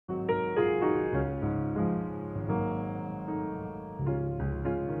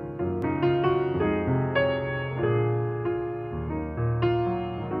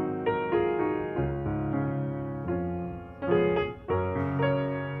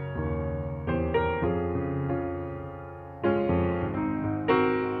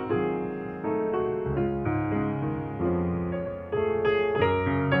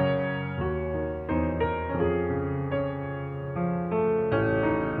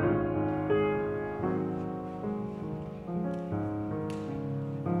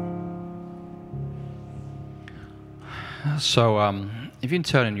If you can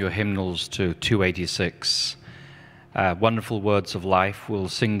turn in your hymnals to 286, Wonderful Words of Life, we'll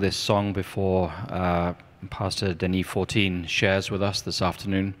sing this song before Pastor Denis Fortin shares with us this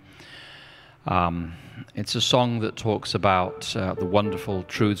afternoon. It's a song that talks about the wonderful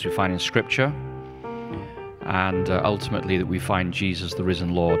truths we find in Scripture, and ultimately that we find Jesus, the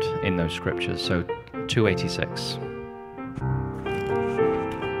risen Lord, in those Scriptures. So 286.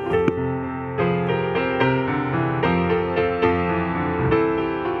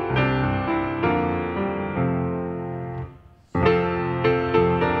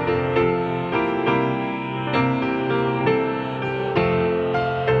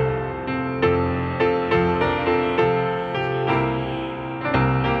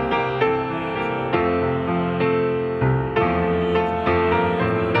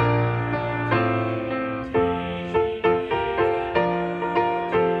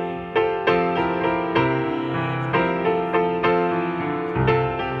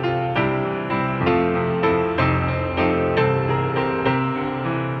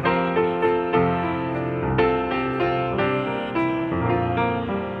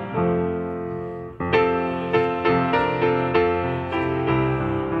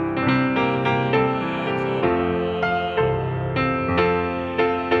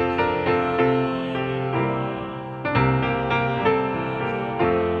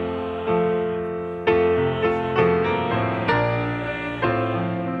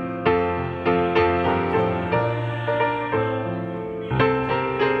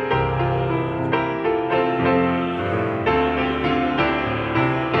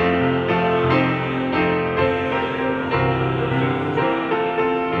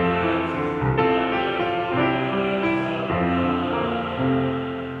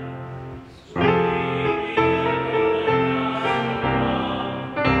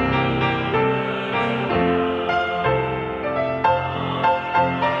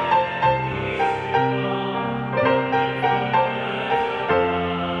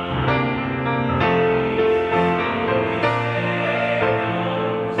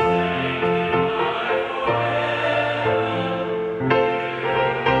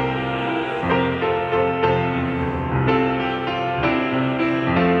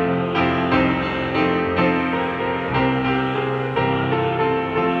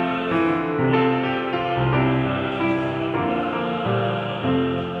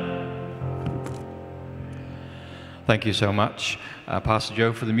 Thank you so much, Pastor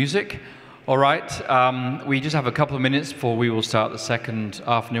Joe, for the music. All right, we just have a couple of minutes before we will start the second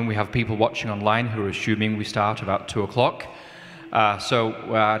afternoon. We have people watching online who are assuming we start about 2 o'clock. So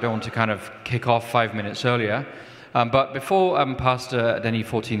I don't want to kind of kick off 5 minutes earlier. But before Pastor Denis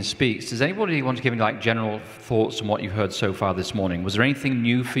Fortin speaks, does anybody want to give me like general thoughts on what you've heard so far this morning? Was there anything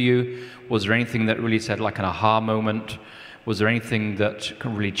new for you? Was there anything that really said like an aha moment? Was there anything that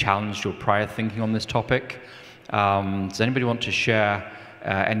really challenged your prior thinking on this topic? Does anybody want to share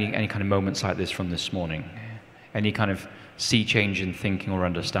any kind of moments like this from this morning? Any kind of sea change in thinking or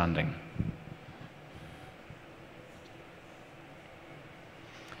understanding?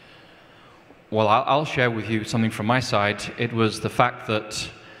 Well, I'll share with you something from my side. It was the fact that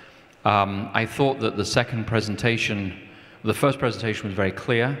I thought that the first presentation was very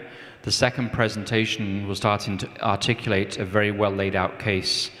clear. The second presentation was starting to articulate a very well laid out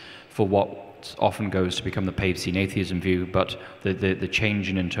case for what often goes to become the papacy and atheism view, but the change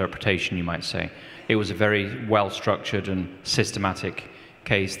in interpretation, you might say. It was a very well-structured and systematic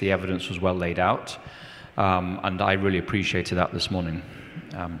case. The evidence was well laid out, and I really appreciated that this morning.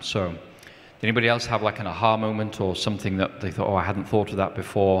 So, did anybody else have like an aha moment or something that they thought, oh, I hadn't thought of that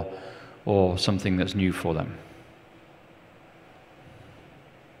before, or something that's new for them?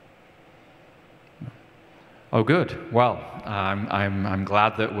 Oh, good. Well, I'm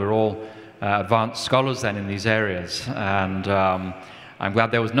glad that we're all advanced scholars then in these areas, and I'm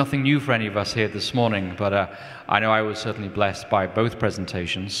glad there was nothing new for any of us here this morning, but I know I was certainly blessed by both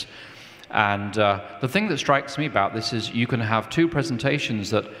presentations. And the thing that strikes me about this is you can have two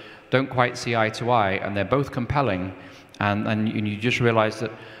presentations that don't quite see eye to eye, and they're both compelling, and you just realize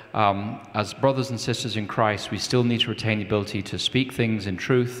that as brothers and sisters in Christ, we still need to retain the ability to speak things in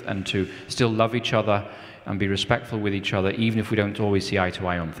truth and to still love each other and be respectful with each other, even if we don't always see eye to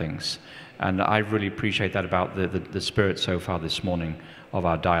eye on things. And I really appreciate that about the spirit so far this morning of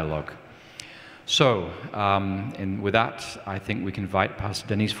our dialogue. So, with that, I think we can invite Pastor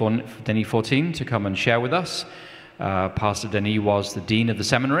Denis Fortin to come and share with us. Pastor Denis was the dean of the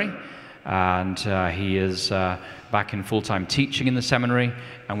seminary, and he is back in full-time teaching in the seminary,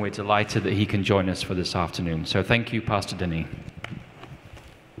 and we're delighted that he can join us for this afternoon. So thank you, Pastor Denis.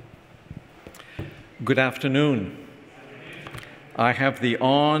 Good afternoon. I have the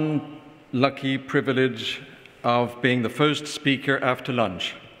unlucky privilege of being the first speaker after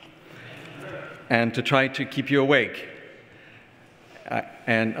lunch and to try to keep you awake.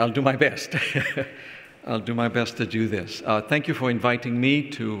 And I'll do my best. I'll do my best to do this. Thank you for inviting me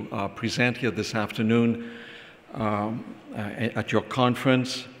to present here this afternoon at your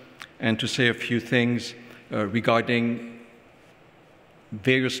conference and to say a few things regarding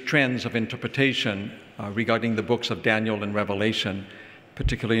various trends of interpretation regarding the books of Daniel and Revelation,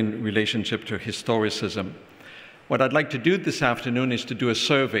 particularly in relationship to historicism. What I'd like to do this afternoon is to do a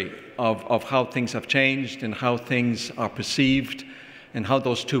survey of how things have changed and how things are perceived and how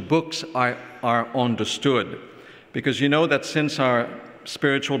those two books are understood. Because you know that since our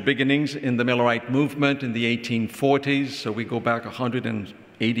spiritual beginnings in the Millerite movement in the 1840s, so we go back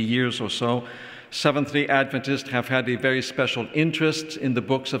 180 years or so, Seventh-day Adventists have had a very special interest in the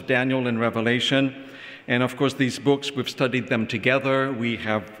books of Daniel and Revelation. And of course, these books, we've studied them together. We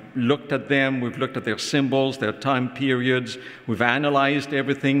have looked at them. We've looked at their symbols, their time periods. We've analyzed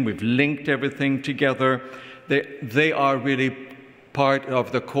everything. We've linked everything together. They are really part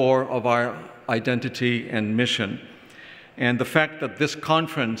of the core of our identity and mission. And the fact that this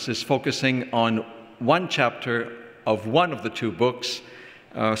conference is focusing on one chapter of one of the two books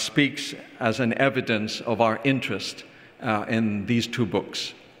speaks as an evidence of our interest in these two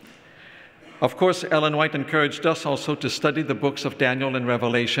books. Of course, Ellen White encouraged us also to study the books of Daniel and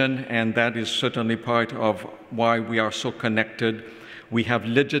Revelation, and that is certainly part of why we are so connected. We have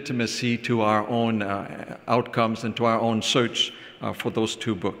legitimacy to our own outcomes and to our own search for those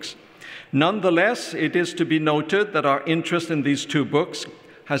two books. Nonetheless, it is to be noted that our interest in these two books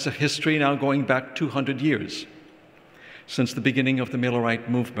has a history now going back 200 years, since the beginning of the Millerite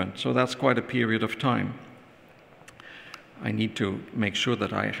movement. So that's quite a period of time. I need to make sure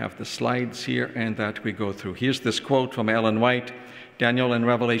that I have the slides here and that we go through. Here's this quote from Ellen White: "Daniel and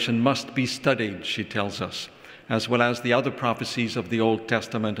Revelation must be studied," she tells us, as well as the other prophecies of the Old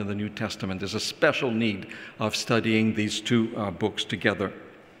Testament and the New Testament. There's a special need of studying these two books together.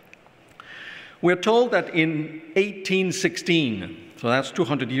 We're told that in 1816, so that's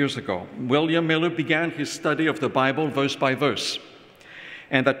 200 years ago, William Miller began his study of the Bible verse by verse,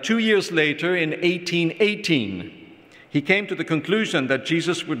 and that 2 years later, in 1818, he came to the conclusion that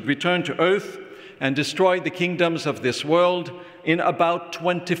Jesus would return to earth and destroy the kingdoms of this world in about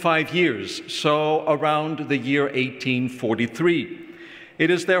 25 years, so around the year 1843. It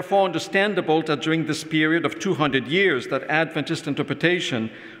is therefore understandable that during this period of 200 years that Adventist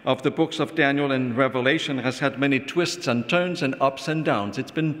interpretation of the books of Daniel and Revelation has had many twists and turns and ups and downs.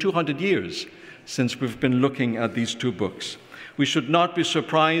 It's been 200 years since we've been looking at these two books. We should not be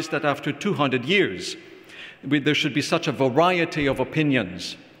surprised that after 200 years, there should be such a variety of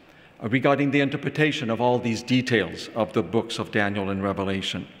opinions regarding the interpretation of all these details of the books of Daniel and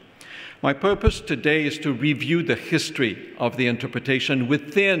Revelation. My purpose today is to review the history of the interpretation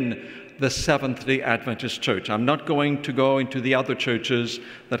within the Seventh-day Adventist Church. I'm not going to go into the other churches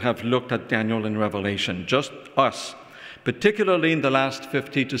that have looked at Daniel and Revelation, just us, particularly in the last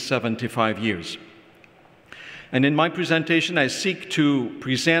 50 to 75 years. And in my presentation, I seek to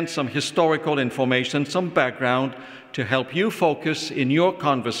present some historical information, some background, to help you focus in your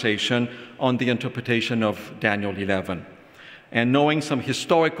conversation on the interpretation of Daniel 11. And knowing some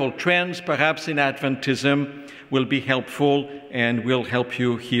historical trends, perhaps in Adventism, will be helpful and will help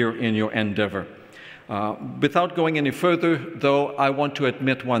you here in your endeavor. Without going any further, though, I want to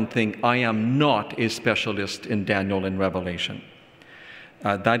admit one thing. I am not a specialist in Daniel and Revelation.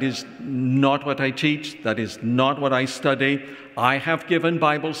 That is not what I teach. That is not what I study. I have given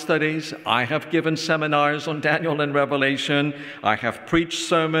Bible studies. I have given seminars on Daniel and Revelation. I have preached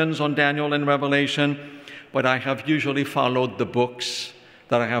sermons on Daniel and Revelation. But I have usually followed the books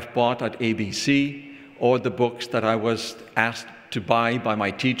that I have bought at ABC or the books that I was asked to buy by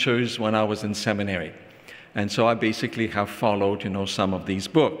my teachers when I was in seminary. And so I basically have followed, some of these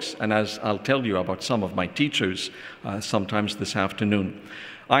books. And as I'll tell you about some of my teachers sometimes this afternoon,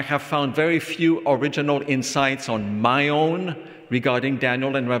 I have found very few original insights on my own regarding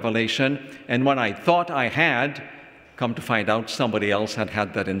Daniel and Revelation. And when I thought I had, come to find out somebody else had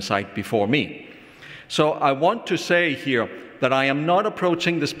had that insight before me. So I want to say here that I am not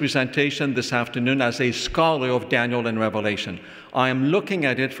approaching this presentation this afternoon as a scholar of Daniel and Revelation. I am looking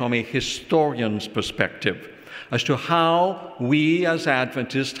at it from a historian's perspective as to how we as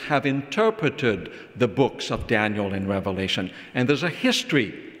Adventists have interpreted the books of Daniel and Revelation. And there's a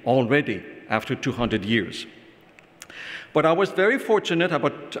history already after 200 years. But I was very fortunate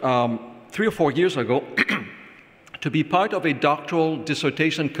about 3 or 4 years ago to be part of a doctoral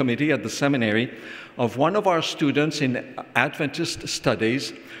dissertation committee at the seminary of one of our students in Adventist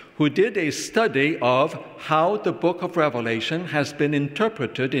studies who did a study of how the book of Revelation has been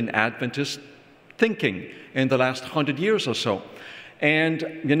interpreted in Adventist thinking in the last 100 years or so.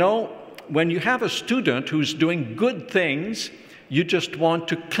 And, you know, when you have a student who's doing good things, you just want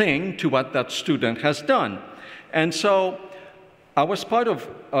to cling to what that student has done. And so I was part of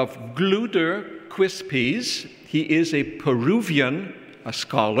Gluder Quispes. He is a Peruvian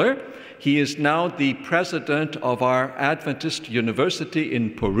scholar. He is now the president of our Adventist University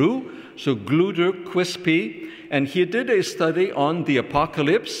in Peru, so Gluder Quispe, and he did a study on the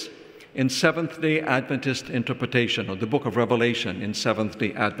Apocalypse in Seventh-day Adventist interpretation, or the book of Revelation in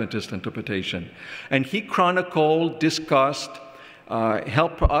Seventh-day Adventist interpretation. And he chronicled, discussed,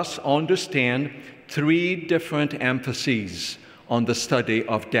 helped us understand 3 different emphases on the study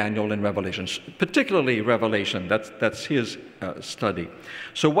of Daniel and Revelation, particularly Revelation. That's his study.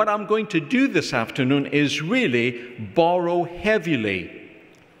 So what I'm going to do this afternoon is really borrow heavily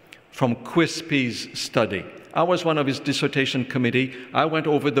from Quispes' study. I was one of his dissertation committee. I went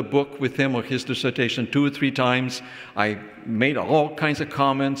over the book with him or his dissertation 2 or 3 times. I made all kinds of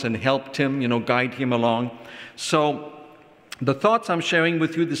comments and helped him, guide him along. So the thoughts I'm sharing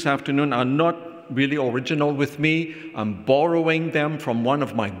with you this afternoon are not really original with me. I'm borrowing them from one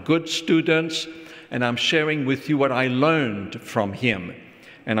of my good students, and I'm sharing with you what I learned from him.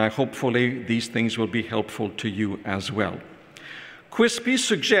 And hopefully these things will be helpful to you as well. Quispe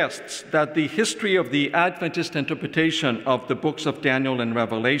suggests that the history of the Adventist interpretation of the books of Daniel and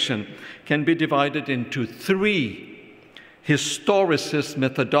Revelation can be divided into 3 historicist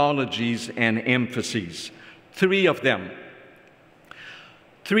methodologies and emphases. 3 of them.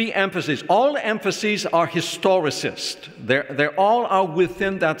 3 emphases. All emphases are historicist. They all are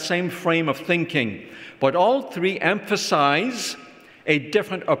within that same frame of thinking, but all 3 emphasize a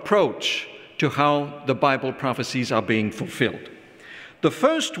different approach to how the Bible prophecies are being fulfilled. The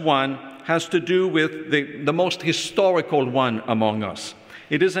first one has to do with the most historical one among us.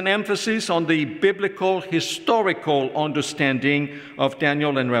 It is an emphasis on the biblical, historical understanding of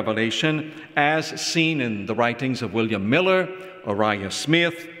Daniel and Revelation as seen in the writings of William Miller, Uriah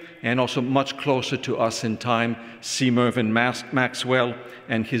Smith, and also much closer to us in time, C. Mervyn Maxwell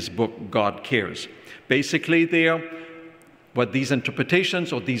and his book, God Cares. Basically, what these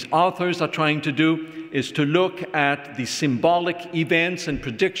interpretations or these authors are trying to do is to look at the symbolic events and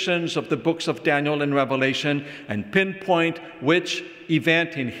predictions of the books of Daniel and Revelation and pinpoint which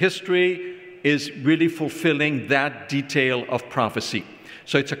event in history is really fulfilling that detail of prophecy.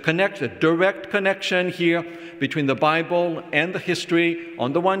 So it's a direct connection here between the Bible and the history.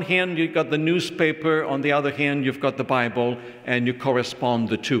 On the one hand, you've got the newspaper. On the other hand, you've got the Bible, and you correspond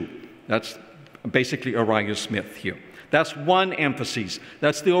the 2. That's basically Uriah Smith here. That's one emphasis.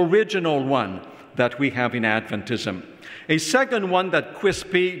 That's the original one that we have in Adventism. A second one that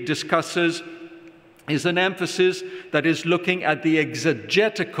Quispe discusses is an emphasis that is looking at the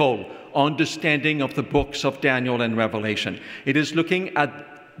exegetical understanding of the books of Daniel and Revelation. It is looking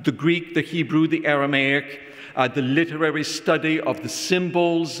at the Greek, the Hebrew, the Aramaic, the literary study of the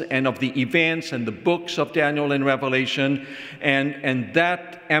symbols and of the events and the books of Daniel and Revelation, and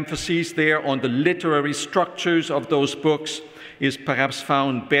that emphasis there on the literary structures of those books is perhaps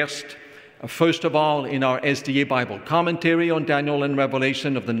found best, first of all, in our SDA Bible commentary on Daniel and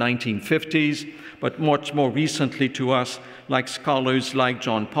Revelation of the 1950s, but much more recently to us, like scholars like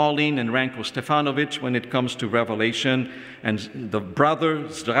John Pauline and Ranko Stefanovic when it comes to Revelation, and the brother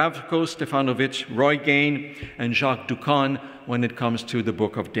Zdravko Stefanovic, Roy Gain, and Jacques Ducan when it comes to the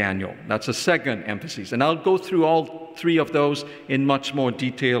book of Daniel. That's a second emphasis, and I'll go through all 3 of those in much more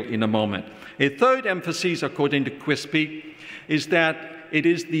detail in a moment. A third emphasis, according to Quispe, is that it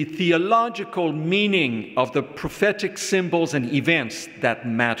is the theological meaning of the prophetic symbols and events that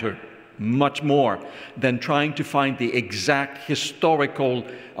matter much more than trying to find the exact historical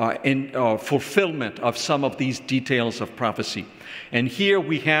fulfillment of some of these details of prophecy. And here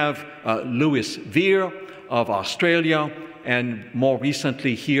we have Louis Veer of Australia, and more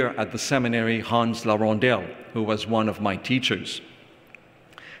recently here at the seminary, Hans LaRondelle, who was one of my teachers.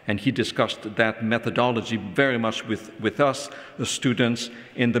 And he discussed that methodology very much with us, the students,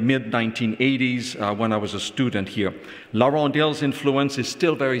 in the mid-1980s when I was a student here. LaRondelle's influence is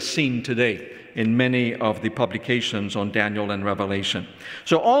still very seen today in many of the publications on Daniel and Revelation.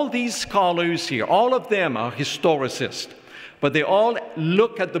 So all these scholars here, all of them are historicists, but they all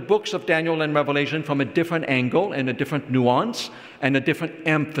look at the books of Daniel and Revelation from a different angle and a different nuance and a different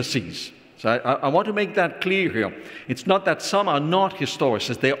emphasis. So I want to make that clear here. It's not that some are not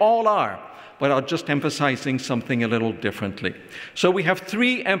historicists. They all are. but are just emphasizing something a little differently. So we have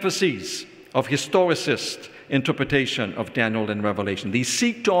three emphases of historicist interpretation of Daniel and Revelation. They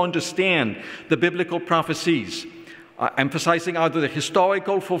seek to understand the biblical prophecies, emphasizing either the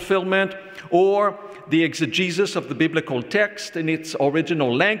historical fulfillment or the exegesis of the biblical text in its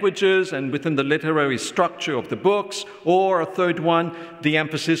original languages and within the literary structure of the books, or a third one, the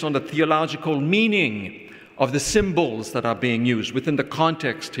emphasis on the theological meaning of the symbols that are being used within the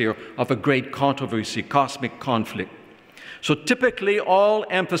context here of a great controversy, cosmic conflict. So typically all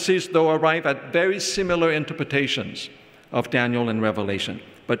emphases, though, arrive at very similar interpretations of Daniel and Revelation,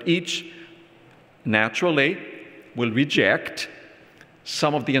 but each naturally will reject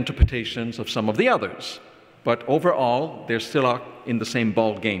some of the interpretations of some of the others. But overall, they're still in the same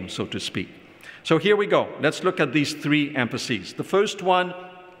ball game, so to speak. So here we go. Let's look at these three emphases. The first one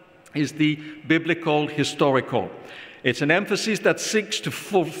is the biblical historical. It's an emphasis that seeks to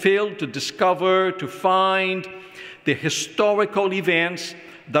fulfill, to discover, to find the historical events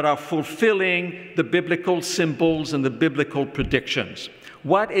that are fulfilling the biblical symbols and the biblical predictions.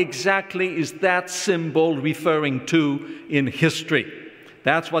 What exactly is that symbol referring to in history?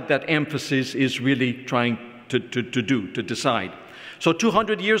 That's what that emphasis is really trying to decide. So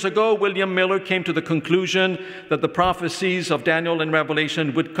 200 years ago, William Miller came to the conclusion that the prophecies of Daniel and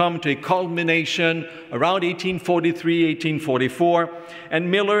Revelation would come to a culmination around 1843, 1844. And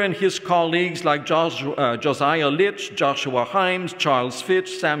Miller and his colleagues like Josiah Litch, Joshua Himes, Charles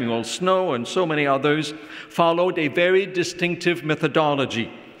Fitch, Samuel Snow, and so many others followed a very distinctive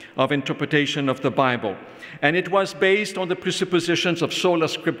methodology of interpretation of the Bible. And it was based on the presuppositions of sola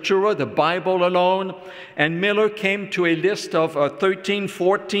scriptura, the Bible alone. And Miller came to a list of 13,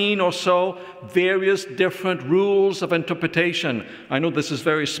 14 or so various different rules of interpretation. I know this is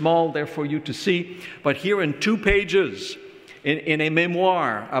very small there for you to see, but here in 2 pages, in a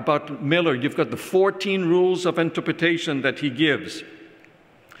memoir about Miller, you've got the 14 rules of interpretation that he gives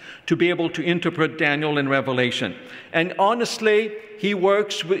to be able to interpret Daniel and Revelation. And honestly, he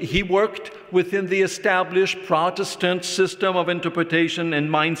worked within the established Protestant system of interpretation and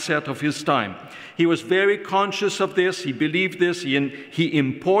mindset of his time. He was very conscious of this. He believed this. He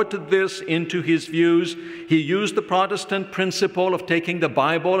imported this into his views. He used the Protestant principle of taking the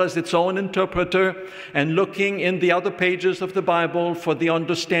Bible as its own interpreter and looking in the other pages of the Bible for the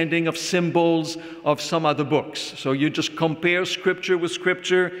understanding of symbols of some other books. So you just compare Scripture with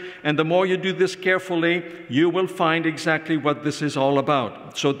Scripture, and the more you do this carefully, you will find exactly what this is all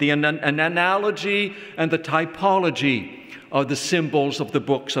about. So an analogy and the typology of the symbols of the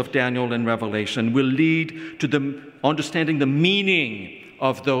books of Daniel and Revelation will lead to understanding the meaning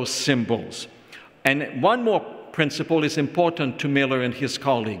of those symbols. And one more principle is important to Miller and his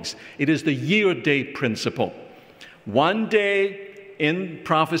colleagues. It is the year-day principle. 1 day in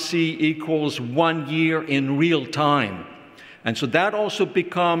prophecy equals 1 year in real time. And so that also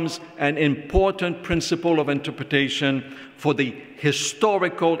becomes an important principle of interpretation for the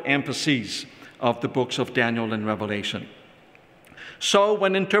historical emphases of the books of Daniel and Revelation. So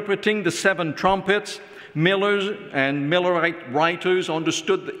when interpreting the 7 trumpets, Miller and Millerite writers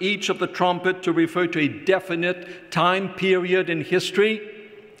understood each of the trumpet to refer to a definite time period in history,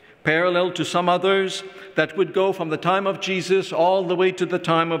 parallel to some others that would go from the time of Jesus all the way to the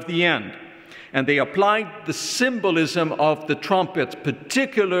time of the end. And they applied the symbolism of the trumpets,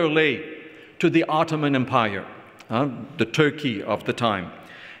 particularly to the Ottoman Empire, the Turkey of the time.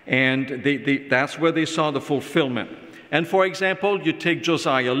 And that's where they saw the fulfillment. And for example, you take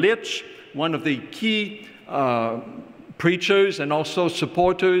Josiah Litch, one of the key preachers and also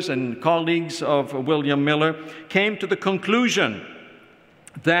supporters and colleagues of William Miller, came to the conclusion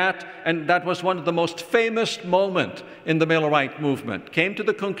that, and that was one of the most famous moments in the Millerite movement, came to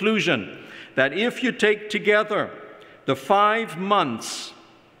the conclusion that if you take together the 5 months,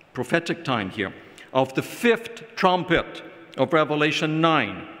 prophetic time here, of the 5th trumpet of Revelation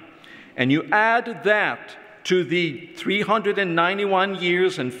 9, and you add that to the 391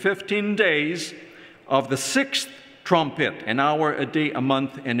 years and 15 days of the 6th trumpet, an hour, a day, a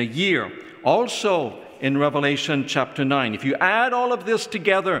month, and a year, also in Revelation chapter 9. If you add all of this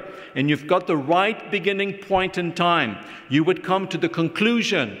together and you've got the right beginning point in time, you would come to the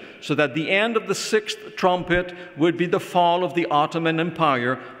conclusion so that the end of the 6th trumpet would be the fall of the Ottoman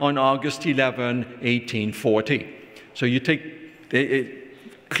Empire on August 11, 1840. So you take a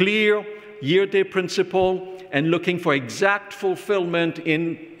clear year-day principle and looking for exact fulfillment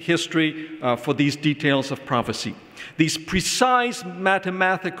in history for these details of prophecy. These precise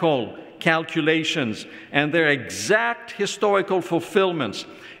mathematical calculations and their exact historical fulfillments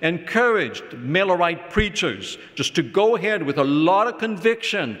encouraged Millerite preachers just to go ahead with a lot of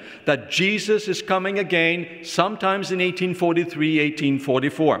conviction that Jesus is coming again, sometimes in 1843,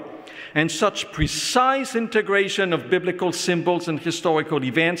 1844. And such precise integration of biblical symbols and historical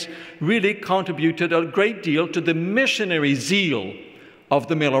events really contributed a great deal to the missionary zeal of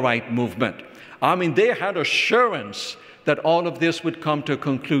the Millerite movement. I mean, they had assurance that all of this would come to a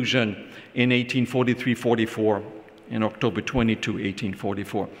conclusion in 1843-44, in October 22,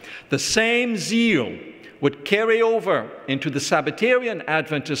 1844. The same zeal would carry over into the Sabbatarian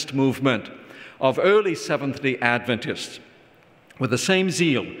Adventist movement of early Seventh-day Adventists, with the same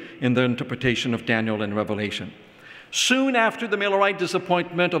zeal in their interpretation of Daniel and Revelation. Soon after the Millerite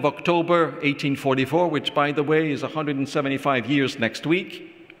disappointment of October 1844, which, by the way, is 175 years next week,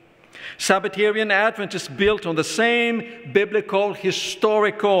 Sabbatarian Adventists built on the same biblical,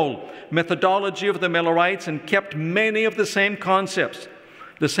 historical methodology of the Millerites and kept many of the same concepts,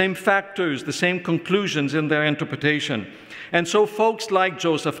 the same factors, the same conclusions in their interpretation. And so folks like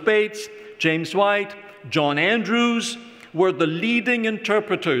Joseph Bates, James White, John Andrews were the leading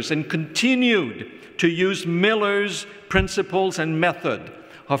interpreters and continued to use Miller's principles and method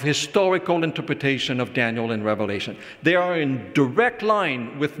of historical interpretation of Daniel and Revelation. They are in direct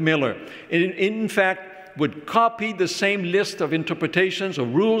line with Miller. In fact, would copy the same list of interpretations or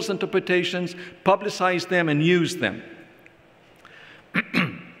rules interpretations, publicize them, and use them.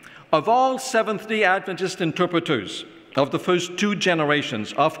 Of all Seventh-day Adventist interpreters of the first two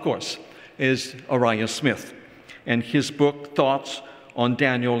generations, of course, is Arias Smith and his book, Thoughts on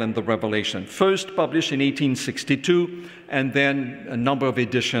Daniel and the Revelation, first published in 1862, and then a number of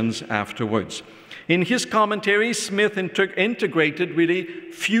editions afterwards. In his commentary, Smith integrated really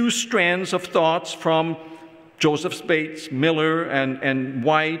few strands of thoughts from Joseph Bates, Miller, and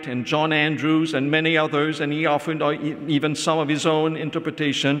White, and John Andrews, and many others, and he offered even some of his own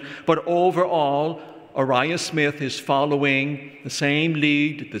interpretation. But overall, Arias Smith is following the same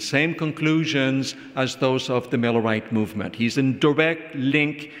lead, the same conclusions as those of the Millerite movement. He's in direct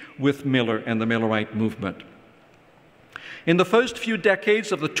link with Miller and the Millerite movement. In the first few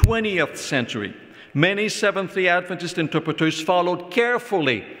decades of the 20th century, many Seventh-day Adventist interpreters followed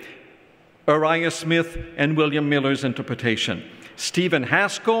carefully Arias Smith and William Miller's interpretation. Stephen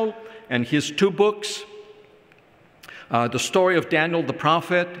Haskell and his two books, the story of Daniel the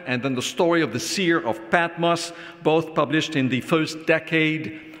prophet, and then the story of the seer of Patmos, both published in the first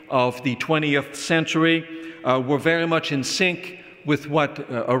decade of the 20th century, were very much in sync with what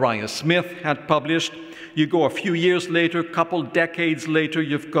Arias Smith had published. You go a few years later, a couple decades later,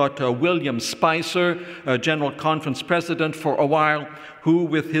 you've got William Spicer, General Conference president for a while, who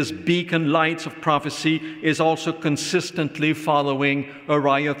with his beacon lights of prophecy is also consistently following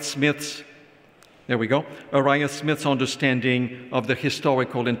Arias Smith's understanding of the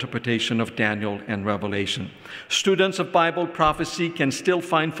historical interpretation of Daniel and Revelation. Students of Bible prophecy can still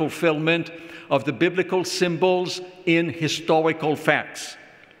find fulfillment of the biblical symbols in historical facts,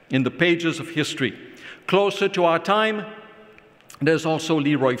 in the pages of history. Closer to our time, there's also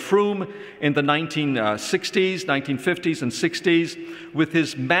Leroy Froome in the 1960s, 1950s, and 60s with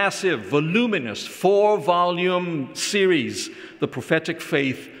his massive, voluminous, 4-volume series, The Prophetic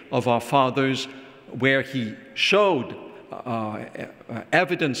Faith of Our Fathers, where he showed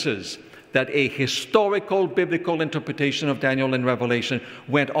evidences that a historical biblical interpretation of Daniel and Revelation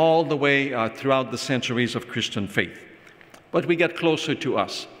went all the way throughout the centuries of Christian faith. But we get closer to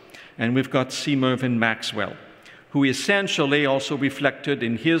us, and we've got C. Mervyn Maxwell, who essentially also reflected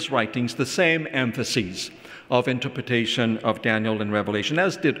in his writings the same emphases of interpretation of Daniel and Revelation,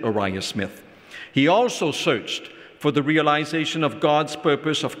 as did Arias Smith. He also searched for the realization of God's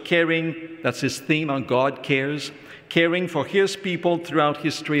purpose of caring, that's his theme on God cares, caring for his people throughout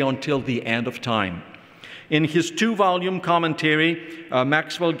history until the end of time. In his 2-volume commentary,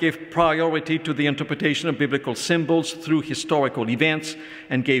 Maxwell gave priority to the interpretation of biblical symbols through historical events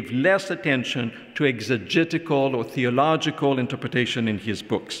and gave less attention to exegetical or theological interpretation in his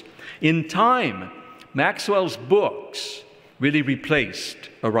books. In time, Maxwell's books really replaced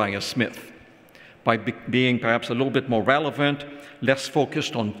Arias Smith by being perhaps a little bit more relevant, less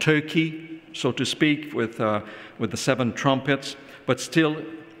focused on Turkey, so to speak, with the 7 trumpets, but still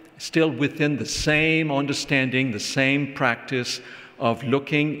within the same understanding, the same practice of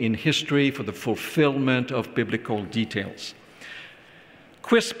looking in history for the fulfillment of biblical details.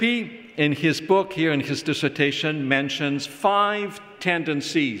 Quispy, in his book here, in his dissertation, mentions 5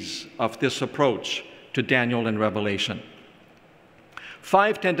 tendencies of this approach to Daniel and Revelation.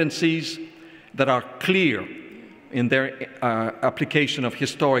 5 tendencies that are clear in their application of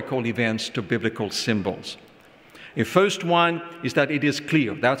historical events to biblical symbols. The first one is that it is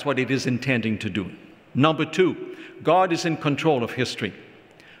clear. That's what it is intending to do. Number two, God is in control of history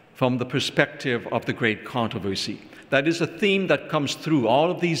from the perspective of the great controversy. That is a theme that comes through all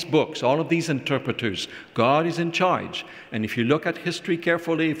of these books, all of these interpreters. God is in charge. And if you look at history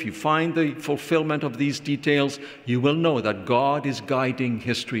carefully, if you find the fulfillment of these details, you will know that God is guiding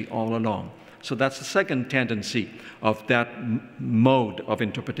history all along. So that's the second tendency of that mode of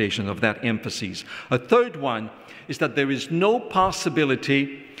interpretation, of that emphasis. A third one is that there is no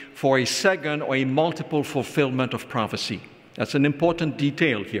possibility for a second or a multiple fulfillment of prophecy. That's an important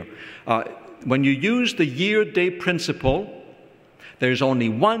detail here. When you use the year-day principle, there's only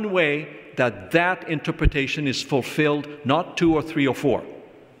one way that that interpretation is fulfilled, not two or three or four.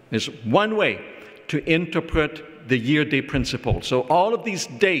 There's one way to interpret the year-day principle. So all of these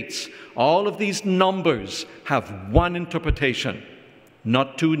dates, all of these numbers have one interpretation,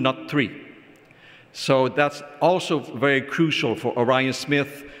 not two, not three. So that's also very crucial for Orion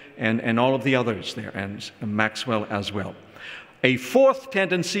Smith and all of the others there, and Maxwell as well. A fourth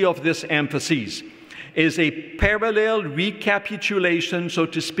tendency of this emphasis is a parallel recapitulation, so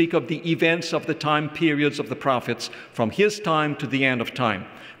to speak, of the events of the time periods of the prophets from his time to the end of time.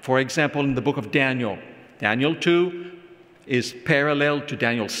 For example, in the book of Daniel, Daniel 2 is parallel to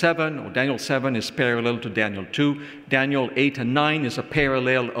Daniel 7, or Daniel 7 is parallel to Daniel 2. Daniel 8 and 9 is a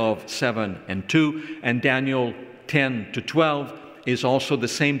parallel of 7 and 2, and Daniel 10 to 12 is also the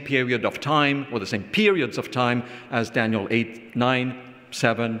same period of time, or the same periods of time as Daniel 8, 9,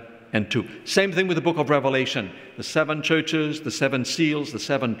 7, and 2. Same thing with the book of Revelation. The seven churches, the seven seals, the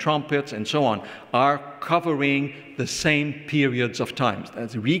seven trumpets, and so on, are covering the same periods of times.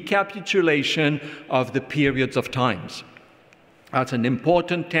 That's a recapitulation of the periods of times. That's an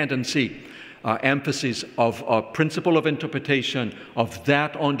important tendency, emphasis of a principle of interpretation of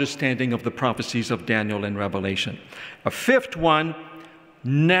that understanding of the prophecies of Daniel and Revelation. A fifth one,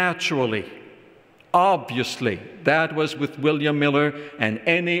 naturally, obviously, that was with William Miller and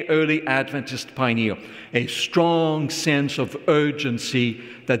any early Adventist pioneer, a strong sense of urgency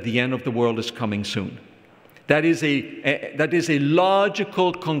that the end of the world is coming soon. That is a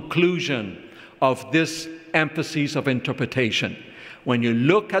logical conclusion of this emphasis of interpretation. When you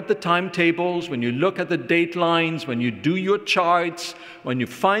look at the timetables, when you look at the date lines, when you do your charts, when you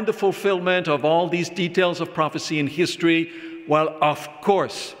find the fulfillment of all these details of prophecy in history, well, of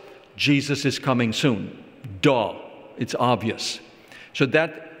course, Jesus is coming soon. Duh. It's obvious.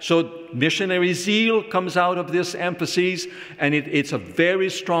 So missionary zeal comes out of this emphasis, and it's a very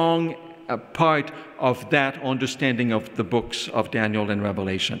strong part of that understanding of the books of Daniel and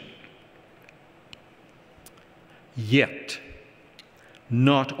Revelation. Yet,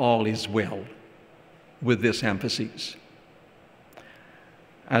 not all is well with this emphasis.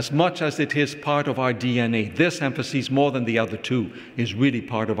 As much as it is part of our DNA, this emphasis, more than the other two, is really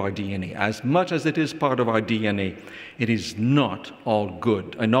part of our DNA. As much as it is part of our DNA, it is not all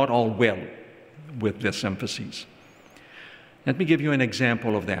good, and not all well with this emphasis. Let me give you an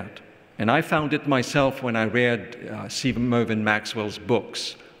example of that. And I found it myself when I read Stephen Mervyn Maxwell's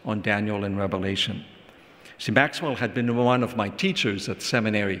books on Daniel and Revelation. See, Maxwell had been one of my teachers at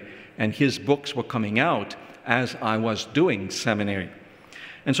seminary, and his books were coming out as I was doing seminary.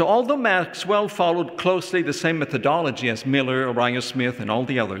 And so although Maxwell followed closely the same methodology as Miller, Orion Smith, and all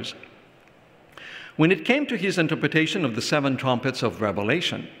the others, when it came to his interpretation of the seven trumpets of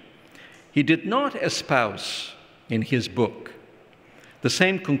Revelation, he did not espouse in his book the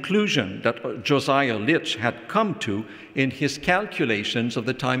same conclusion that Josiah Litch had come to in his calculations of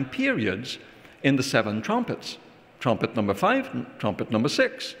the time periods in the seven trumpets, trumpet number 5 and trumpet number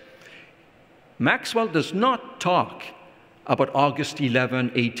 6. Maxwell does not talk about August 11,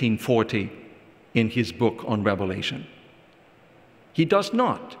 1840 in his book on Revelation. He does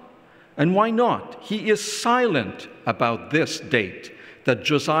not. And why not? He is silent about this date that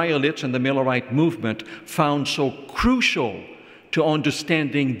Josiah Litch and the Millerite movement found so crucial to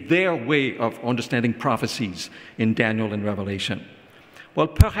understanding their way of understanding prophecies in Daniel and Revelation. Well,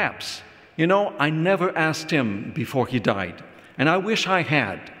 perhaps, I never asked him before he died, and I wish I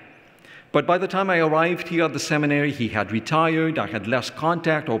had. But by the time I arrived here at the seminary, he had retired. I had less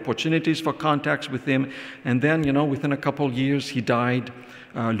contact, opportunities for contacts with him. And then, within a couple of years, he died,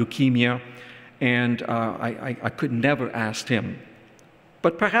 leukemia. And I could never ask him.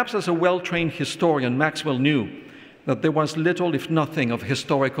 But perhaps as a well-trained historian, Maxwell knew that there was little, if nothing, of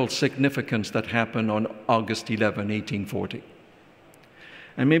historical significance that happened on August 11, 1840.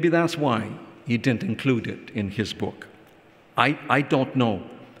 And maybe that's why he didn't include it in his book. I don't know.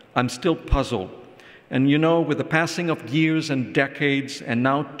 I'm still puzzled. And you know, with the passing of years and decades, and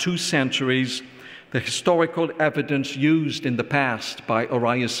now 2 centuries, the historical evidence used in the past by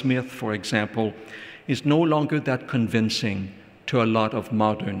Arias Smith, for example, is no longer that convincing to a lot of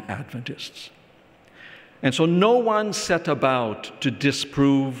modern Adventists. And so no one set about to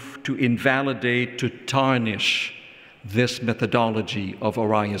disprove, to invalidate, to tarnish this methodology of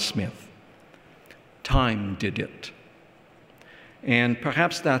Arias Smith. Time did it. And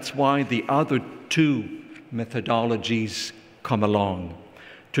perhaps that's why the other 2 methodologies come along,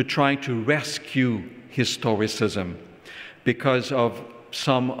 to try to rescue historicism because of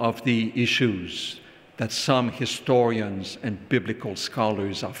some of the issues that some historians and biblical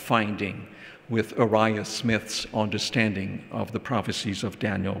scholars are finding with Arias Smith's understanding of the prophecies of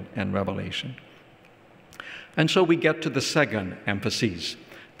Daniel and Revelation. And so we get to the second emphasis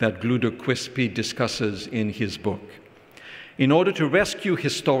that Gluder Quispe discusses in his book. In order to rescue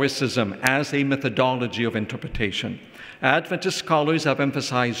historicism as a methodology of interpretation, Adventist scholars have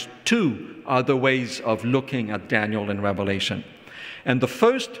emphasized 2 other ways of looking at Daniel and Revelation. And the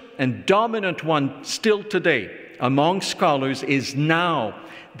first and dominant one still today among scholars is now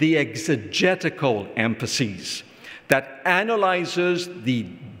the exegetical emphasis that analyzes the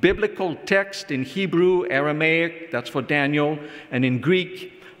biblical text in Hebrew, Aramaic, that's for Daniel, and in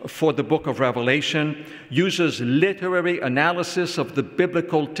Greek for the book of Revelation, uses literary analysis of the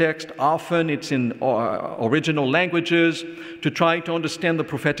biblical text. Often it's in original languages to try to understand the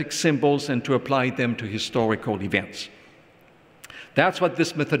prophetic symbols and to apply them to historical events. That's what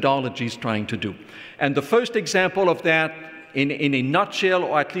this methodology is trying to do. And the first example of that, in a nutshell,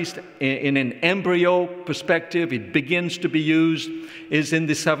 or at least in an embryo perspective, it begins to be used, is in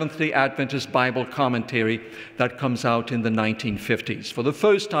the Seventh-day Adventist Bible commentary that comes out in the 1950s. For the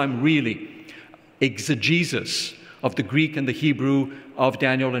first time, really, exegesis of the Greek and the Hebrew of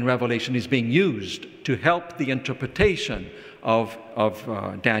Daniel and Revelation is being used to help the interpretation of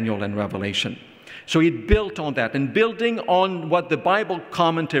Daniel and Revelation. So it built on that, and building on what the Bible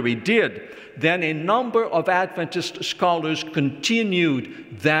commentary did, then a number of Adventist scholars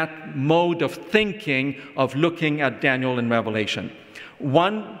continued that mode of thinking of looking at Daniel and Revelation.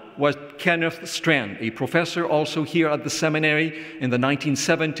 One was Kenneth Strand, a professor also here at the seminary in the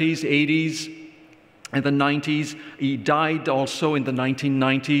 1970s, 80s, and the 90s. He died also in the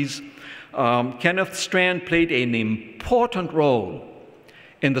 1990s. Kenneth Strand played an important role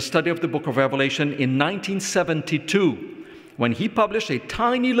in the study of the book of Revelation in 1972, when he published a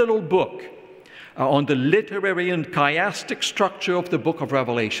tiny little book on the literary and chiastic structure of the book of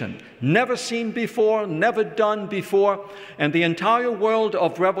Revelation. Never seen before, never done before, and the entire world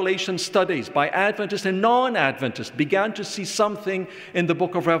of Revelation studies by Adventists and non-Adventists began to see something in the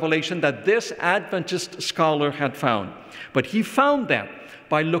book of Revelation that this Adventist scholar had found. But he found that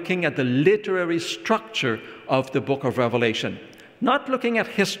by looking at the literary structure of the book of Revelation. Not looking at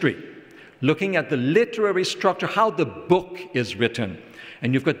history, looking at the literary structure, how the book is written.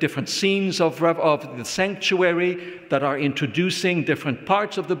 And you've got different scenes of the sanctuary that are introducing different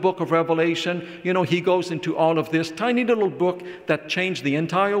parts of the book of Revelation. You know, he goes into all of this tiny little book that changed the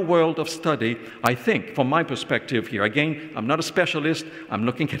entire world of study, I think, from my perspective here. Again, I'm not a specialist. I'm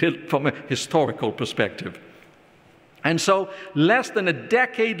looking at it from a historical perspective. And so, less than a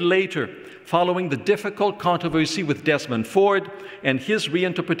decade later, following the difficult controversy with Desmond Ford and his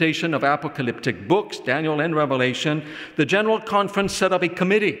reinterpretation of apocalyptic books, Daniel and Revelation, the General Conference set up a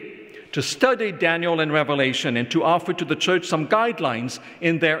committee to study Daniel and Revelation and to offer to the church some guidelines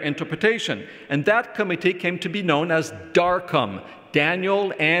in their interpretation. And that committee came to be known as DARCOM,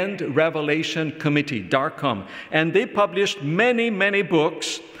 Daniel and Revelation Committee, DARCOM. And they published many, many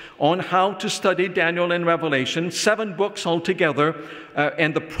books on how to study Daniel and Revelation, 7 books altogether,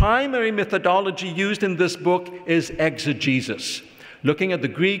 and the primary methodology used in this book is exegesis, looking at the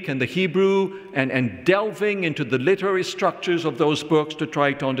Greek and the Hebrew and delving into the literary structures of those books to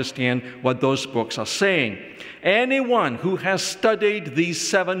try to understand what those books are saying. Anyone who has studied these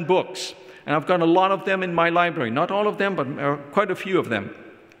 7 books, and I've got a lot of them in my library, not all of them, but quite a few of them,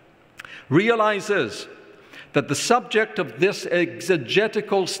 realizes that the subject of this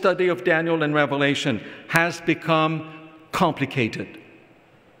exegetical study of Daniel and Revelation has become complicated.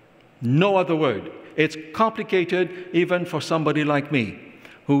 No other word. It's complicated even for somebody like me,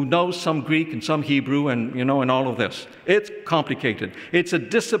 who knows some Greek and some Hebrew and, you know, and all of this. It's complicated. It's a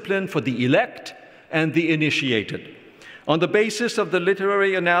discipline for the elect and the initiated. On the basis of the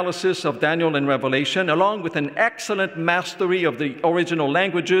literary analysis of Daniel and Revelation, along with an excellent mastery of the original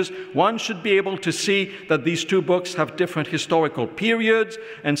languages, one should be able to see that these two books have different historical periods,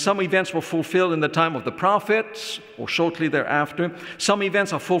 and some events were fulfilled in the time of the prophets, or shortly thereafter. Some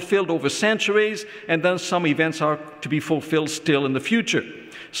events are fulfilled over centuries, and then some events are to be fulfilled still in the future.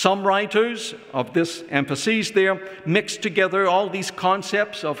 Some writers of this emphasis there mix together all these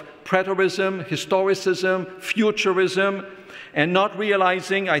concepts of preterism, historicism, futurism, and not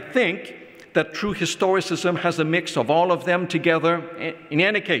realizing, I think, that true historicism has a mix of all of them together. In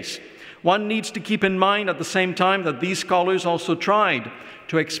any case, one needs to keep in mind at the same time that these scholars also tried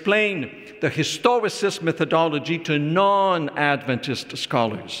to explain the historicist methodology to non-Adventist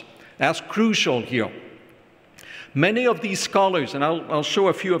scholars. That's crucial here. Many of these scholars, and I'll show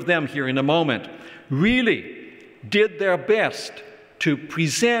a few of them here in a moment, really did their best to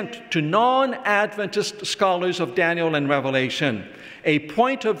present to non-Adventist scholars of Daniel and Revelation a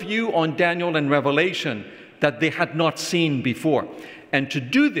point of view on Daniel and Revelation that they had not seen before. And to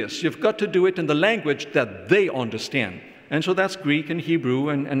do this, you've got to do it in the language that they understand. And so that's Greek and Hebrew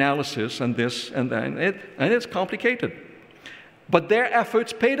and analysis and this and that, and it's complicated. But their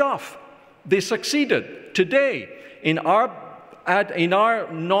efforts paid off. They succeeded. Today, in our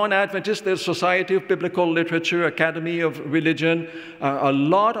non-Adventist, there's Society of Biblical Literature, Academy of Religion, a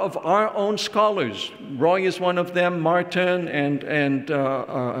lot of our own scholars. Roy is one of them, Martin, and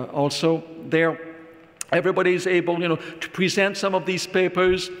also there. Everybody is able, to present some of these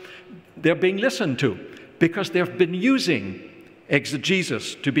papers. They're being listened to because they've been using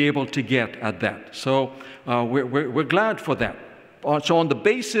exegesis to be able to get at that. So we're glad for that. So on the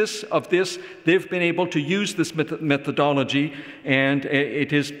basis of this, they've been able to use this methodology, and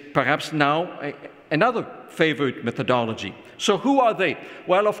it is perhaps now another favored methodology. So who are they?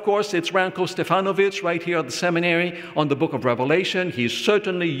 Well, of course, it's Ranko Stefanovic right here at the seminary on the book of Revelation. He's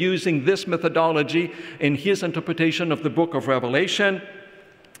certainly using this methodology in his interpretation of the book of Revelation.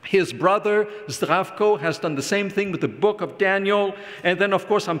 His brother, Zdravko, has done the same thing with the book of Daniel. And then, of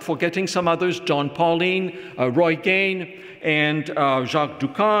course, I'm forgetting some others, John Pauline, Roy Gain, and Jacques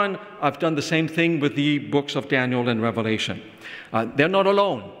Ducan. I've done the same thing with the books of Daniel and Revelation. They're not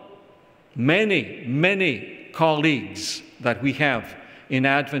alone. Many colleagues that we have in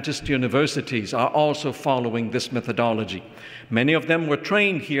Adventist universities are also following this methodology. Many of them were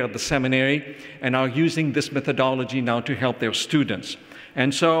trained here at the seminary and are using this methodology now to help their students.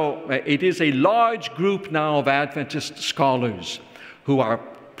 And so it is a large group now of Adventist scholars who are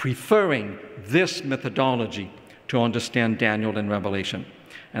preferring this methodology to understand Daniel and Revelation.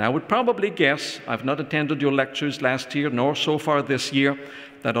 And I would probably guess, I've not attended your lectures last year nor so far this year,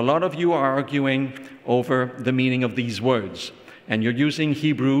 that a lot of you are arguing over the meaning of these words. And you're using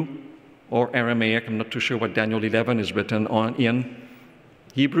Hebrew or Aramaic. I'm not too sure what Daniel 11 is written in.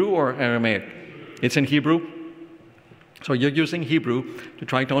 Hebrew or Aramaic? It's in Hebrew. So you're using Hebrew to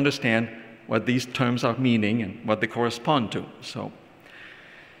try to understand what these terms are meaning and what they correspond to. So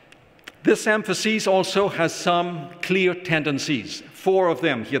this emphasis also has some clear tendencies. 4 of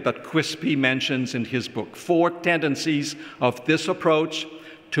them here that Quispy mentions in his book. 4 tendencies of this approach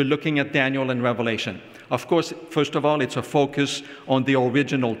to looking at Daniel and Revelation. Of course, first of all, it's a focus on the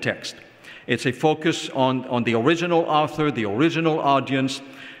original text. It's a focus on the original author, the original audience,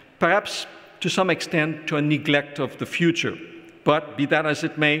 perhaps to some extent to a neglect of the future. But be that as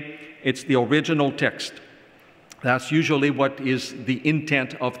it may, it's the original text. That's usually what is the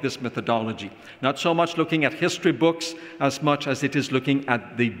intent of this methodology. Not so much looking at history books as much as it is looking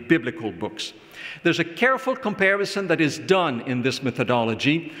at the biblical books. There's a careful comparison that is done in this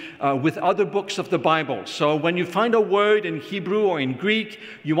methodology with other books of the Bible. So when you find a word in Hebrew or in Greek,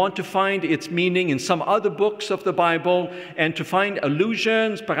 you want to find its meaning in some other books of the Bible and to find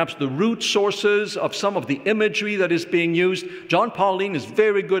allusions, perhaps the root sources of some of the imagery that is being used. John Pauline is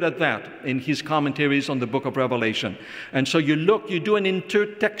very good at that in his commentaries on the book of Revelation. And so you do an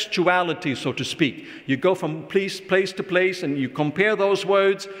intertextuality, so to speak. You go from place to place and you compare those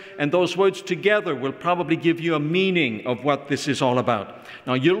words, and those words together will probably give you a meaning of what this is all about.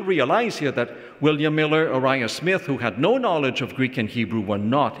 Now, you'll realize here that William Miller, Uriah Smith, who had no knowledge of Greek and Hebrew, were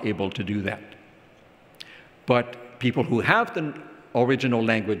not able to do that. But people who have the original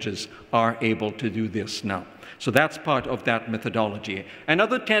languages are able to do this now. So that's part of that methodology.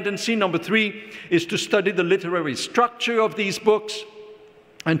 Another tendency, number 3, is to study the literary structure of these books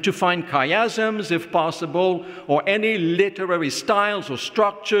and to find chiasms, if possible, or any literary styles or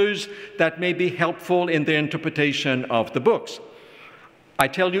structures that may be helpful in the interpretation of the books. I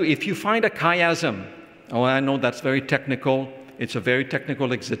tell you, if you find a chiasm, oh, I know that's very technical, It's a very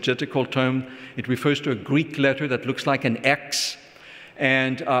technical exegetical term. It refers to a Greek letter that looks like an X.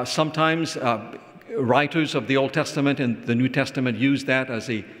 And sometimes writers of the Old Testament and the New Testament use that as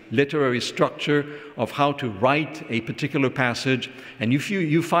a literary structure of how to write a particular passage. And if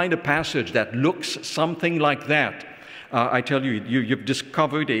you find a passage that looks something like that, I tell you, you've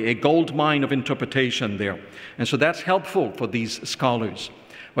discovered a gold mine of interpretation there. And so that's helpful for these scholars.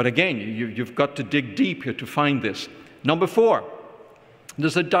 But again, you've got to dig deep here to find this. Number 4,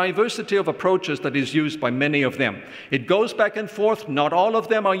 there's a diversity of approaches that is used by many of them. It goes back and forth. Not all of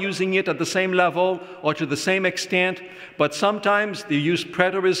them are using it at the same level or to the same extent, but sometimes they use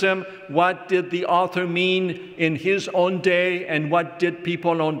preterism. What did the author mean in his own day, and what did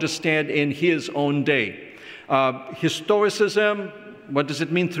people understand in his own day? Historicism, what does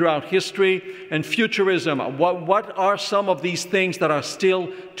it mean throughout history? And futurism, what are some of these things that are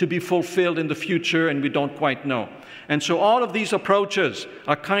still to be fulfilled in the future and we don't quite know? And so all of these approaches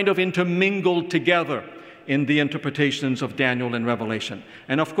are kind of intermingled together in the interpretations of Daniel and Revelation.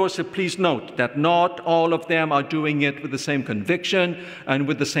 And of course, please note that not all of them are doing it with the same conviction and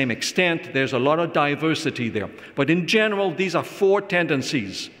with the same extent. There's a lot of diversity there. But in general, these are 4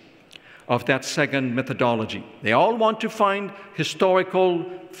 tendencies of that second methodology. They all want to find historical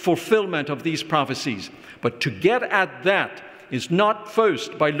fulfillment of these prophecies. But to get at that is not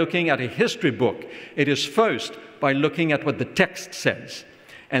first by looking at a history book. It is first by looking at what the text says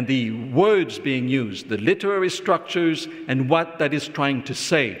and the words being used, the literary structures, and what that is trying to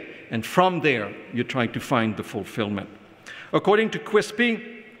say. And from there, you're trying to find the fulfillment. According to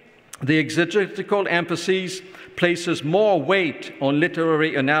Quispy, the exegetical emphasis places more weight on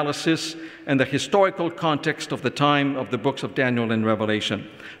literary analysis and the historical context of the time of the books of Daniel and Revelation.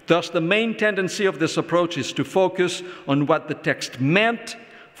 Thus, the main tendency of this approach is to focus on what the text meant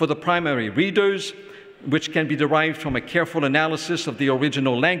for the primary readers, which can be derived from a careful analysis of the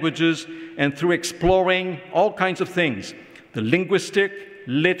original languages and through exploring all kinds of things: the linguistic,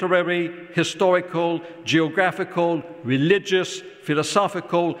 literary, historical, geographical, religious,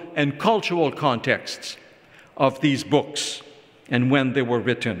 philosophical, and cultural contexts of these books and when they were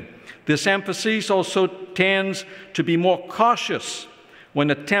written. This emphasis also tends to be more cautious when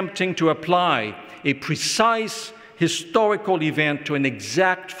attempting to apply a precise historical event to an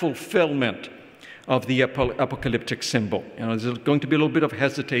exact fulfillment of the apocalyptic symbol. You know, there's going to be a little bit of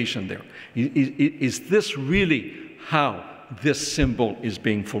hesitation there. Is this really how this symbol is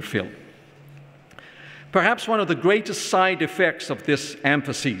being fulfilled? Perhaps one of the greatest side effects of this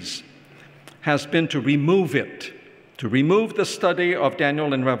emphasis has been to remove it, to remove the study of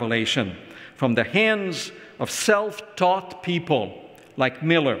Daniel and Revelation from the hands of self-taught people like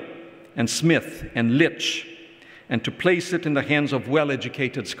Miller and Smith and Litch, and to place it in the hands of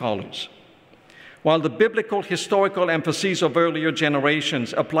well-educated scholars. While the biblical historical emphases of earlier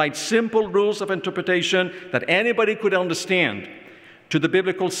generations applied simple rules of interpretation that anybody could understand to the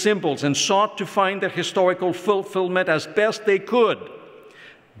biblical symbols and sought to find their historical fulfillment as best they could,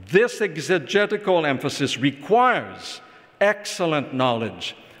 this exegetical emphasis requires excellent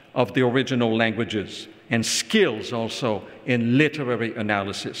knowledge of the original languages and skills also in literary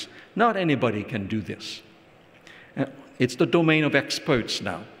analysis. Not anybody can do this. It's the domain of experts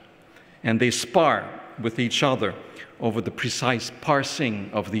now. And they spar with each other over the precise parsing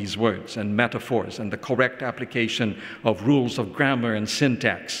of these words and metaphors and the correct application of rules of grammar and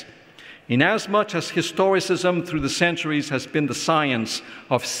syntax. Inasmuch as historicism through the centuries has been the science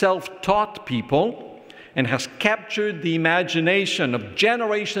of self-taught people and has captured the imagination of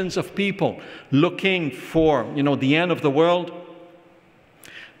generations of people looking for, the end of the world,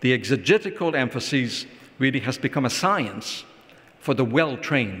 the exegetical emphasis really has become a science for the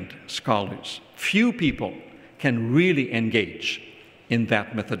well-trained scholars. Few people can really engage in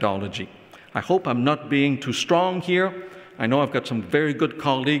that methodology. I hope I'm not being too strong here. I know I've got some very good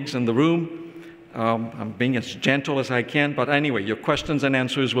colleagues in the room. I'm being as gentle as I can, but anyway, your questions and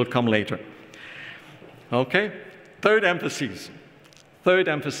answers will come later. Okay, third emphasis.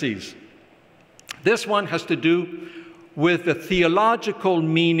 This one has to do with the theological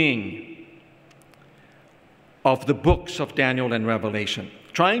meaning of the books of Daniel and Revelation,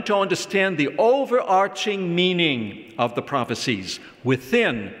 trying to understand the overarching meaning of the prophecies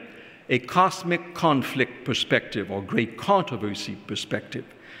within a cosmic conflict perspective or great controversy perspective.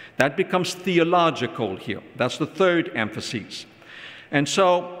 That becomes theological here. That's the third emphasis. And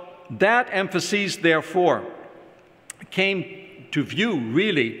so that emphasis, therefore, came to view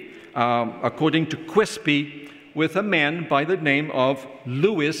really, according to Quispy, with a man by the name of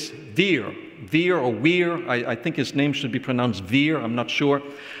Louis Weir. Weir or Weir, I think his name should be pronounced Weir, I'm not sure.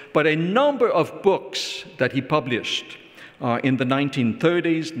 But a number of books that he published in the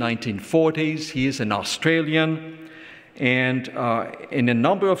 1930s, 1940s. He is an Australian. And in a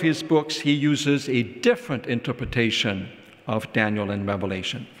number of his books, he uses a different interpretation of Daniel and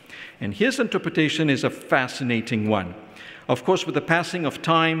Revelation. And his interpretation is a fascinating one. Of course, with the passing of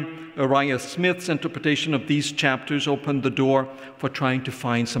time, Uriah Smith's interpretation of these chapters opened the door for trying to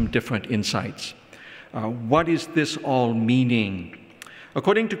find some different insights. What is this all meaning?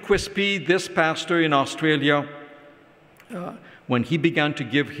 According to Quispy, this pastor in Australia, when he began to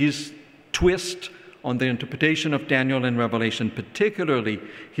give his twist on the interpretation of Daniel and Revelation, particularly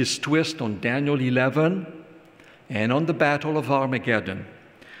his twist on Daniel 11 and on the Battle of Armageddon,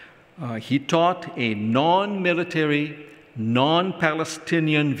 he taught a non-military,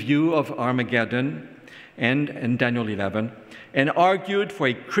 non-Palestinian view of Armageddon and Daniel 11, and argued for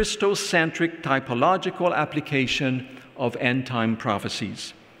a Christocentric typological application of end-time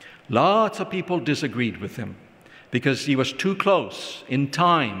prophecies. Lots of people disagreed with him because he was too close in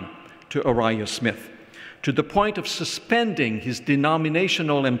time to Uriah Smith, to the point of suspending his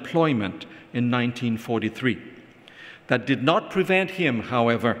denominational employment in 1943. That did not prevent him,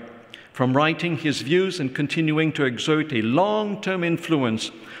 however, from writing his views and continuing to exert a long-term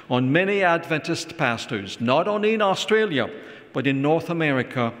influence on many Adventist pastors, not only in Australia, but in North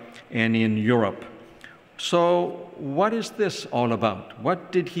America and in Europe. So what is this all about?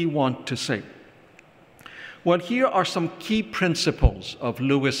 What did he want to say? Well, here are some key principles of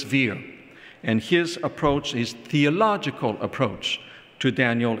Louis Vere and his approach, his theological approach to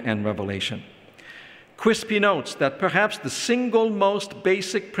Daniel and Revelation. Quispy notes that perhaps the single most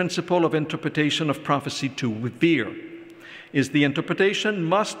basic principle of interpretation of prophecy to Vere is the interpretation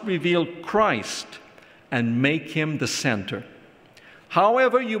must reveal Christ and make him the center.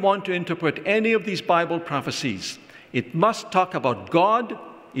 However you want to interpret any of these Bible prophecies, it must talk about God,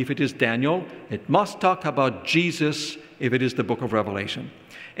 if it is Daniel. It must talk about Jesus, if it is the book of Revelation.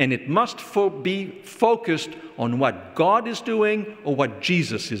 And it must be focused on what God is doing or what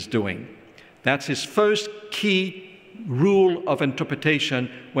Jesus is doing. That's his first key rule of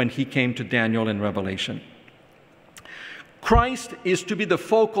interpretation when he came to Daniel and Revelation. Christ is to be the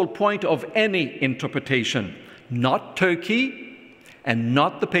focal point of any interpretation, not Turkey and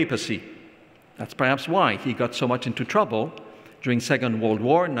not the papacy. That's perhaps why he got so much into trouble during Second World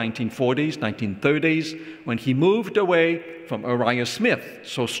War, 1940s, 1930s, when he moved away from Uriah Smith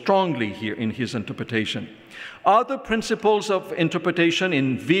so strongly here in his interpretation. Other principles of interpretation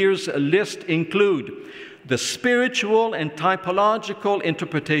in Vere's list include the spiritual and typological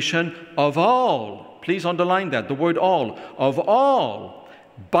interpretation of all, please underline that, the word all, of all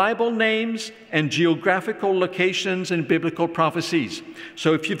Bible names and geographical locations in biblical prophecies.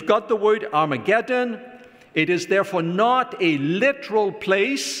 So if you've got the word Armageddon, it is therefore not a literal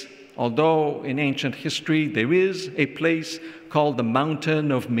place, although in ancient history there is a place called the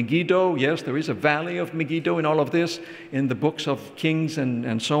Mountain of Megiddo. Yes, there is a valley of Megiddo in all of this, in the books of Kings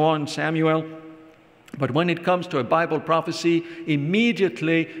and so on, Samuel. But when it comes to a Bible prophecy,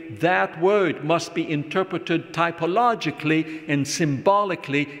 immediately that word must be interpreted typologically and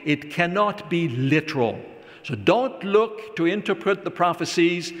symbolically. It cannot be literal. So don't look to interpret the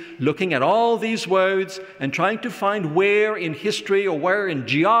prophecies looking at all these words and trying to find where in history or where in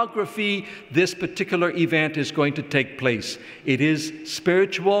geography this particular event is going to take place. It is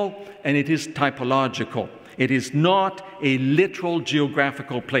spiritual and it is typological. It is not a literal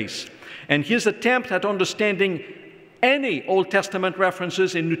geographical place. And his attempt at understanding any Old Testament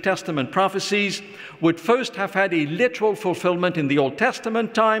references in New Testament prophecies would first have had a literal fulfillment in the Old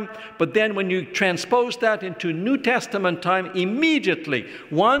Testament time, but then when you transpose that into New Testament time, immediately,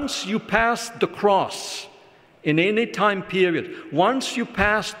 once you pass the cross, in any time period, once you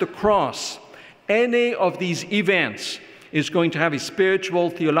pass the cross, any of these events is going to have a spiritual,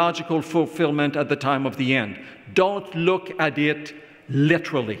 theological fulfillment at the time of the end. Don't look at it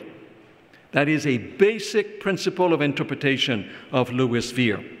literally. That is a basic principle of interpretation of Louis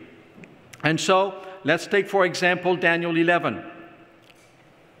Vere. And so, let's take, for example, Daniel 11.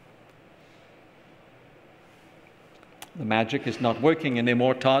 The magic is not working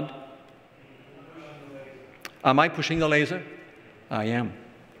anymore, Todd. Am I pushing the laser? I am.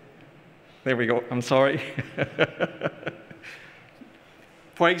 There we go. I'm sorry.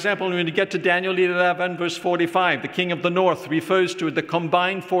 For example, when you get to Daniel 11, verse 45, the king of the north refers to the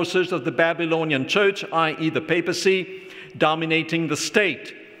combined forces of the Babylonian church, i.e. the papacy, dominating the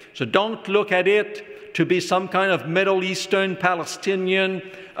state. So don't look at it to be some kind of Middle Eastern, Palestinian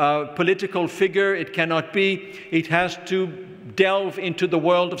political figure. It cannot be. It has to delve into the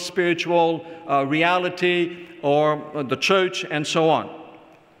world of spiritual reality or the church and so on.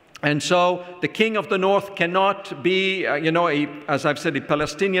 And so the king of the north cannot be, as I've said, a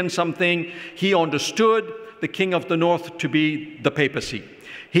Palestinian something. He understood the king of the north to be the papacy.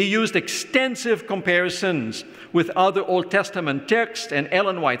 He used extensive comparisons with other Old Testament texts and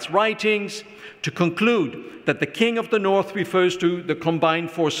Ellen White's writings to conclude that the king of the north refers to the combined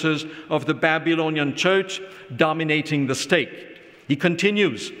forces of the Babylonian church dominating the state. He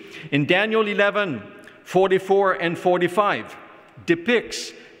continues, in Daniel 11, 44 and 45,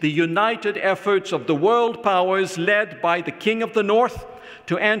 depicts the united efforts of the world powers led by the king of the north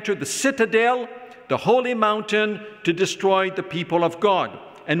to enter the citadel, the holy mountain, to destroy the people of God.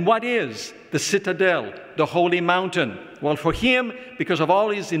 And what is the citadel, the holy mountain? Well, for him, because of all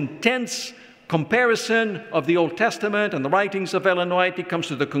his intense comparison of the Old Testament and the writings of Ellen White, he comes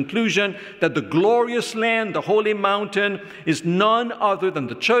to the conclusion that the glorious land, the holy mountain, is none other than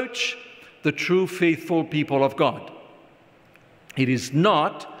the church, the true faithful people of God. It is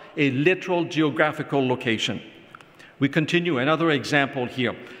not a literal geographical location. We continue, another example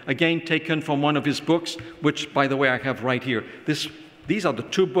here, again taken from one of his books, which, by the way, I have right here. These are the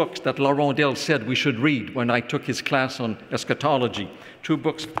two books that LaRondelle said we should read when I took his class on eschatology, two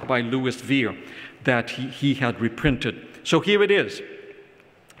books by Louis Vere that he had reprinted. So here it is.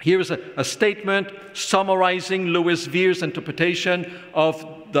 Here is a statement summarizing Louis Vere's interpretation of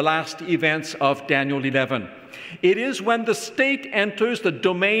the last events of Daniel 11. It is when the state enters the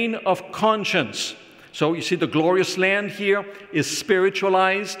domain of conscience. So you see the glorious land here is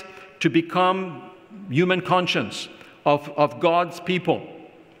spiritualized to become human conscience of God's people.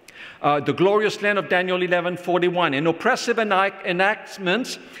 The glorious land of Daniel 11:41. And oppressive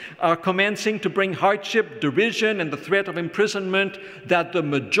enactments are commencing to bring hardship, derision, and the threat of imprisonment, that the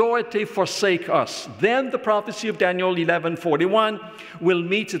majority forsake us. Then the prophecy of Daniel 11:41 will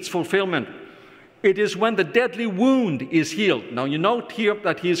meet its fulfillment. It is when the deadly wound is healed. Now you note here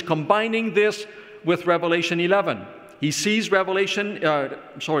that he is combining this with Revelation 11. He sees Revelation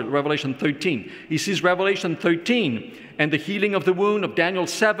 13. He sees Revelation 13 and the healing of the wound of Daniel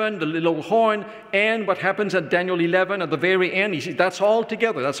 7, the little horn, and what happens at Daniel 11 at the very end. He sees that's all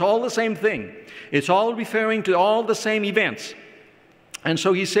together. That's all the same thing. It's all referring to all the same events. And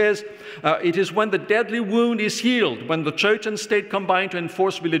so he says, it is when the deadly wound is healed, when the church and state combine to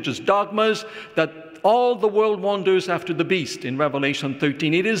enforce religious dogmas, that all the world wanders after the beast in Revelation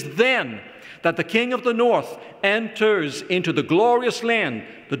 13. It is then that the king of the north enters into the glorious land,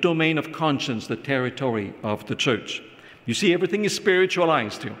 the domain of conscience, the territory of the church. You see, everything is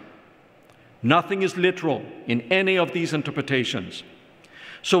spiritualized here. Nothing is literal in any of these interpretations.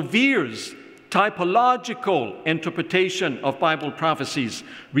 So Vere's typological interpretation of Bible prophecies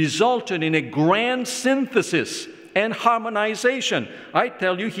resulted in a grand synthesis and harmonization. I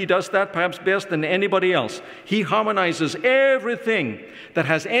tell you, he does that perhaps best than anybody else. He harmonizes everything that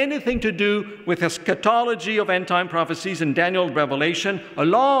has anything to do with eschatology of end-time prophecies in Daniel and Revelation,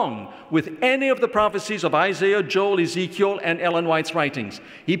 along with any of the prophecies of Isaiah, Joel, Ezekiel, and Ellen White's writings.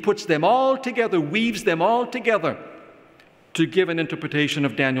 He puts them all together, weaves them all together to give an interpretation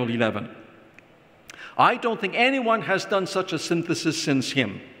of Daniel 11. I don't think anyone has done such a synthesis since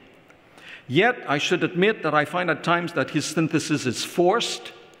him. Yet, I should admit that I find at times that his synthesis is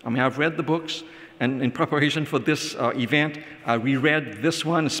forced. I mean, I've read the books, and in preparation for this event, I reread this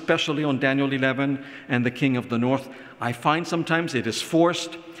one, especially on Daniel 11 and the King of the North. I find sometimes it is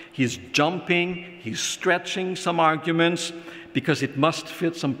forced. He's jumping, he's stretching some arguments, because it must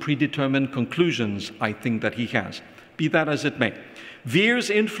fit some predetermined conclusions, I think, that he has. Be that as it may. Vere's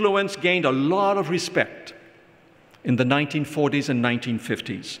influence gained a lot of respect in the 1940s and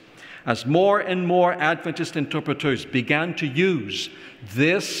 1950s. As more and more Adventist interpreters began to use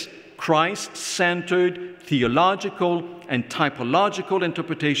this Christ-centered theological and typological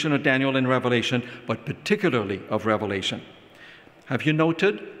interpretation of Daniel and Revelation, but particularly of Revelation. Have you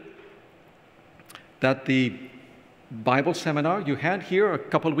noted that the Bible seminar you had here a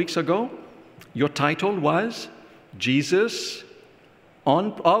couple of weeks ago, your title was Jesus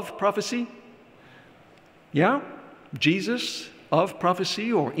of Prophecy? Yeah? Jesus of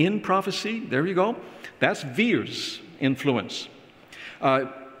prophecy or in prophecy. There you go. That's Vere's influence.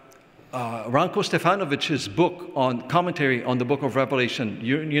 Ranko Stefanovich's book on commentary on the book of Revelation,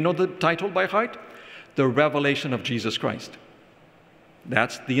 you know the title by heart? The Revelation of Jesus Christ.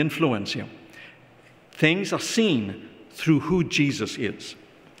 That's the influence here. Things are seen through who Jesus is.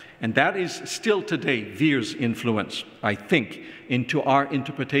 And that is still today Vere's influence, I think, into our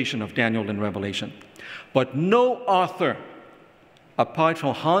interpretation of Daniel and Revelation. But no author, apart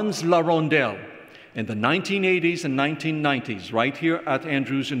from Hans LaRondelle in the 1980s and 1990s, right here at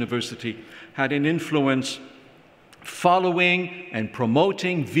Andrews University, had an influence following and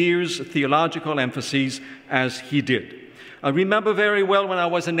promoting Vire's theological emphases as he did. I remember very well when I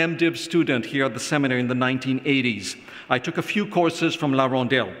was an MDiv student here at the seminary in the 1980s. I took a few courses from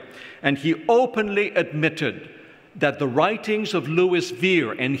LaRondelle, and he openly admitted that the writings of Louis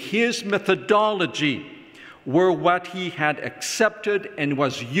Vere and his methodology were what he had accepted and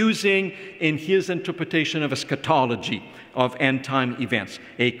was using in his interpretation of eschatology, of end-time events,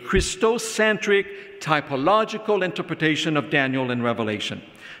 a Christocentric typological interpretation of Daniel and Revelation,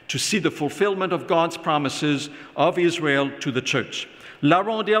 to see the fulfillment of God's promises of Israel to the church.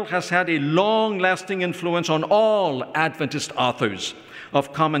 LaRondelle has had a long-lasting influence on all Adventist authors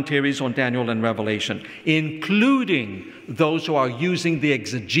of commentaries on Daniel and Revelation, including those who are using the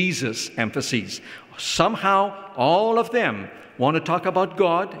exegesis emphases. Somehow, all of them want to talk about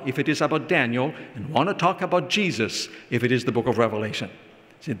God if it is about Daniel, and want to talk about Jesus if it is the book of Revelation.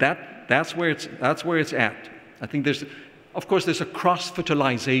 See, that's where it's at. I think of course, there's a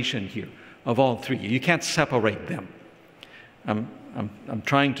cross-fertilization here of all three. You can't separate them. I'm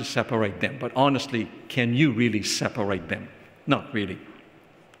trying to separate them, but honestly, can you really separate them? Not really.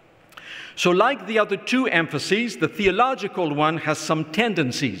 So like the other two emphases, the theological one has some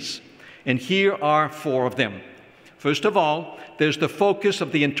tendencies, and here are four of them. First of all, there's the focus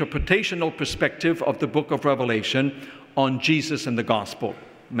of the interpretational perspective of the book of Revelation on Jesus and the gospel.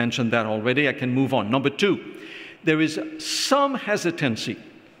 Mentioned that already, I can move on. Number two, there is some hesitancy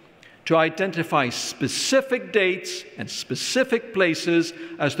to identify specific dates and specific places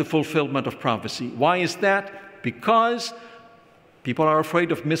as the fulfillment of prophecy. Why is that? Because people are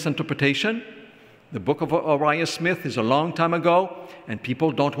afraid of misinterpretation. The book of Uriah Smith is a long time ago, and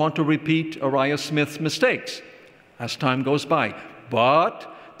people don't want to repeat Uriah Smith's mistakes as time goes by.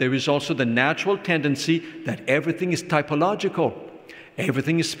 But there is also the natural tendency that everything is typological.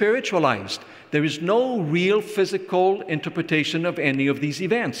 Everything is spiritualized. There is no real physical interpretation of any of these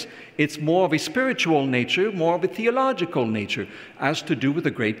events. It's more of a spiritual nature, more of a theological nature, as to do with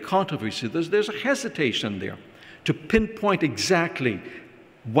the great controversy. There's a hesitation there to pinpoint exactly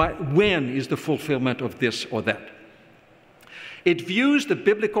when is the fulfillment of this or that. It views the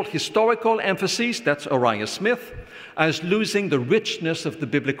biblical historical emphasis, that's Uriah Smith, as losing the richness of the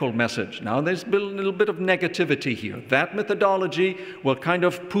biblical message. Now, there's a little bit of negativity here. That methodology will kind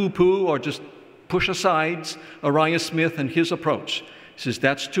of poo-poo or just push aside Uriah Smith and his approach. He says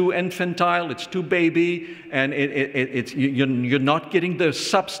that's too infantile, it's too baby, and you're not getting the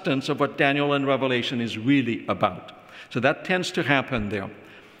substance of what Daniel and Revelation is really about. So that tends to happen there.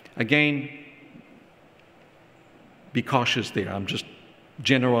 Again, be cautious there. I'm just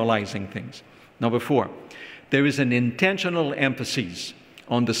generalizing things. Number four, there is an intentional emphasis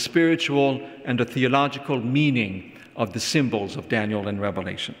on the spiritual and the theological meaning of the symbols of Daniel and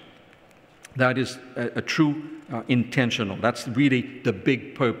Revelation. That is a true intentional. That's really the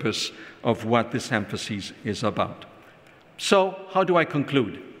big purpose of what this emphasis is about. So, how do I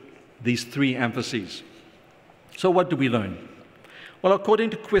conclude these three emphases? So what do we learn? Well, according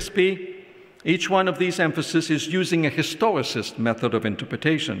to Quispy, each one of these emphases is using a historicist method of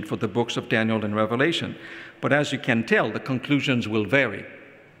interpretation for the books of Daniel and Revelation. But as you can tell, the conclusions will vary,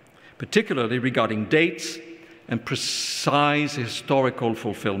 particularly regarding dates and precise historical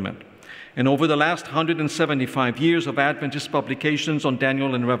fulfillment. And over the last 175 years of Adventist publications on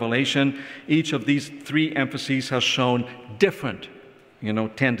Daniel and Revelation, each of these three emphases has shown different,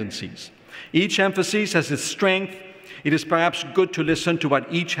 tendencies. Each emphasis has its strength. It is perhaps good to listen to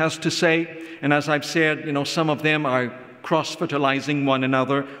what each has to say. And as I've said, some of them are cross-fertilizing one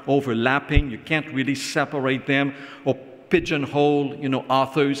another, overlapping. You can't really separate them or pigeonhole,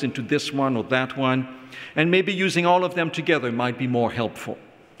 authors into this one or that one. And maybe using all of them together might be more helpful.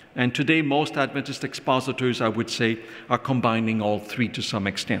 And today, most Adventist expositors, I would say, are combining all three to some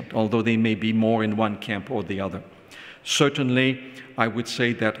extent, although they may be more in one camp or the other. Certainly, I would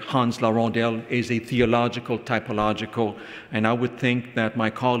say that Hans LaRondelle is a theological typological, and I would think that my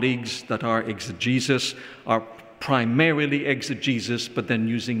colleagues that are exegesis are primarily exegesis, but then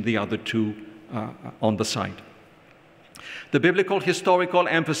using the other two on the side. The biblical historical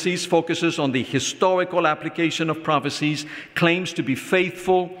emphasis focuses on the historical application of prophecies, claims to be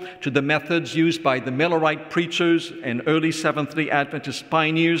faithful to the methods used by the Millerite preachers and early Seventh-day Adventist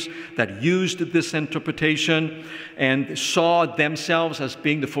pioneers that used this interpretation and saw themselves as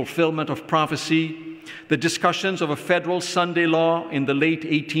being the fulfillment of prophecy. The discussions of a federal Sunday law in the late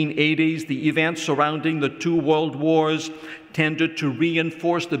 1880s, the events surrounding the two world wars, tended to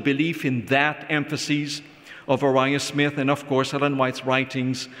reinforce the belief in that emphasis of Uriah Smith, and of course Ellen White's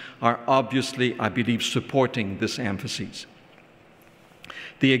writings are obviously, I believe, supporting this emphasis.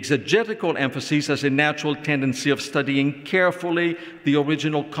 The exegetical emphasis has a natural tendency of studying carefully the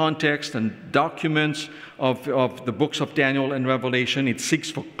original context and documents of the books of Daniel and Revelation. It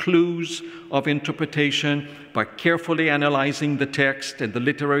seeks for clues of interpretation by carefully analyzing the text and the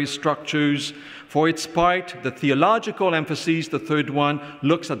literary structures. For its part, the theological emphasis, the third one,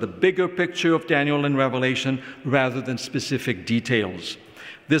 looks at the bigger picture of Daniel and Revelation rather than specific details.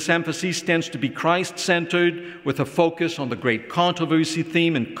 This emphasis tends to be Christ-centered, with a focus on the great controversy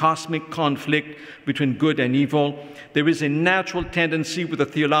theme and cosmic conflict between good and evil. There is a natural tendency with a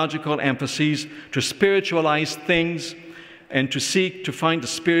theological emphasis to spiritualize things and to seek to find the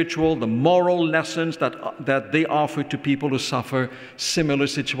spiritual, the moral lessons that they offer to people who suffer similar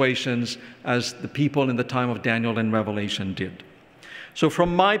situations as the people in the time of Daniel and Revelation did. So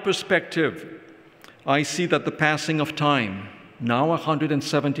from my perspective, I see that the passing of time, now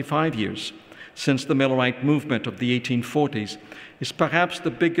 175 years since the Millerite movement of the 1840s, is perhaps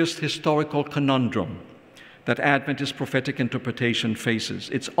the biggest historical conundrum that Adventist prophetic interpretation faces.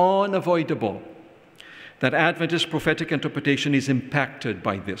 It's unavoidable that Adventist prophetic interpretation is impacted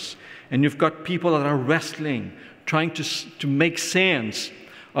by this. And you've got people that are wrestling, trying to make sense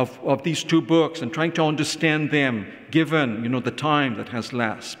of these two books and trying to understand them, given, the time that has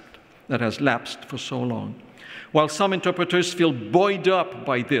lapsed for so long. While some interpreters feel buoyed up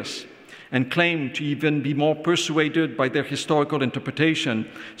by this and claim to even be more persuaded by their historical interpretation,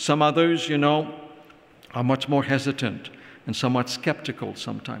 some others, are much more hesitant and somewhat skeptical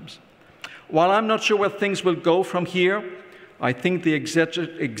sometimes. While I'm not sure where things will go from here, I think the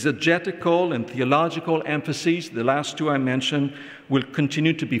exegetical and theological emphases, the last two I mentioned, will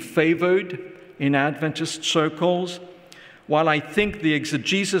continue to be favored in Adventist circles. While I think the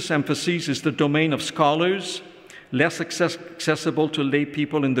exegesis emphasis is the domain of scholars, less accessible to lay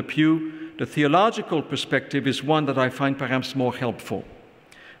people in the pew, the theological perspective is one that I find perhaps more helpful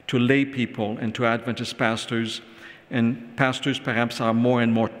to lay people and to Adventist pastors, and pastors perhaps are more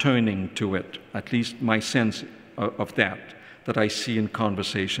and more turning to it, at least my sense of that I see in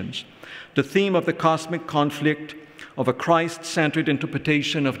conversations. The theme of the cosmic conflict, of a Christ-centered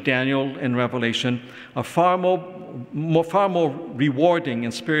interpretation of Daniel and Revelation, are far more rewarding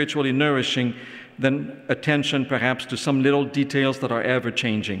and spiritually nourishing than attention perhaps to some little details that are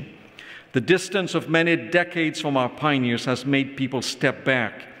ever-changing. The distance of many decades from our pioneers has made people step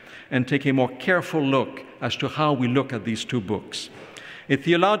back and take a more careful look as to how we look at these two books. A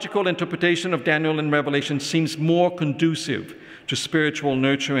theological interpretation of Daniel and Revelation seems more conducive to spiritual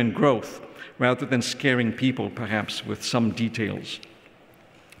nurture and growth rather than scaring people, perhaps, with some details.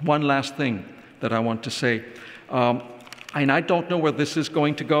 One last thing that I want to say, and I don't know where this is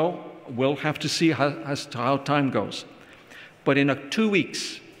going to go. We'll have to see as to how time goes. But in 2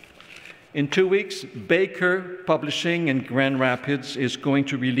 weeks, Baker Publishing in Grand Rapids is going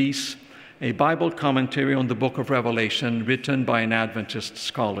to release a Bible commentary on the book of Revelation written by an Adventist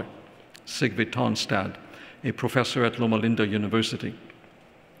scholar, Sigve Tonstad, a professor at Loma Linda University.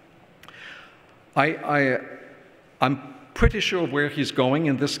 I'm pretty sure where he's going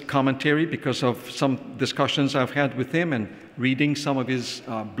in this commentary because of some discussions I've had with him and reading some of his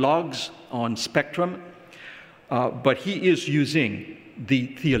blogs on Spectrum. But he is using the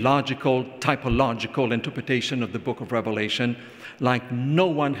theological, typological interpretation of the book of Revelation like no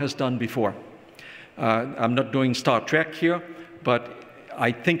one has done before. I'm not doing Star Trek here, but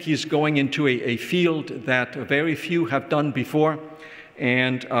I think he's going into a field that very few have done before,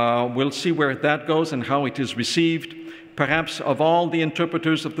 and we'll see where that goes and how it is received. Perhaps of all the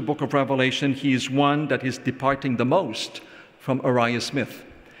interpreters of the book of Revelation, he is one that is departing the most from Uriah Smith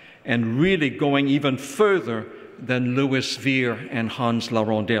and really going even further than Louis Vere and Hans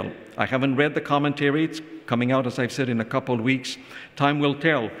LaRondelle. I haven't read the commentary. It's coming out, as I've said, in a couple of weeks. Time will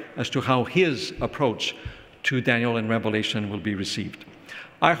tell as to how his approach to Daniel and Revelation will be received.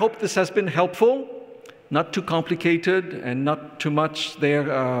 I hope this has been helpful, not too complicated and not too much there,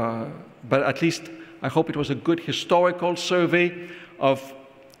 but at least I hope it was a good historical survey of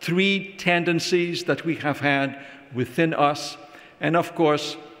three tendencies that we have had within us. And of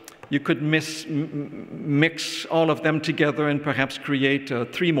course, you could mix all of them together and perhaps create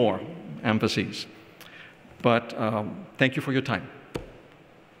 3 more emphases. But thank you for your time.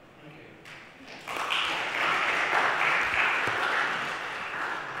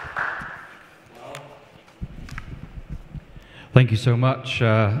 Thank you so much,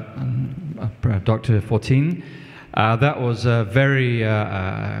 Dr. Fortin. That was a very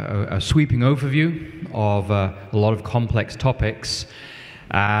a sweeping overview of a lot of complex topics.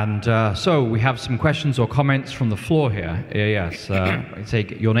 And so we have some questions or comments from the floor here. Yes, say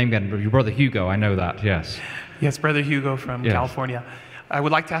your name again, your brother Hugo, I know that, yes. Yes, Brother Hugo from California. I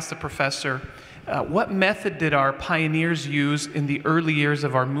would like to ask the professor, what method did our pioneers use in the early years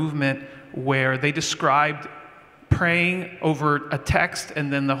of our movement where they described praying over a text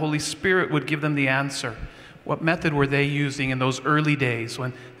and then the Holy Spirit would give them the answer? What method were they using in those early days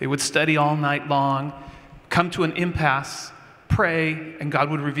when they would study all night long, come to an impasse, pray, and God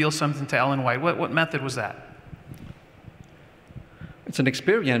would reveal something to Ellen White? What method was that? It's an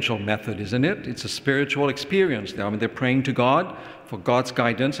experiential method, isn't it? It's a spiritual experience. I mean, they're praying to God for God's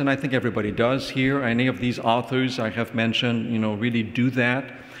guidance, and I think everybody does here. Any of these authors I have mentioned, really do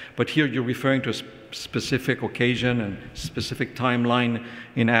that. But here you're referring to a specific occasion and specific timeline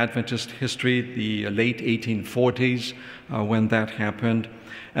in Adventist history, the late 1840s, when that happened.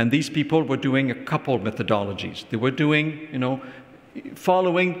 And these people were doing a couple methodologies. They were doing,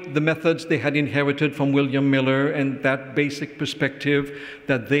 following the methods they had inherited from William Miller and that basic perspective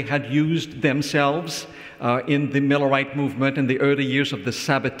that they had used themselves in the Millerite movement in the early years of the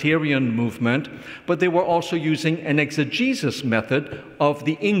Sabbatarian movement, but they were also using an exegesis method of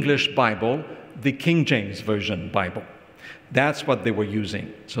the English Bible, the King James Version Bible. That's what they were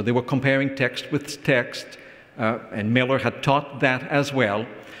using. So they were comparing text with text, and Miller had taught that as well.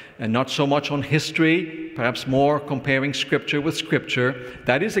 And not so much on history, perhaps more comparing Scripture with Scripture.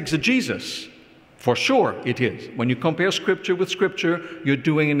 That is exegesis. For sure it is. When you compare Scripture with Scripture, you're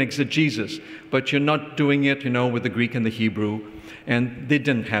doing an exegesis. But you're not doing it, with the Greek and the Hebrew. And they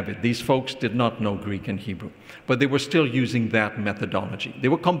didn't have it. These folks did not know Greek and Hebrew. But they were still using that methodology. They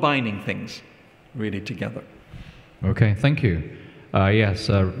were combining things really together. Okay, thank you. Yes,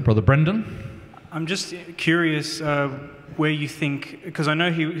 Brother Brendan? I'm just curious where you think, because I know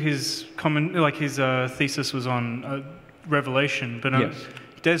his thesis was on Revelation, but yes.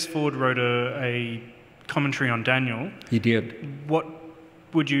 Des Ford wrote a commentary on Daniel. He did. What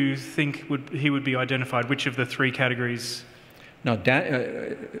would you think he would be identified? Which of the three categories? Now,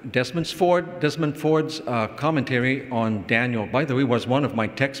 Desmond Ford's commentary on Daniel, by the way, was one of my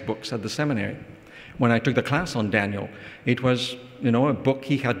textbooks at the seminary. When I took the class on Daniel, it was, a book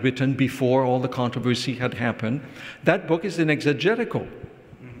he had written before all the controversy had happened. That book is an exegetical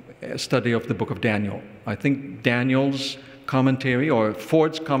study of the book of Daniel. I think Daniel's commentary, or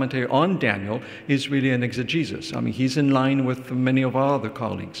Ford's commentary on Daniel, is really an exegesis. I mean, he's in line with many of our other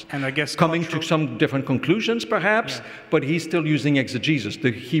colleagues. And I guess coming to some different conclusions, perhaps, yeah. But he's still using exegesis,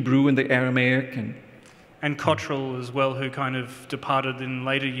 the Hebrew and the Aramaic. And Cottrell as well, who kind of departed in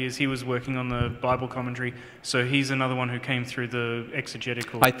later years. He was working on the Bible commentary, so he's another one who came through the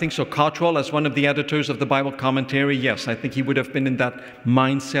exegetical. I think so. Cottrell, as one of the editors of the Bible commentary, yes, I think he would have been in that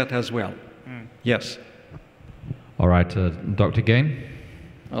mindset as well. Yes. All right, Dr. Gain?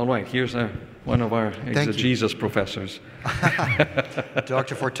 All right, here's one of our exegesis professors.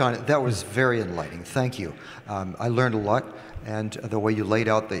 Dr. Fortin, that was very enlightening. Thank you. I learned a lot. And the way you laid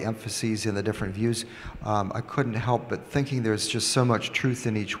out the emphases in the different views, I couldn't help but thinking there's just so much truth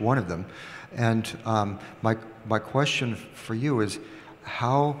in each one of them. And my question for you is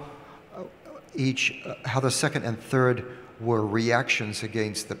how the second and third were reactions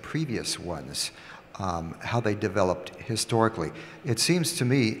against the previous ones, how they developed historically. It seems to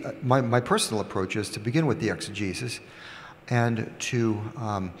me, my personal approach is to begin with the exegesis and to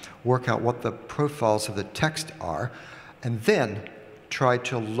work out what the profiles of the text are, and then try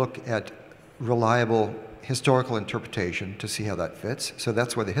to look at reliable historical interpretation to see how that fits. So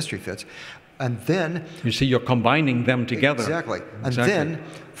that's where the history fits. And then... You see, you're combining them together. Exactly. And then,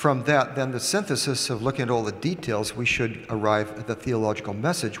 from that, then the synthesis of looking at all the details, we should arrive at the theological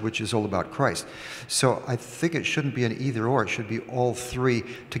message, which is all about Christ. So I think it shouldn't be an either-or. It should be all three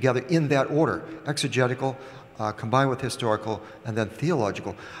together in that order. Exegetical, combined with historical, and then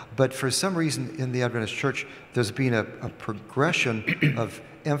theological. But for some reason in the Adventist Church, there's been a progression of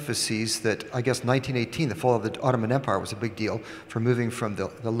emphases that, I guess, 1918, the fall of the Ottoman Empire, was a big deal for moving from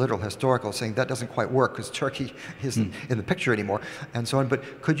the literal historical, saying that doesn't quite work because Turkey isn't in the picture anymore, and so on.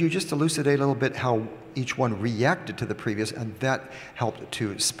 But could you just elucidate a little bit how each one reacted to the previous, and that helped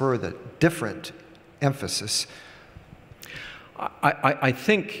to spur the different emphasis? I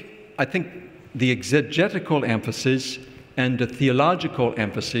think the exegetical emphasis and the theological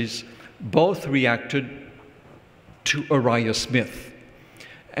emphasis both reacted to Uriah Smith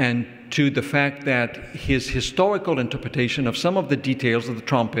and to the fact that his historical interpretation of some of the details of the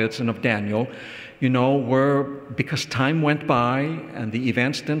trumpets and of Daniel, were, because time went by and the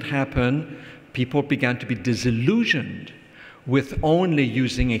events didn't happen, people began to be disillusioned with only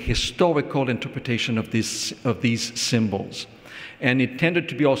using a historical interpretation of these symbols. And it tended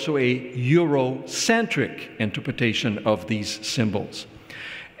to be also a Eurocentric interpretation of these symbols.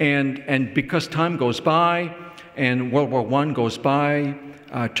 And because time goes by, and World War I goes by.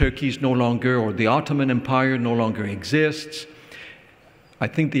 Turkey's no longer, or the Ottoman Empire no longer exists. I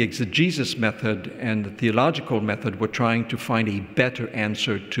think the exegesis method and the theological method were trying to find a better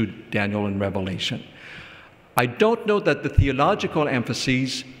answer to Daniel and Revelation. I don't know that the theological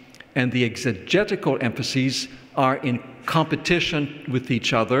emphases and the exegetical emphases are in competition with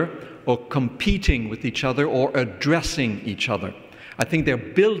each other, or competing with each other, or addressing each other. I think they're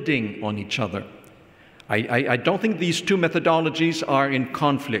building on each other. I don't think these two methodologies are in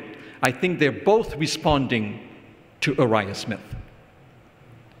conflict. I think they're both responding to Uriah Smith.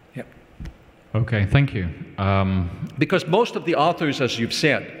 Yeah. Okay, thank you. Because most of the authors, as you've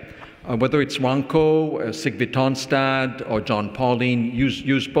said, whether it's Ranko, Sigrid Tonstad, or John Pauline,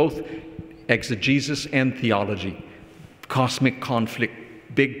 use both exegesis and theology. Cosmic conflict,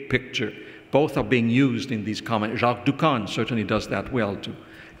 big picture. Both are being used in these comments. Jacques Ducan certainly does that well, too,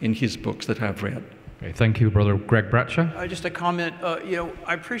 in his books that I've read. Okay, thank you, Brother Greg Bratcher. Just a comment.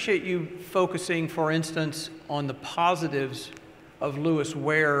 I appreciate you focusing, for instance, on the positives of Lewis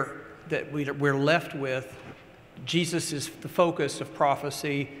Ware that we're left with. Jesus is the focus of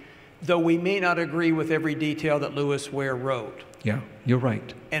prophecy, though we may not agree with every detail that Lewis Ware wrote. Yeah, you're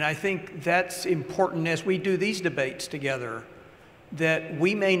right. And I think that's important as we do these debates together, that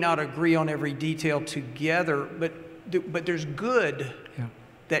we may not agree on every detail together, but there's good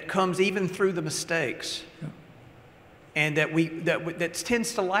that comes even through the mistakes, and that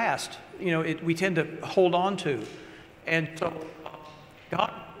tends to last. We tend to hold on to, and so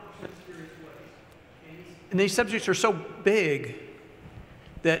God works in mysterious ways. And these subjects are so big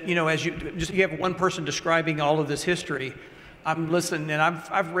that as you have one person describing all of this history, I'm listening, and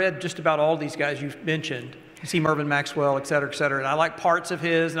I've read just about all these guys you've mentioned. C. Mervyn Maxwell, et cetera, and I like parts of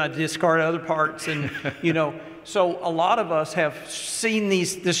his, and I discard other parts, and So a lot of us have seen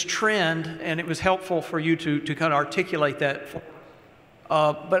this trend, and it was helpful for you to kind of articulate that.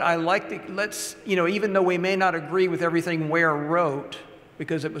 But I like even though we may not agree with everything Ware wrote,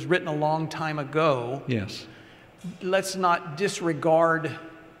 because it was written a long time ago, yes, let's not disregard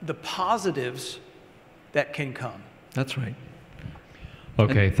the positives that can come. That's right.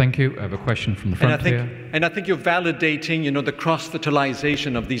 Okay, thank you. I have a question from the front here. And I think you're validating, the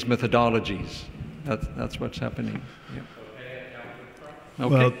cross-fertilization of these methodologies. That's what's happening. Yeah.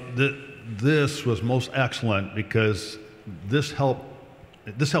 Okay. Well, this was most excellent because this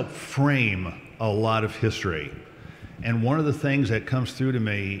helped frame a lot of history. And one of the things that comes through to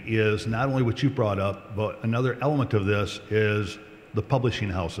me is not only what you brought up, but another element of this is the publishing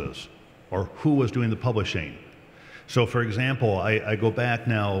houses, or who was doing the publishing. So, for example, I go back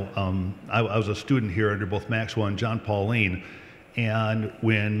now, I was a student here under both Maxwell and John Pauline, and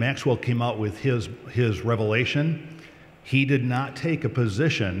when Maxwell came out with his revelation, he did not take a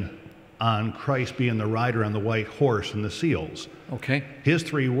position on Christ being the rider on the white horse and the seals. Okay. His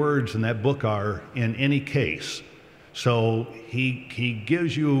 3 words in that book are, in any case. So he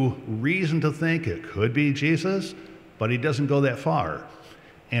gives you reason to think it could be Jesus, but he doesn't go that far.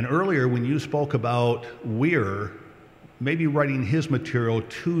 And earlier when you spoke about Weir maybe writing his material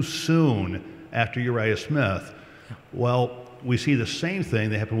too soon after Uriah Smith, well, we see the same thing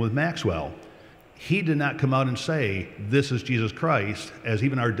that happened with Maxwell. He did not come out and say, this is Jesus Christ, as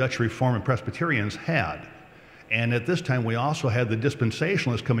even our Dutch Reformed and Presbyterians had. And at this time, we also had the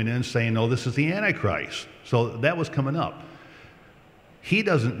dispensationalists coming in saying, no, this is the Antichrist. So that was coming up. He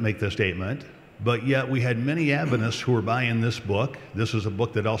doesn't make the statement, but yet we had many Adventists who were buying this book. This is a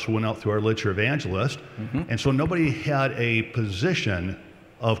book that also went out through our literature evangelist. And so nobody had a position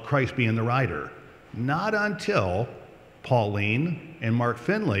of Christ being the rider. Not until Pauline and Mark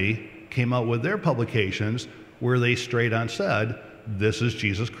Finley came out with their publications where they straight on said, this is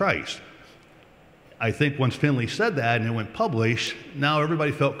Jesus Christ. I think once Finley said that and it went published, now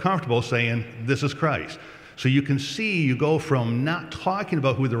everybody felt comfortable saying, this is Christ. So you can see you go from not talking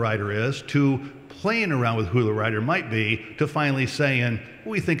about who the writer is to playing around with who the writer might be to finally saying,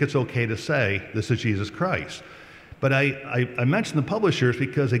 we think it's okay to say this is Jesus Christ. But I mentioned the publishers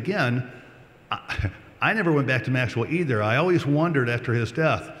because, again, I never went back to Maxwell either. I always wondered after his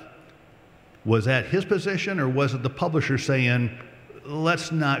death, was that his position or was it the publisher saying,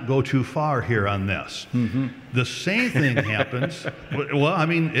 let's not go too far here on this? The same thing happens. Well, I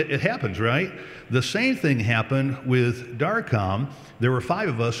mean, it happens, right? The same thing happened with Darcom. There were 5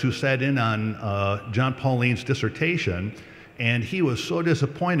 of us who sat in on John Pauline's dissertation, and he was so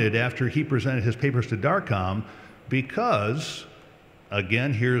disappointed after he presented his papers to Darcom because,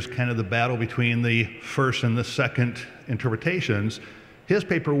 again, here's kind of the battle between the first and the second interpretations. His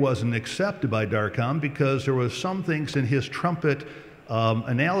paper wasn't accepted by Darcom because there was some things in his trumpet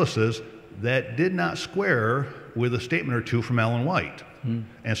analysis that did not square with a statement or two from Ellen White.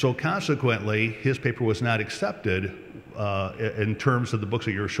 And so consequently, his paper was not accepted in terms of the books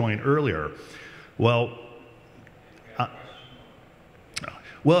that you were showing earlier. Well,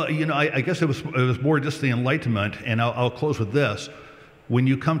 you know, I guess it was more just the Enlightenment, and I'll close with this. When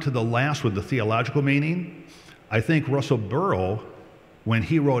you come to the last with the theological meaning, I think Russell Burrow, when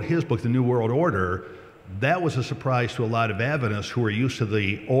he wrote his book, The New World Order, that was a surprise to a lot of Adventists who are used to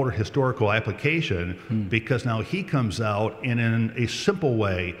the older historical application, because now he comes out and in a simple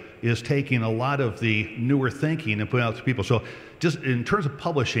way is taking a lot of the newer thinking and putting it out to people. So just in terms of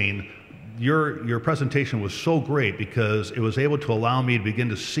publishing, your presentation was so great because it was able to allow me to begin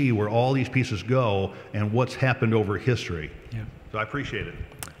to see where all these pieces go and what's happened over history. Yeah. So I appreciate it.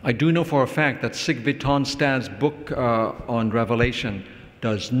 I do know for a fact that Sigve Tonstad's book on Revelation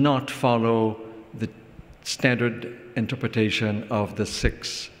does not follow the standard interpretation of the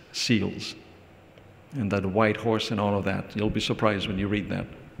 6 seals and the white horse and all of that. You'll be surprised when you read that.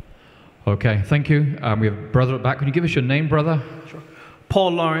 Okay, thank you. We have a brother at the back. Can you give us your name, brother? Sure.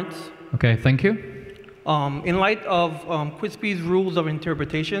 Paul Lawrence. Okay, thank you. In light of Quispy's rules of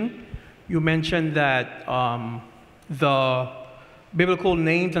interpretation, you mentioned that the biblical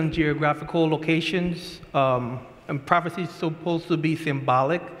names and geographical locations and prophecy is supposed to be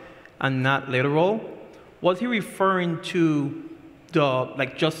symbolic and not literal. Was he referring to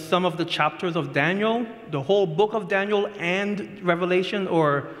just some of the chapters of Daniel, the whole book of Daniel and Revelation,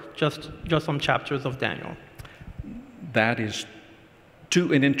 or just some chapters of Daniel? That is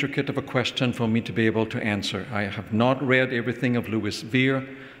too intricate of a question for me to be able to answer. I have not read everything of Louis Vere,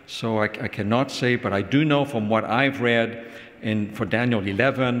 so I cannot say, but I do know from what I've read for Daniel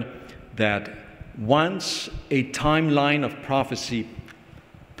 11 that once a timeline of prophecy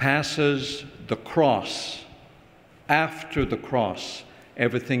passes the cross, after the cross,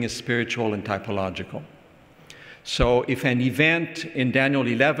 everything is spiritual and typological. So if an event in Daniel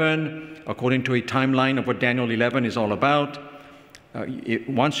 11, according to a timeline of what Daniel 11 is all about,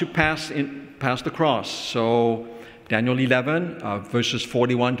 once you pass the cross, so Daniel 11, verses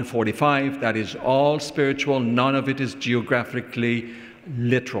 41 to 45, that is all spiritual, none of it is geographically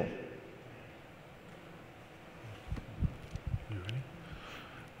literal.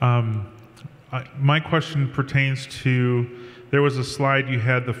 My question pertains to, there was a slide you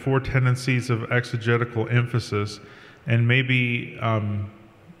had, the 4 tendencies of exegetical emphasis, and maybe I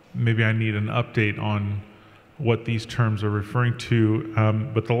need an update on what these terms are referring to.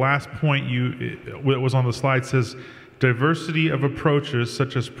 But the last point what was on the slide says, diversity of approaches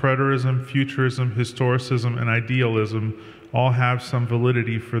such as preterism, futurism, historicism, and idealism all have some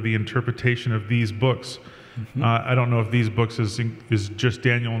validity for the interpretation of these books. I don't know if these books is just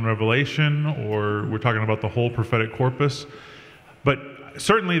Daniel and Revelation, or we're talking about the whole prophetic corpus. But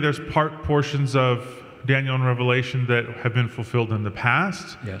certainly there's portions of Daniel and Revelation that have been fulfilled in the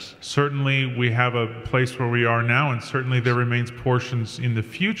past. Yes. Certainly we have a place where we are now, and certainly there remains portions in the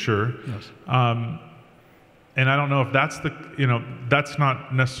future. Yes. And I don't know if that's that's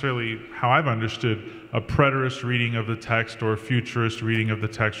not necessarily how I've understood a preterist reading of the text or a futurist reading of the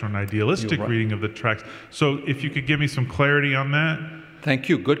text or an idealistic reading of the text. So if you could give me some clarity on that. Thank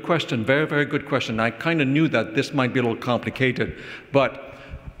you. Good question. Very, very good question. I kind of knew that this might be a little complicated. But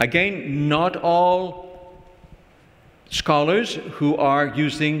again, not all scholars who are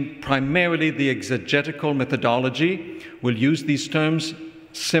using primarily the exegetical methodology will use these terms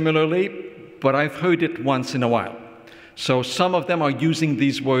similarly, but I've heard it once in a while. So some of them are using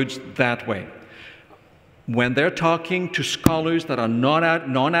these words that way. When they're talking to scholars that are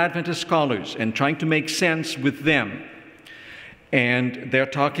non-Adventist scholars and trying to make sense with them, and they're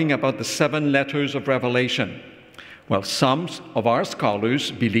talking about the 7 letters of Revelation, well, some of our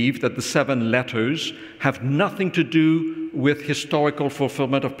scholars believe that the 7 letters have nothing to do with historical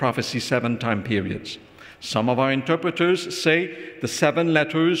fulfillment of prophecy 7 time periods. Some of our interpreters say the 7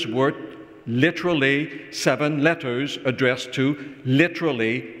 letters were literally 7 letters addressed to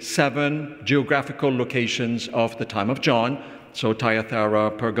literally 7 geographical locations of the time of John, so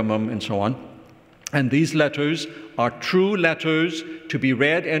Thyatira, Pergamum, and so on. And these letters are true letters to be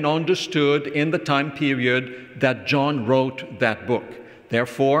read and understood in the time period that John wrote that book.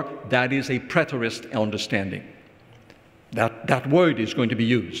 Therefore, that is a preterist understanding. That word is going to be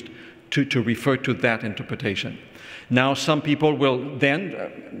used to refer to that interpretation. Now, some people will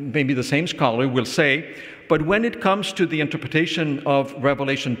then, maybe the same scholar will say, but when it comes to the interpretation of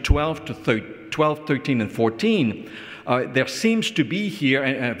Revelation 12, 13, and 14, there seems to be here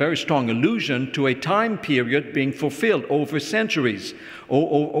a very strong allusion to a time period being fulfilled over centuries,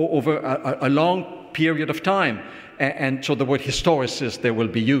 over a long period of time. and so the word historicist there will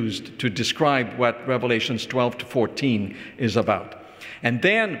be used to describe what Revelations 12 to 14 is about. And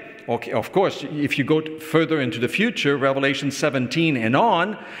then, okay, of course, if you go further into the future, Revelation 17 and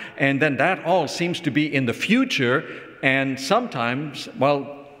on, and then that all seems to be in the future, and sometimes,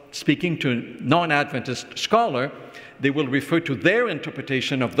 well, speaking to non-Adventist scholar, they will refer to their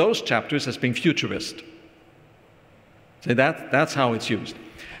interpretation of those chapters as being futurist. So that's how it's used.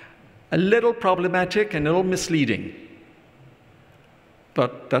 A little problematic and a little misleading,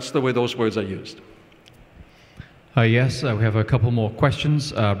 but that's the way those words are used. Yes, we have a couple more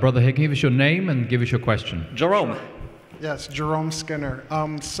questions. Brother Hick, give us your name and give us your question. Jerome. Sure. Yes, Jerome Skinner.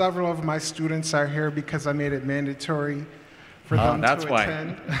 Several of my students are here because I made it mandatory for them to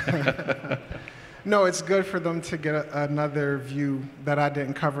attend. No, it's good for them to get another view that I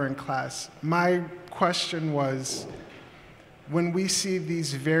didn't cover in class. My question was, when we see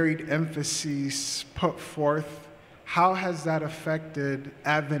these varied emphases put forth, how has that affected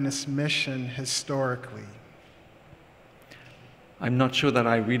Adventist mission historically? I'm not sure that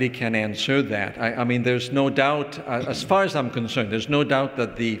I really can answer that. I mean, there's no doubt, as far as I'm concerned, there's no doubt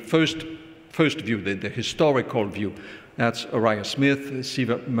that the first view, the historical view, that's Uriah Smith, C.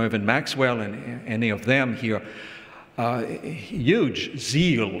 Mervyn Maxwell, and any of them here, huge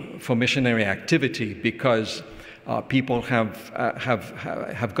zeal for missionary activity because people have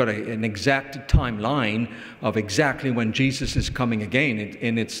got an exact timeline of exactly when Jesus is coming again,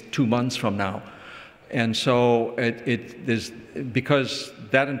 and it's 2 months from now. And so because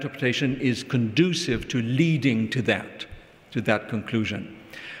that interpretation is conducive to leading to that conclusion.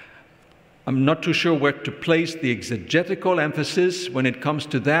 I'm not too sure where to place the exegetical emphasis when it comes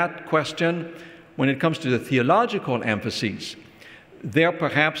to that question. When it comes to the theological emphases, there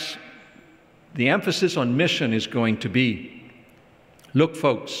perhaps the emphasis on mission is going to be, look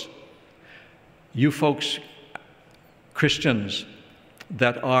folks, you folks, Christians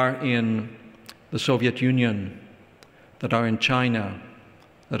that are in the Soviet Union, that are in China,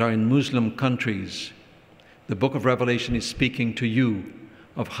 that are in Muslim countries, the book of Revelation is speaking to you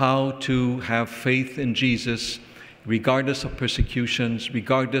of how to have faith in Jesus regardless of persecutions,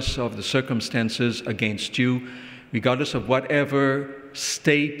 regardless of the circumstances against you, regardless of whatever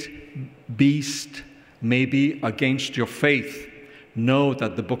state, beast may be against your faith. Know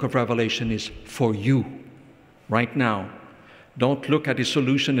that the book of Revelation is for you right now. Don't look at a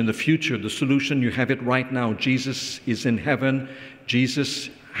solution in the future. The solution, you have it right now. Jesus is in heaven. Jesus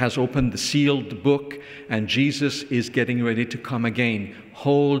has opened the sealed book, and Jesus is getting ready to come again.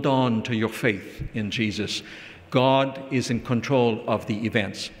 Hold on to your faith in Jesus. God is in control of the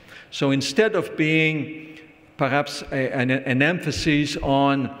events. So instead of being perhaps an emphasis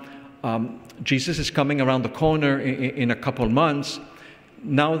on Jesus is coming around the corner in a couple months,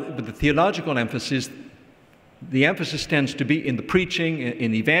 now the theological emphasis, the emphasis tends to be in the preaching,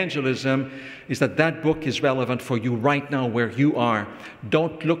 in evangelism, is that book is relevant for you right now where you are.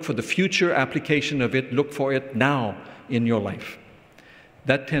 Don't look for the future application of it, look for it now in your life.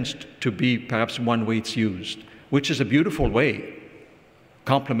 That tends to be perhaps one way it's used, which is a beautiful way,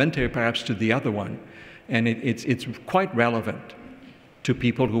 complementary perhaps to the other one, and it's quite relevant to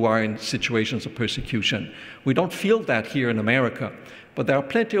people who are in situations of persecution. We don't feel that here in America. But there are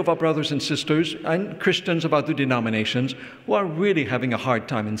plenty of our brothers and sisters and Christians of other denominations who are really having a hard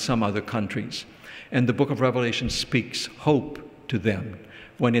time in some other countries. And the book of Revelation speaks hope to them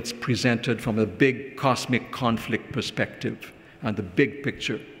when it's presented from a big cosmic conflict perspective and the big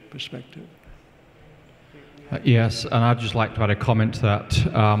picture perspective. Yes, and I'd just like to add a comment that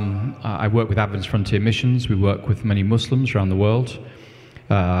I work with Adventist Frontier Missions. We work with many Muslims around the world.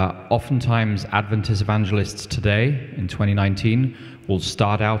 Oftentimes, Adventist evangelists today, in 2019, will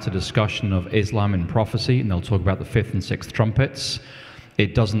start out a discussion of Islam and prophecy, and they'll talk about the 5th and 6th trumpets.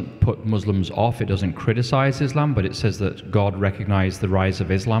 It doesn't put Muslims off, it doesn't criticize Islam, but it says that God recognized the rise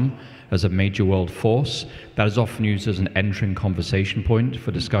of Islam as a major world force. That is often used as an entering conversation point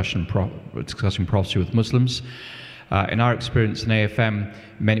for discussing prophecy with Muslims. In our experience in AFM,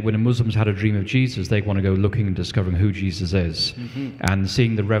 when the Muslims had a dream of Jesus, they want to go looking and discovering who Jesus is. And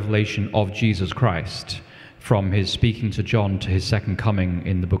seeing the revelation of Jesus Christ from his speaking to John to his second coming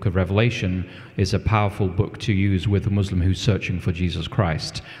in the book of Revelation is a powerful book to use with a Muslim who's searching for Jesus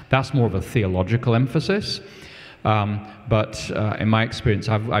Christ. That's more of a theological emphasis. But in my experience,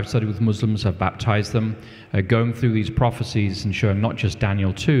 I've studied with Muslims, I've baptized them, going through these prophecies and showing not just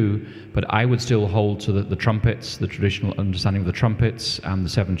Daniel 2, but I would still hold to the trumpets, the traditional understanding of the trumpets and the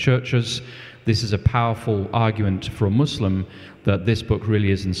 7 churches, this is a powerful argument for a Muslim that this book really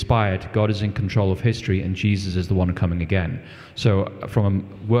is inspired. God is in control of history, and Jesus is the one coming again. So from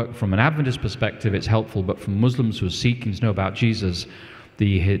an Adventist perspective, it's helpful, but from Muslims who are seeking to know about Jesus,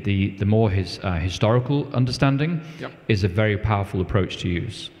 the more his historical understanding is a very powerful approach to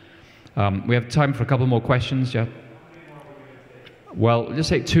use. We have time for a couple more questions. Yeah. Well, just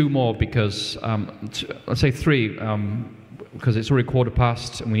say 2 more because let's say 3 because it's already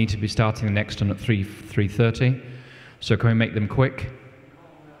 15:15 and we need to be starting the next one at 3:30. So can we make them quick?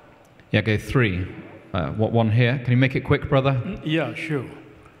 Yeah, go 3. One here. Can you make it quick, brother? Yeah, sure.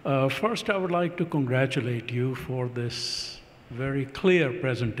 First, I would like to congratulate you for this very clear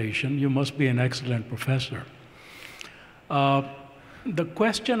presentation. You must be an excellent professor. The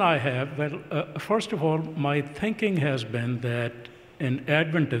question I have, well, first of all, my thinking has been that in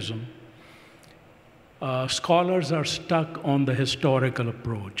Adventism, scholars are stuck on the historical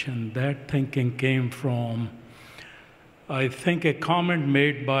approach, and that thinking came from, I think, a comment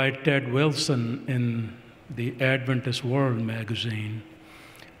made by Ted Wilson in the Adventist World magazine,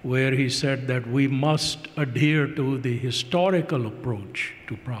 where he said that we must adhere to the historical approach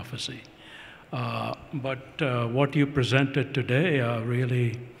to prophecy. But what you presented today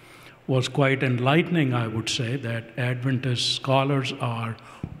really was quite enlightening, I would say, that Adventist scholars are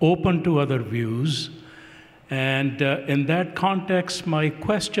open to other views. And in that context, my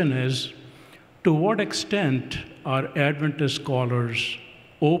question is, to what extent are Adventist scholars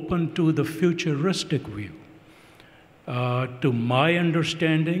open to the futuristic view? To my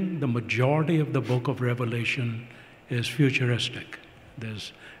understanding, the majority of the book of Revelation is futuristic.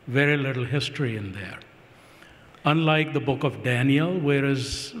 There's very little history in there. Unlike the book of Daniel, where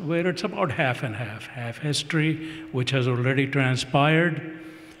it's about half and half history, which has already transpired,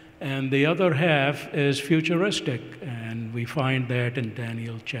 and the other half is futuristic. And we find that in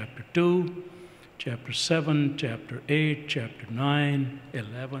Daniel chapter 2, chapter 7, chapter 8, chapter 9,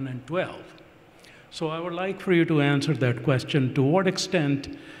 11, and 12. So I would like for you to answer that question. To what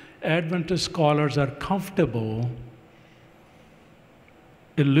extent Adventist scholars are comfortable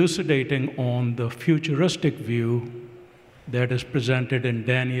elucidating on the futuristic view that is presented in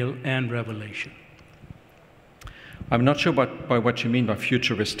Daniel and Revelation? I'm not sure by what you mean by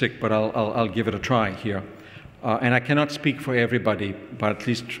futuristic, but I'll give it a try here. And I cannot speak for everybody, but at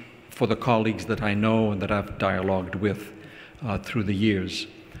least for the colleagues that I know and that I've dialogued with through the years.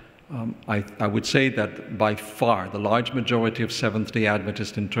 I would say that by far the large majority of Seventh-day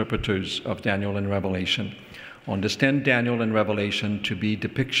Adventist interpreters of Daniel and Revelation understand Daniel and Revelation to be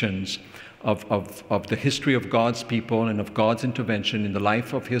depictions of the history of God's people and of God's intervention in the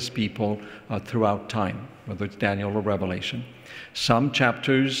life of his people throughout time, whether it's Daniel or Revelation. Some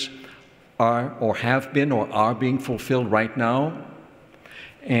chapters are or have been or are being fulfilled right now,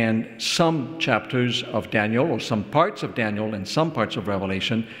 and some chapters of Daniel or some parts of Daniel and some parts of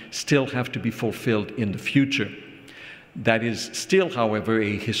Revelation still have to be fulfilled in the future. That is still, however,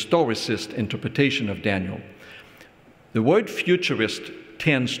 a historicist interpretation of Daniel. The word futurist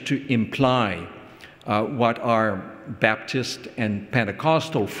tends to imply what our Baptist and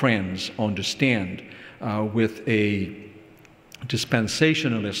Pentecostal friends understand with a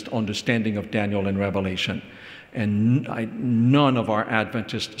dispensationalist understanding of Daniel and Revelation. And none of our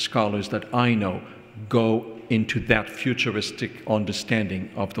Adventist scholars that I know go into that futuristic understanding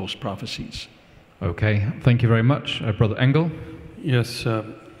of those prophecies. Okay, thank you very much. Brother Engel? Yes,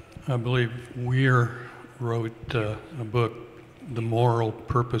 I believe Weir wrote a book, The Moral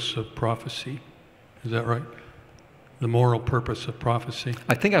Purpose of Prophecy. Is that right? The Moral Purpose of Prophecy.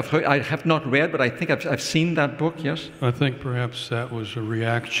 I think I've heard, I have not read, but I think I've seen that book, yes? I think perhaps that was a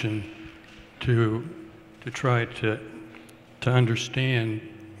reaction to try to understand,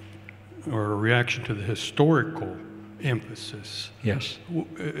 or a reaction to the historical emphasis. Yes.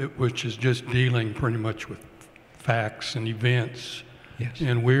 Which is just dealing pretty much with facts and events. Yes.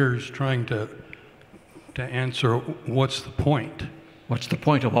 And Weir's trying to answer, what's the point? What's the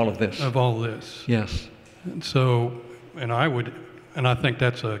point of all of this? Of all this. Yes. And so, and I think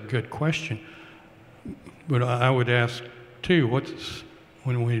that's a good question. But I would ask too,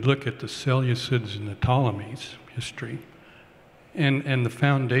 when we look at the Seleucids and the Ptolemies history, and the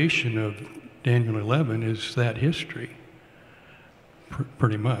foundation of Daniel 11 is that history,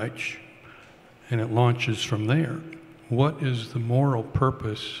 pretty much, and it launches from there. What is the moral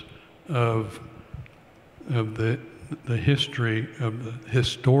purpose of the history of the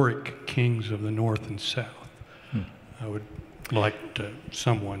historic kings of the North and South? I would like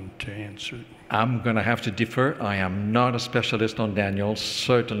someone to answer. I'm going to have to differ. I am not a specialist on Daniel,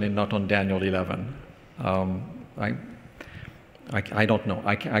 certainly not on Daniel 11. I don't know.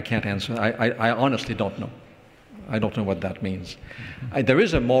 I can't answer. I honestly don't know. I don't know what that means. There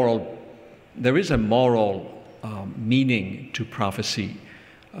is a moral meaning to prophecy.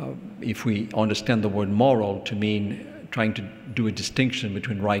 If we understand the word moral to mean trying to do a distinction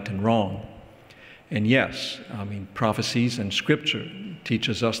between right and wrong. And yes, I mean, prophecies and Scripture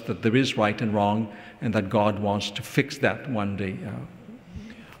teaches us that there is right and wrong, and that God wants to fix that one day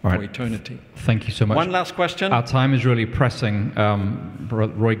for eternity. Thank you so much. One last question. Our time is really pressing.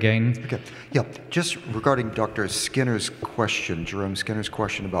 Roy Gaines. Okay. Yeah, just regarding Dr. Skinner's question, Jerome Skinner's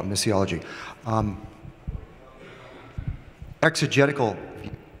question about missiology. Exegetical.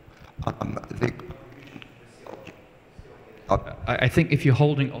 I think if you're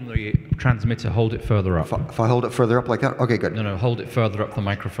holding on the transmitter, hold it further up. If I hold it further up like that? Okay, good. No, hold it further up the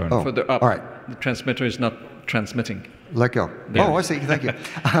microphone. Oh, further up. All right. The transmitter is not transmitting. Let go. There. Oh, I see. Thank you.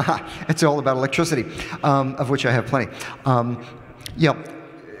 It's all about electricity, of which I have plenty. Yeah,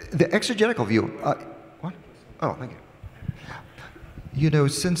 the exegetical view. What? Oh, thank you. You know,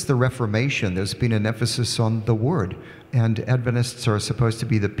 since the Reformation, there's been an emphasis on the Word, and Adventists are supposed to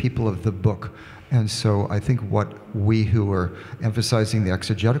be the people of the book. And so I think what we who are emphasizing the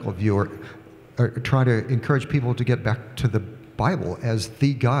exegetical view are trying to encourage people to get back to the Bible as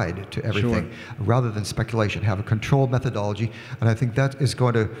the guide to everything, rather than speculation, have a controlled methodology. And I think that is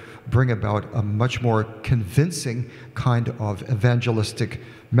going to bring about a much more convincing kind of evangelistic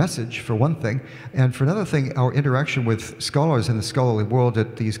message, for one thing. And for another thing, our interaction with scholars in the scholarly world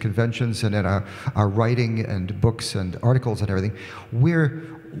at these conventions and in our writing and books and articles and everything, we're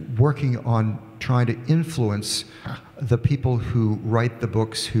working on trying to influence the people who write the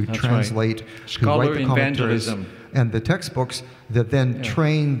books, who translate, who write the commentaries and the textbooks, that then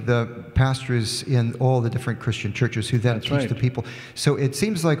train the pastors in all the different Christian churches, who then teach the people. So it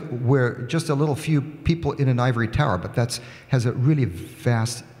seems like we're just a little few people in an ivory tower, but that has a really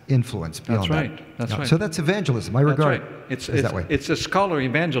vast influence beyond that. That's right. So that's evangelism. I regard it that way. It's a scholar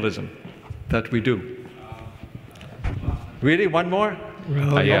evangelism that we do. Really? One more?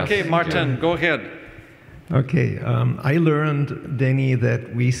 Well, yes. Okay, Martin, go ahead. Okay, I learned, Denny,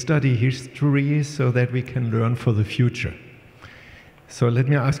 that we study history so that we can learn for the future. So let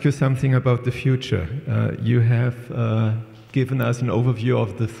me ask you something about the future. You have given us an overview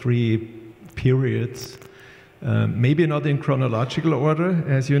of the three periods, maybe not in chronological order,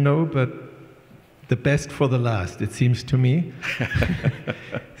 as you know, but the best for the last, it seems to me.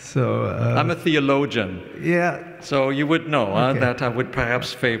 So I'm a theologian. Yeah. So you would know that I would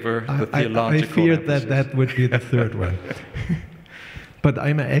perhaps favor the theological. I feared that would be the third one. But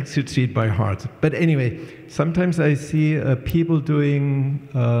I'm an exegete by heart. But anyway, sometimes I see people doing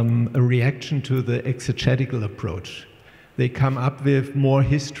a reaction to the exegetical approach. They come up with more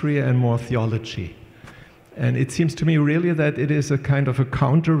history and more theology. And it seems to me really that it is a kind of a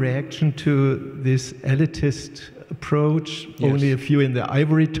counter-reaction to this elitist approach. Yes. Only a few in the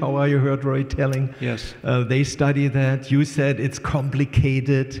ivory tower, you heard Roy telling. Yes. They study that. You said it's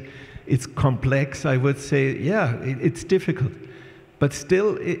complicated, it's complex. I would say, yeah, it's difficult. But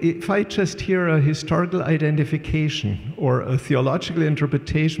still, if I just hear a historical identification or a theological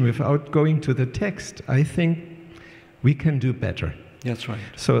interpretation without going to the text, I think we can do better. That's right.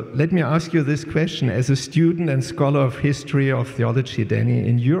 So let me ask you this question. As a student and scholar of history, of theology, Danny,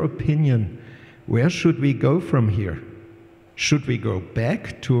 in your opinion, where should we go from here? Should we go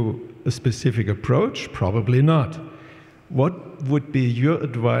back to a specific approach? Probably not. What would be your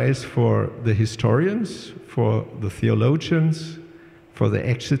advice for the historians, for the theologians, for the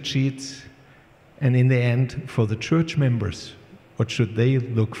exegetes, and in the end, for the church members? What should they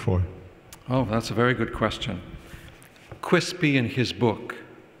look for? Oh, that's a very good question. Quispy in his book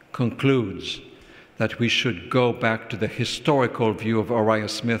concludes that we should go back to the historical view of Uriah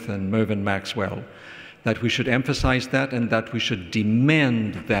Smith and Mervyn Maxwell, that we should emphasize that and that we should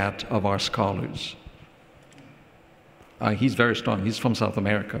demand that of our scholars. He's very strong. He's from South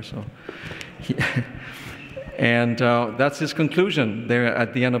America, so. And that's his conclusion there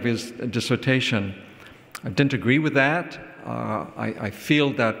at the end of his dissertation. I didn't agree with that. I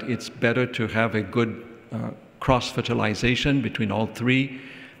feel that it's better to have a good cross-fertilization between all three,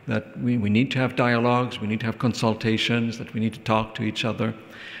 that we need to have dialogues, we need to have consultations, that we need to talk to each other.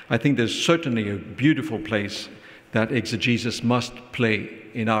 I think there's certainly a beautiful place that exegesis must play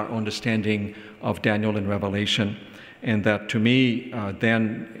in our understanding of Daniel and Revelation, and that to me,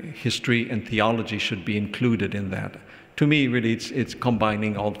 then history and theology should be included in that. To me, really, it's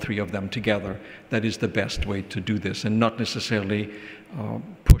combining all three of them together. That is the best way to do this, and not necessarily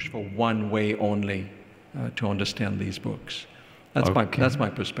push for one way only to understand these books. That's my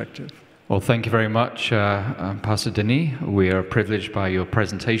perspective. Well, thank you very much, Pastor Denis. We are privileged by your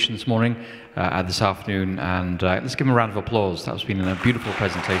presentation this morning, this afternoon, and let's give him a round of applause. That's been a beautiful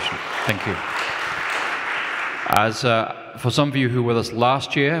presentation. Thank you. As for some of you who were with us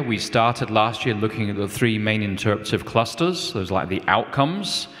last year, we started last year looking at the three main interpretive clusters. Those like the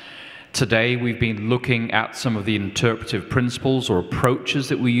outcomes. Today, we've been looking at some of the interpretive principles or approaches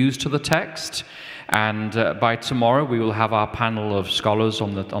that we use to the text. And by tomorrow, we will have our panel of scholars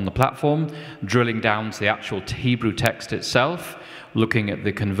on the platform, drilling down to the actual Hebrew text itself, looking at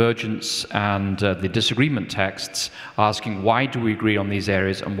the convergence and the disagreement texts, asking why do we agree on these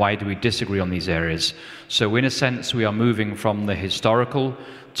areas and why do we disagree on these areas. So in a sense, we are moving from the historical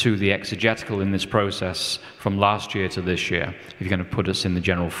to the exegetical in this process from last year to this year, if you're going to put us in the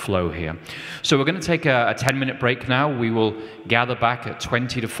general flow here. So we're going to take a 10-minute break now. We will gather back at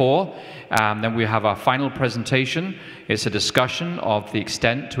 20 to 4, and then we have our final presentation. It's a discussion of the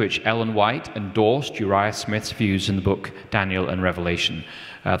extent to which Ellen White endorsed Uriah Smith's views in the book Daniel and Revelation.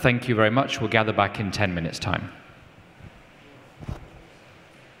 Thank you very much. We'll gather back in 10 minutes' time.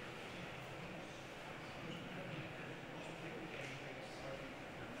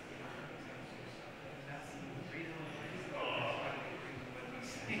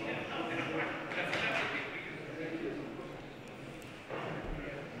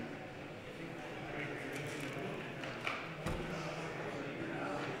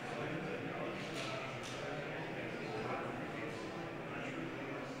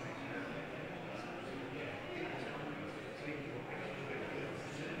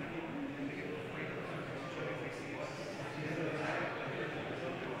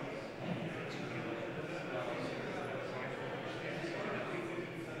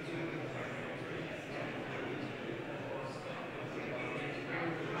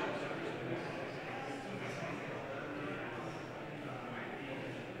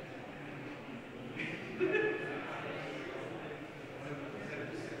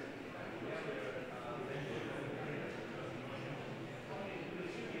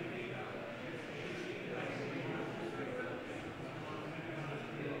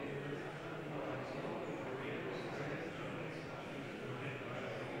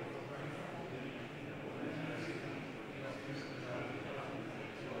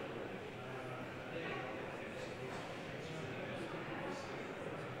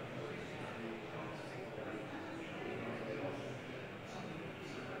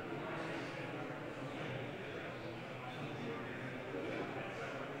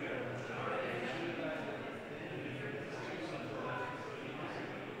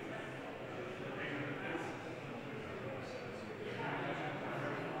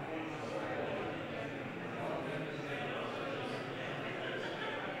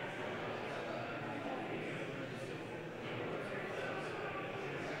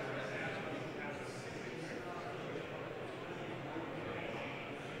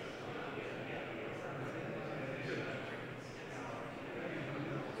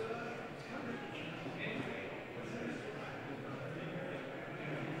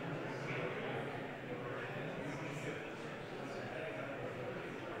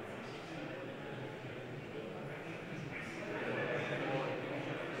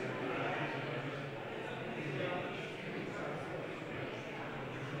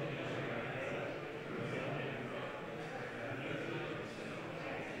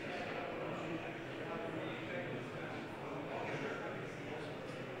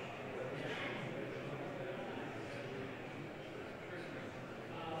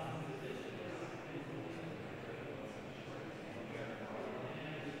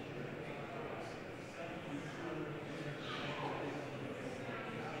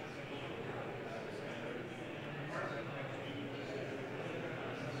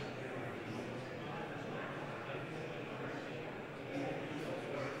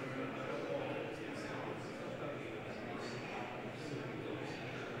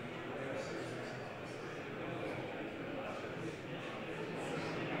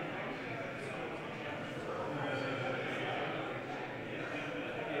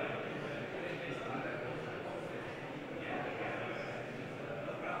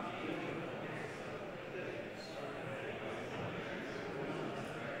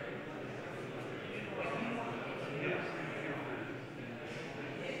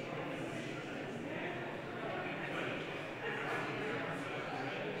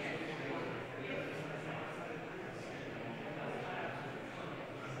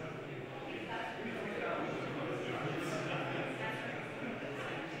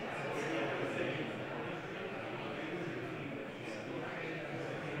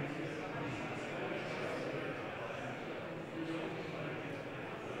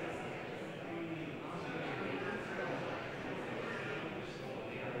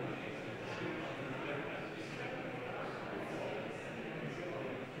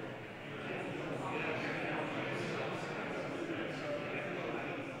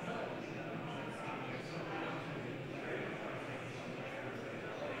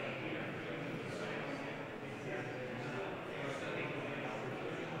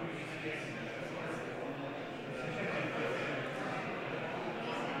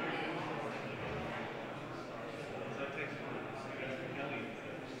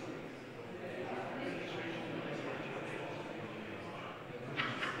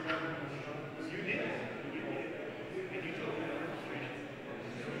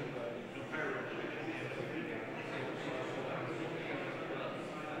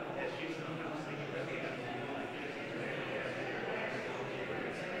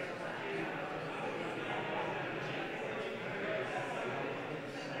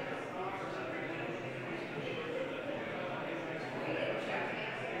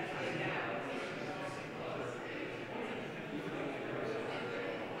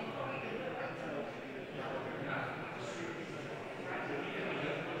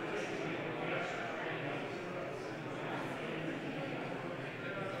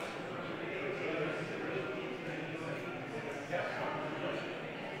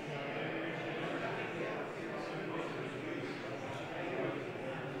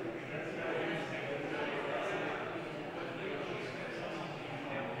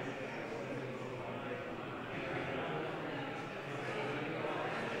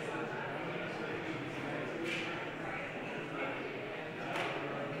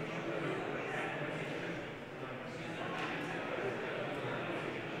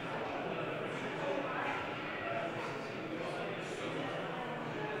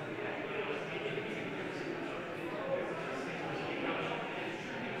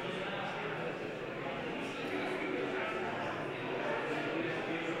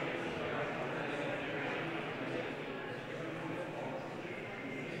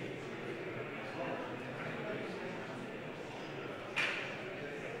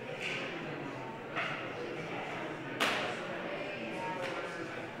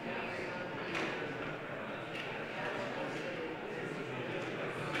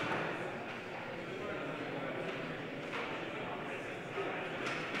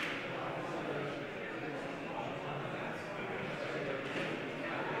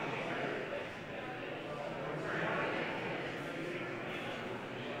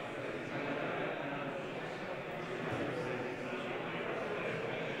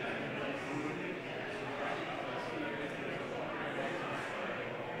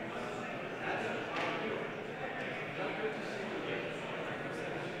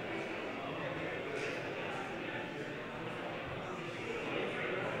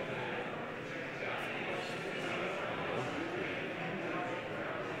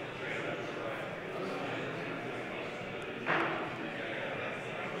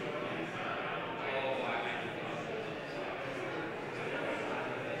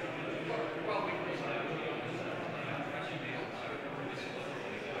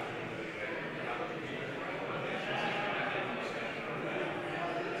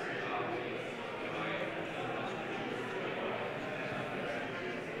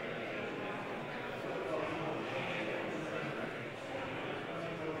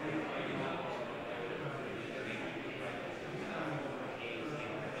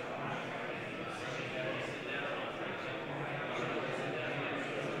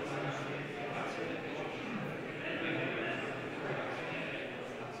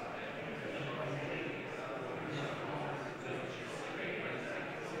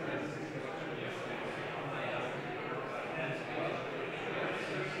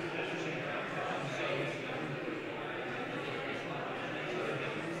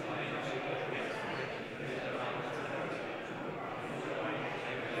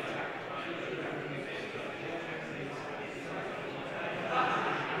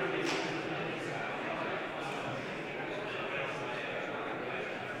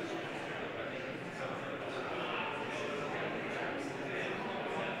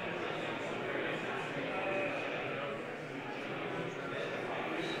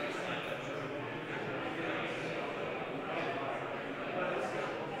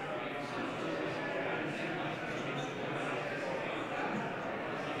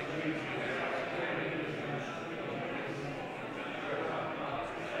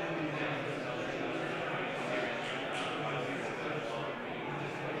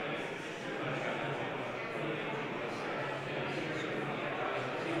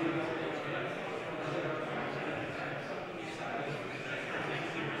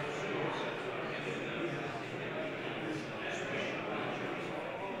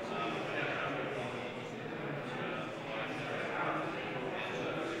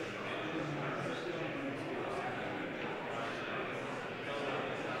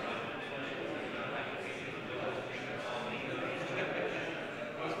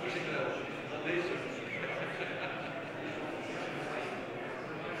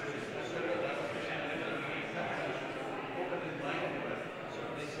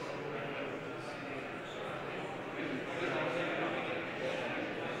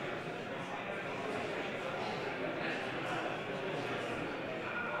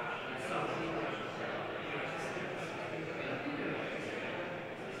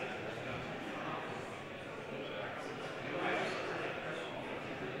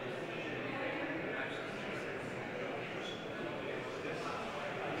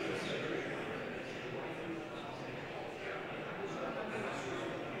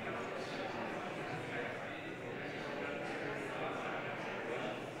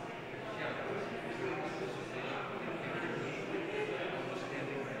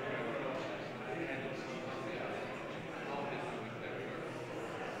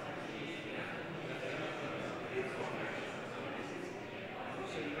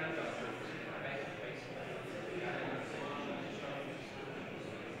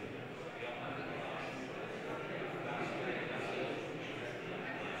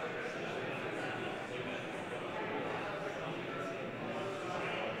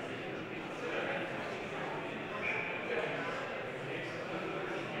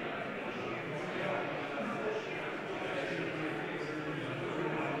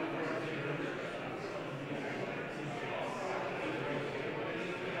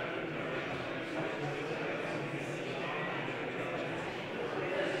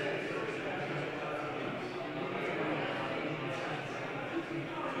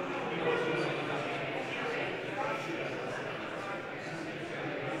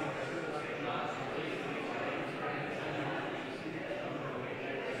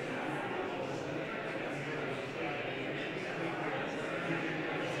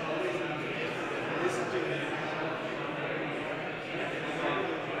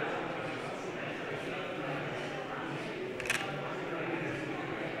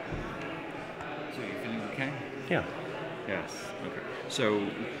 okay? Yeah. Yes. Okay. So,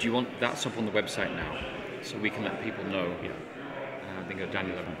 do you want that's up on the website now, so we can let people know? Yeah. They can go to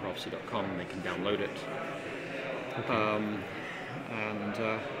daniel11prophecy.com and they can download it.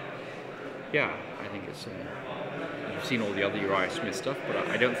 Okay. Yeah, I think it's. You've seen all the other Uriah Smith stuff, but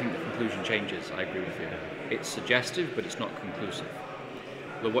I don't think the conclusion changes. I agree with you. It's suggestive, but it's not conclusive.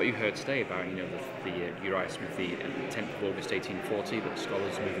 But what you heard today about, the Uriah Smith, the 10th of August 1840, that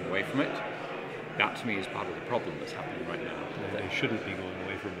scholars are moving away from it, that to me is part of the problem that's happening right now. They shouldn't be going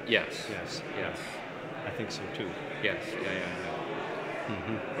away from it. Yes. Yes. Yes. I think so too. Yes. Yeah.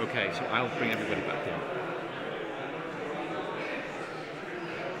 Mm-hmm. Okay, so I'll bring everybody back down.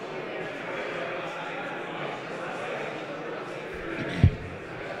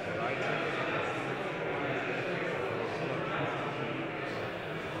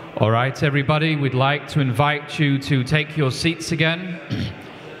 All right, everybody, we'd like to invite you to take your seats again.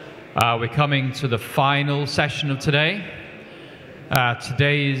 We're coming to the final session of today.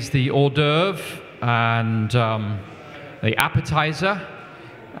 Today is the hors d'oeuvre and the appetizer,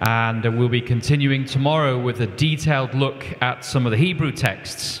 and we'll be continuing tomorrow with a detailed look at some of the Hebrew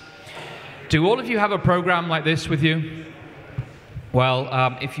texts. Do all of you have a program like this with you?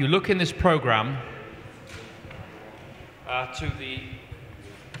 Well, if you look in this program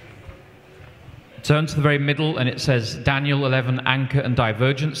turn to the very middle, and it says Daniel 11 Anchor and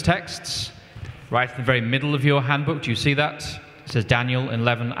Divergence Texts. Right in the very middle of your handbook, do you see that? It says Daniel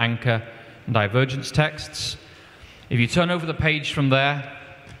 11 Anchor and Divergence Texts. If you turn over the page from there,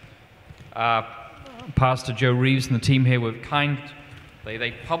 Pastor Joe Reeves and the team here were kind.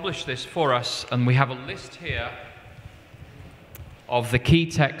 They published this for us, and we have a list here of the key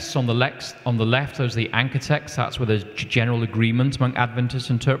texts on the left. Those are the anchor texts. That's where there's general agreement among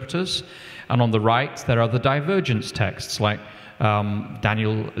Adventist interpreters. And on the right, there are the divergence texts, like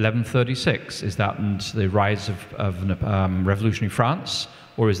Daniel 11:36. Is that the rise of revolutionary France,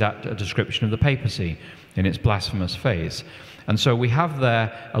 or is that a description of the papacy in its blasphemous phase? And so we have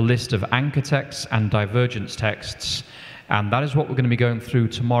there a list of anchor texts and divergence texts, and that is what we're going to be going through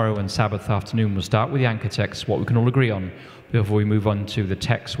tomorrow and Sabbath afternoon. We'll start with the anchor texts, what we can all agree on, before we move on to the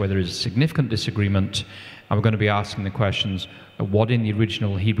text where there is significant disagreement, and we're going to be asking the questions, what in the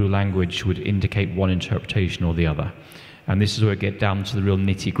original Hebrew language would indicate one interpretation or the other? And this is where we get down to the real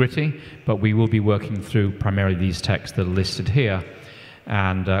nitty-gritty, but we will be working through primarily these texts that are listed here.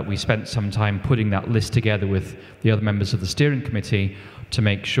 And we spent some time putting that list together with the other members of the steering committee to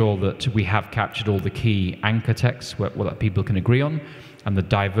make sure that we have captured all the key anchor texts that people can agree on, and the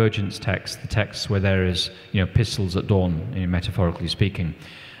divergence texts, the texts where there is, pistils at dawn, metaphorically speaking.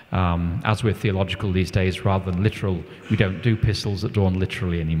 As we're theological these days, rather than literal, we don't do pistils at dawn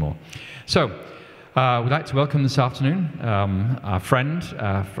literally anymore. So, we'd like to welcome this afternoon our friend,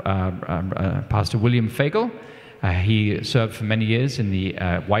 Pastor William Fagal. He served for many years in the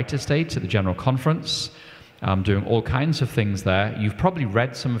White Estate at the General Conference, doing all kinds of things there. You've probably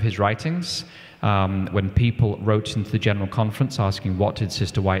read some of his writings when people wrote into the General Conference asking what did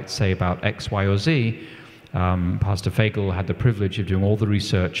Sister White say about X, Y, or Z. Pastor Fagal had the privilege of doing all the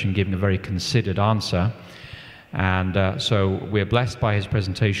research and giving a very considered answer. And so we're blessed by his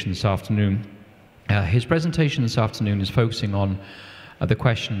presentation this afternoon. His presentation this afternoon is focusing on the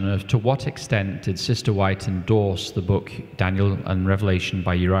question of to what extent did Sister White endorse the book Daniel and Revelation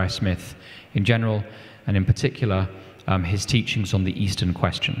by Uriah Smith in general, and in particular his teachings on the Eastern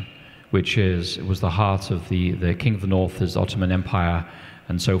question, which was the heart of the King of the North, as Ottoman Empire,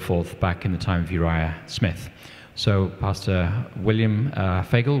 and so forth, back in the time of Uriah Smith. So, Pastor William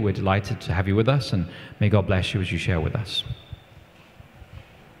Fagal, we're delighted to have you with us, and may God bless you as you share with us.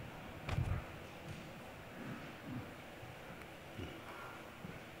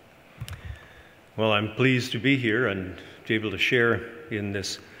 Well, I'm pleased to be here and to be able to share in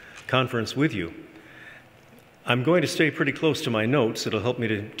this conference with you. I'm going to stay pretty close to my notes. It'll help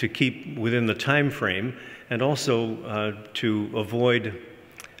me to keep within the time frame, and also to avoid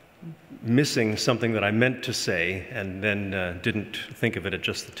missing something that I meant to say and then didn't think of it at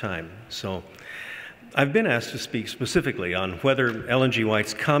just the time. So I've been asked to speak specifically on whether Ellen G.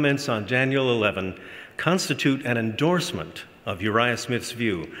 White's comments on Daniel 11 constitute an endorsement of Uriah Smith's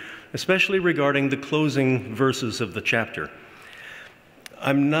view, especially regarding the closing verses of the chapter.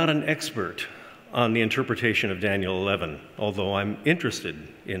 I'm not an expert on the interpretation of Daniel 11, although I'm interested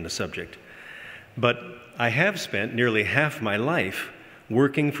in the subject. But I have spent nearly half my life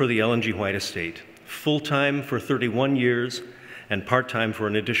working for the Ellen G. White estate, full-time for 31 years and part-time for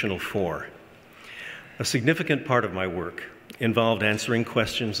an additional 4. A significant part of my work involved answering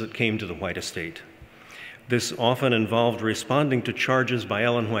questions that came to the White estate. This often involved responding to charges by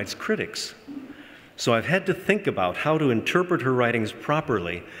Ellen White's critics, So I've had to think about how to interpret her writings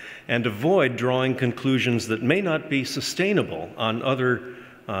properly and avoid drawing conclusions that may not be sustainable on other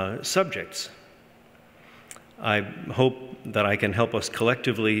subjects. I hope that I can help us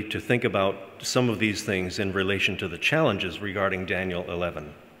collectively to think about some of these things in relation to the challenges regarding Daniel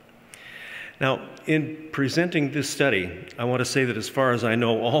 11. Now, in presenting this study, I want to say that as far as I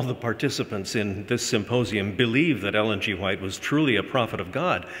know, all the participants in this symposium believe that Ellen G. White was truly a prophet of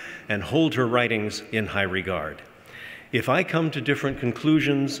God and hold her writings in high regard. If I come to different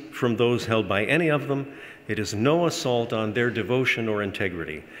conclusions from those held by any of them, it is no assault on their devotion or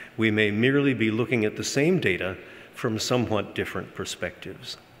integrity. We may merely be looking at the same data from somewhat different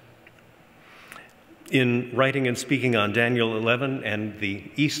perspectives. In writing and speaking on Daniel 11 and the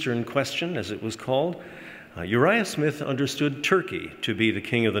Eastern Question, as it was called, Uriah Smith understood Turkey to be the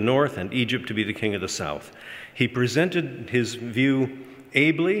king of the north and Egypt to be the king of the south. He presented his view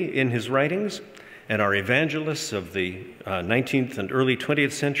ably in his writings, and our evangelists of the 19th and early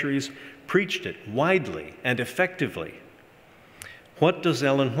 20th centuries preached it widely and effectively. What does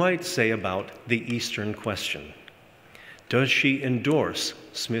Ellen White say about the Eastern Question? Does she endorse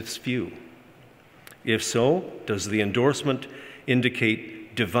Smith's view? If so, does the endorsement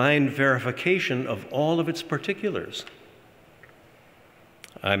indicate divine verification of all of its particulars?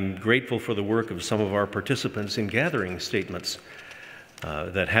 I'm grateful for the work of some of our participants in gathering statements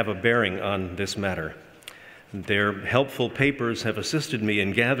that have a bearing on this matter. Their helpful papers have assisted me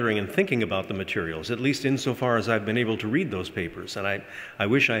in gathering and thinking about the materials, at least insofar as I've been able to read those papers. And I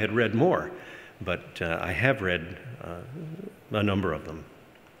wish I had read more, but I have read a number of them.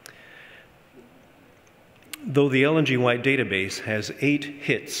 Though the Ellen G. White database has 8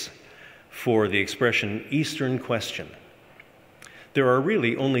 hits for the expression Eastern Question, there are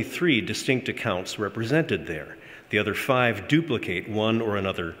really only 3 distinct accounts represented there. The other 5 duplicate one or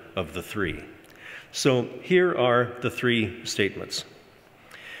another of the 3. So here are the 3 statements.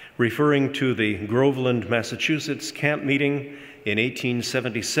 Referring to the Groveland, Massachusetts camp meeting in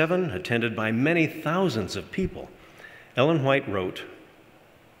 1877, attended by many thousands of people, Ellen White wrote,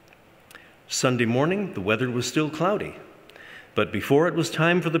 Sunday morning, the weather was still cloudy, but before it was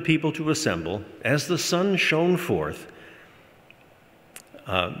time for the people to assemble, as the sun shone forth,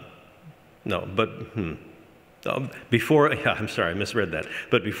 before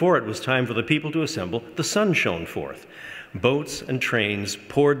it was time for the people to assemble, the sun shone forth. Boats and trains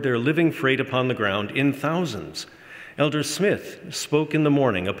poured their living freight upon the ground in thousands. Elder Smith spoke in the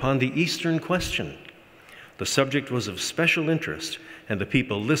morning upon the Eastern Question. The subject was of special interest, and the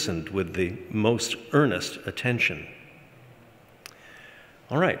people listened with the most earnest attention.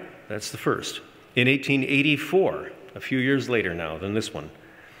 All right, that's the first. In 1884, a few years later now than this one,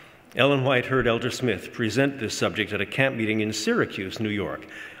 Ellen White heard Elder Smith present this subject at a camp meeting in Syracuse, New York,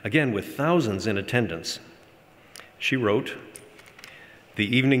 again with thousands in attendance. She wrote,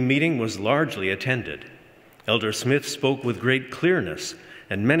 "The evening meeting was largely attended. Elder Smith spoke with great clearness,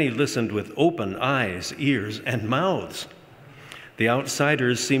 and many listened with open eyes, ears, and mouths. The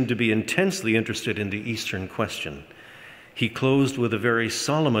outsiders seemed to be intensely interested in the Eastern Question. He closed with a very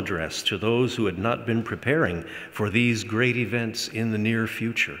solemn address to those who had not been preparing for these great events in the near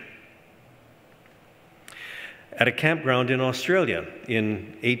future." At a campground in Australia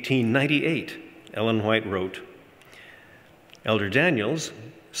in 1898, Ellen White wrote, "Elder Daniels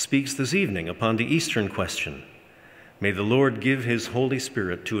speaks this evening upon the Eastern Question. May the Lord give his Holy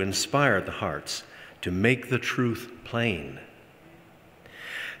Spirit to inspire the hearts to make the truth plain."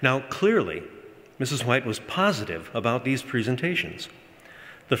 Now, clearly, Mrs. White was positive about these presentations.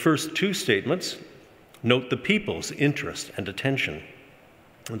 The first 2 statements note the people's interest and attention.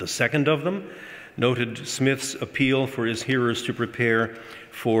 The second of them noted Smith's appeal for his hearers to prepare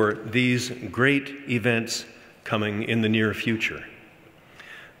for these great events coming in the near future.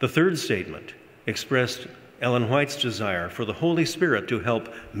 The third statement expressed Ellen White's desire for the Holy Spirit to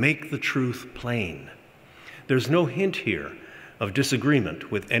help make the truth plain. There's no hint here of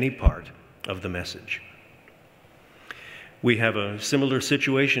disagreement with any part of the message. We have a similar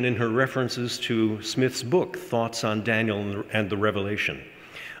situation in her references to Smith's book, Thoughts on Daniel and the Revelation.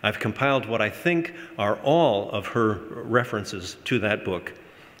 I've compiled what I think are all of her references to that book,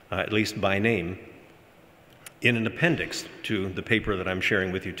 at least by name, in an appendix to the paper that I'm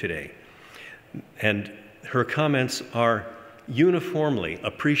sharing with you today. And her comments are uniformly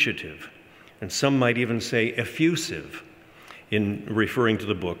appreciative, and some might even say effusive, in referring to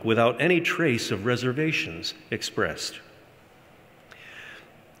the book, without any trace of reservations expressed.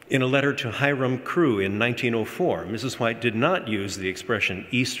 In a letter to Hiram Crew in 1904, Mrs. White did not use the expression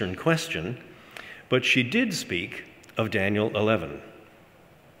Eastern Question, but she did speak of Daniel 11.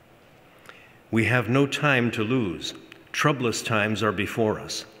 We have no time to lose. Troublous times are before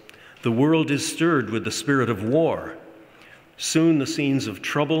us. The world is stirred with the spirit of war. Soon the scenes of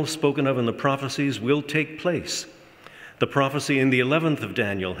trouble spoken of in the prophecies will take place. The prophecy in the 11th of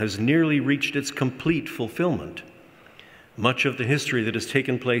Daniel has nearly reached its complete fulfillment. Much of the history that has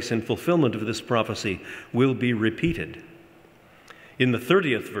taken place in fulfillment of this prophecy will be repeated. In the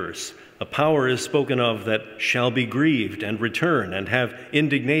 30th verse, a power is spoken of that shall be grieved and return and have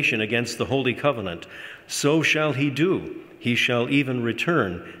indignation against the holy covenant. So shall he do. He shall even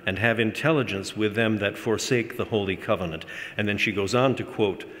return and have intelligence with them that forsake the holy covenant. And then she goes on to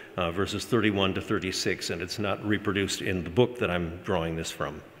quote verses 31 to 36, and it's not reproduced in the book that I'm drawing this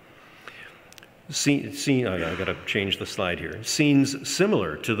from. I've got to change the slide here. Scenes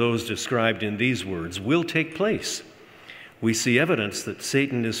similar to those described in these words will take place. We see evidence that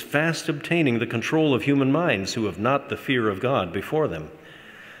Satan is fast obtaining the control of human minds who have not the fear of God before them.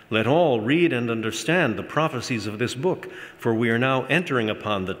 Let all read and understand the prophecies of this book, for we are now entering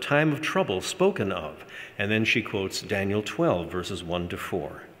upon the time of trouble spoken of. And then she quotes Daniel 12, verses 1 to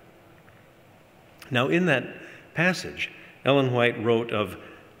 4. Now, in that passage, Ellen White wrote of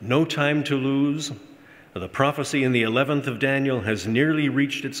no time to lose. The prophecy in the 11th of Daniel has nearly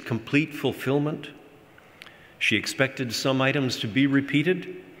reached its complete fulfillment. She expected some items to be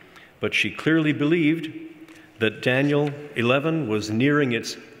repeated, but she clearly believed that Daniel 11 was nearing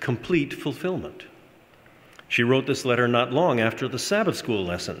its complete fulfillment. She wrote this letter not long after the Sabbath school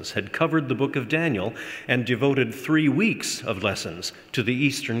lessons had covered the book of Daniel and devoted 3 weeks of lessons to the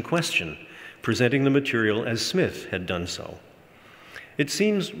Eastern question, presenting the material as Smith had done so. It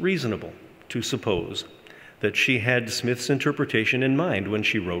seems reasonable to suppose that she had Smith's interpretation in mind when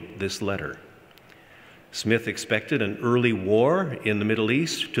she wrote this letter. Smith expected an early war in the Middle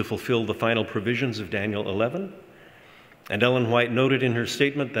East to fulfill the final provisions of Daniel 11. And Ellen White noted in her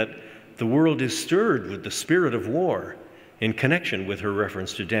statement that the world is stirred with the spirit of war in connection with her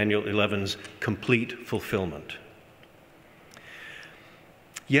reference to Daniel 11's complete fulfillment.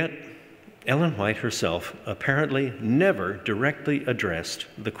 Yet, Ellen White herself apparently never directly addressed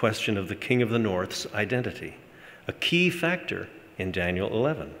the question of the King of the North's identity, a key factor in Daniel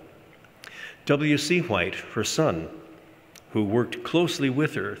 11. W.C. White, her son, who worked closely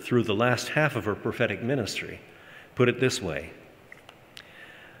with her through the last half of her prophetic ministry, put it this way: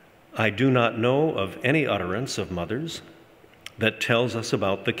 I do not know of any utterance of mothers that tells us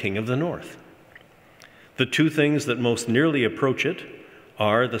about the King of the North. The two things that most nearly approach it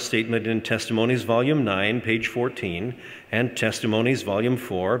are the statement in Testimonies, Volume 9, page 14, and Testimonies, Volume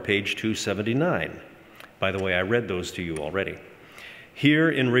 4, page 279. By the way, I read those to you already.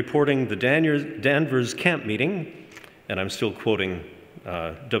 Here, in reporting the Danvers camp meeting, and I'm still quoting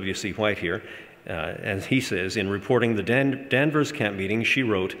W.C. White here, as he says, in reporting the Danvers camp meeting, she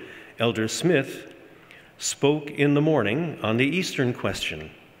wrote, Elder Smith spoke in the morning on the Eastern question.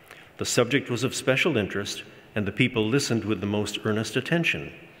 The subject was of special interest, and the people listened with the most earnest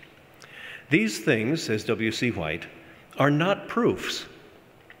attention. These things, says W.C. White, are not proofs,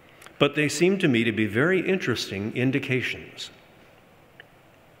 but they seem to me to be very interesting indications.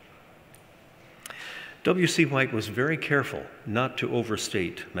 W.C. White was very careful not to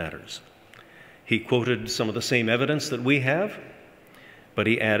overstate matters. He quoted some of the same evidence that we have, but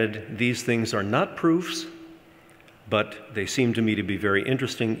he added, these things are not proofs, but they seem to me to be very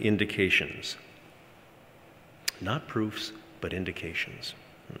interesting indications. Not proofs, but indications.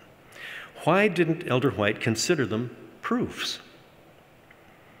 Why didn't Elder White consider them proofs?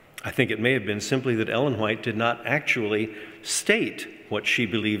 I think it may have been simply that Ellen White did not actually state what she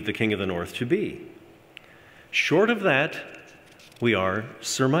believed the King of the North to be. Short of that, we are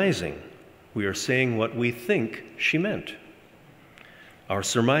surmising. We are saying what we think she meant. Our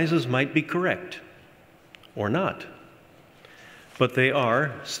surmises might be correct or not, but they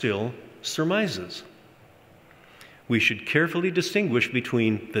are still surmises. We should carefully distinguish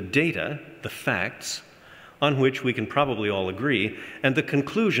between the data, the facts, on which we can probably all agree, and the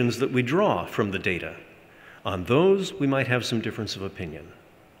conclusions that we draw from the data. On those, we might have some difference of opinion.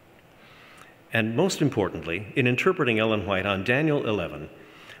 And most importantly, in interpreting Ellen White on Daniel 11,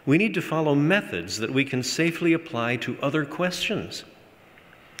 we need to follow methods that we can safely apply to other questions.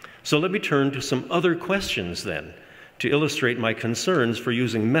 So let me turn to some other questions then, to illustrate my concerns for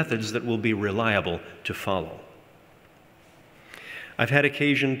using methods that will be reliable to follow. I've had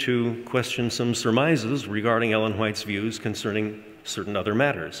occasion to question some surmises regarding Ellen White's views concerning certain other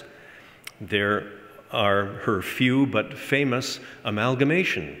matters. There are her few but famous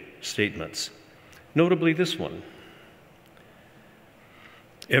amalgamation statements, notably this one.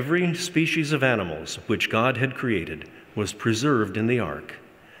 Every species of animals which God had created was preserved in the ark.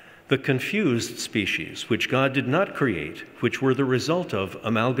 the confused species, which God did not create, which were the result of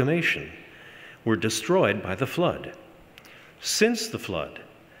amalgamation, were destroyed by the flood. Since the flood,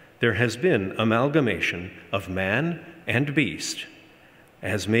 there has been amalgamation of man and beast,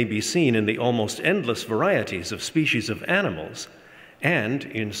 as may be seen in the almost endless varieties of species of animals and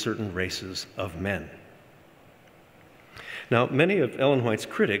in certain races of men. Now, many of Ellen White's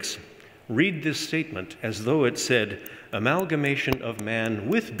critics read this statement as though it said amalgamation of man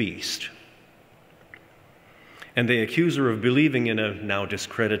with beast. And they accuse her of believing in a now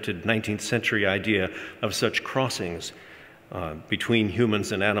discredited 19th century idea of such crossings between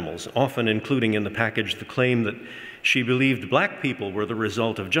humans and animals, often including in the package the claim that she believed black people were the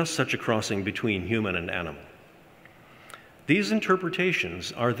result of just such a crossing between human and animal. These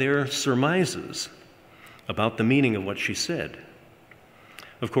interpretations are their surmises about the meaning of what she said.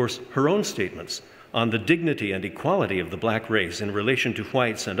 Of course, her own statements on the dignity and equality of the black race in relation to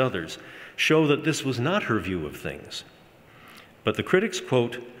whites and others show that this was not her view of things. But the critics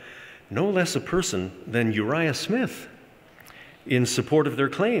quote no less a person than Uriah Smith in support of their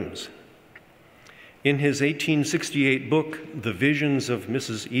claims. In his 1868 book, The Visions of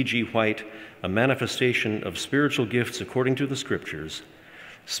Mrs. E.G. White, A Manifestation of Spiritual Gifts According to the Scriptures,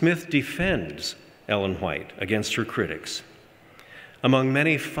 Smith defends Ellen White against her critics. Among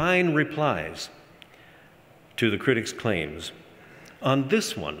many fine replies to the critics' claims, on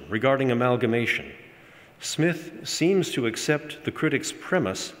this one, regarding amalgamation, Smith seems to accept the critics'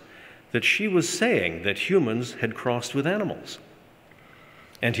 premise that she was saying that humans had crossed with animals.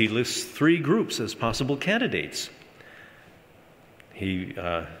 And he lists 3 groups as possible candidates. He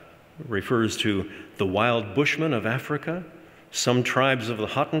refers to the wild Bushmen of Africa, some tribes of the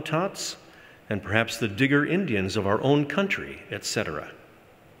Hottentots, and perhaps the Digger Indians of our own country, etc.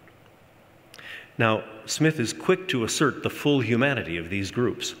 Now, Smith is quick to assert the full humanity of these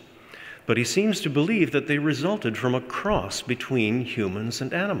groups, but he seems to believe that they resulted from a cross between humans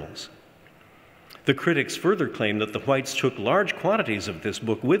and animals. The critics further claim that the whites took large quantities of this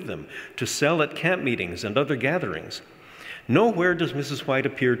book with them to sell at camp meetings and other gatherings. Nowhere does Mrs. White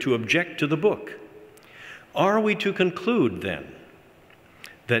appear to object to the book. Are we to conclude, then,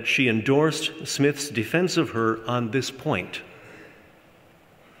 that she endorsed Smith's defense of her on this point?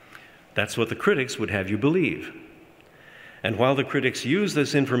 That's what the critics would have you believe. And while the critics use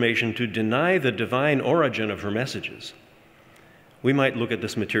this information to deny the divine origin of her messages, we might look at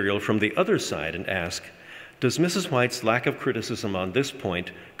this material from the other side and ask, does Mrs. White's lack of criticism on this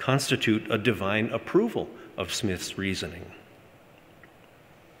point constitute a divine approval of Smith's reasoning?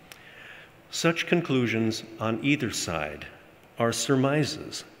 Such conclusions on either side are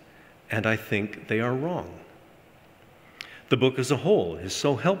surmises, and I think they are wrong. The book as a whole is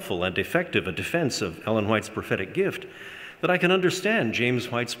so helpful and effective a defense of Ellen White's prophetic gift that I can understand James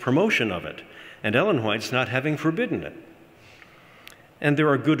White's promotion of it and Ellen White's not having forbidden it. And there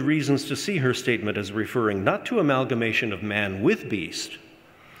are good reasons to see her statement as referring not to amalgamation of man with beast,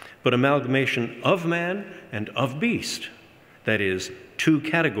 but amalgamation of man and of beast. That is, 2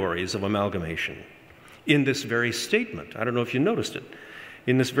 categories of amalgamation. In this very statement, I don't know if you noticed it,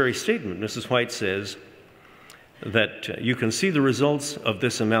 in this very statement, Mrs. White says that you can see the results of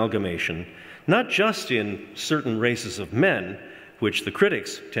this amalgamation, not just in certain races of men, which the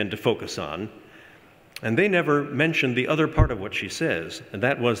critics tend to focus on, and they never mention the other part of what she says, and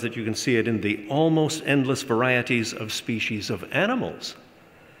that was that you can see it in the almost endless varieties of species of animals.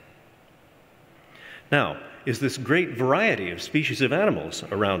 Now, is this great variety of species of animals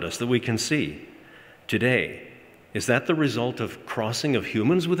around us that we can see today, is that the result of crossing of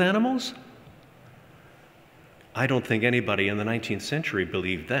humans with animals? I don't think anybody in the 19th century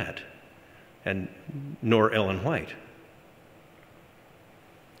believed that, and nor Ellen White.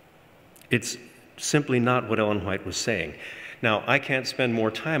 It's simply not what Ellen White was saying. Now, I can't spend more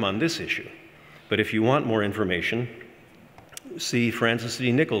time on this issue, but if you want more information, see Francis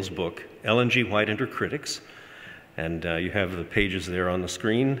D. Nichols' book, Ellen G. White and Her Critics, and you have the pages there on the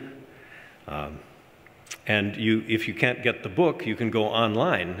screen. And if you can't get the book, you can go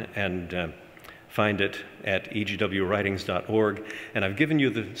online and find it at egwwritings.org. And I've given you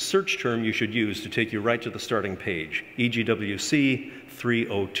the search term you should use to take you right to the starting page, EGWC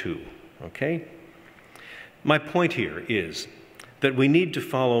 302, okay? My point here is that we need to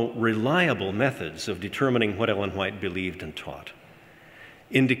follow reliable methods of determining what Ellen White believed and taught.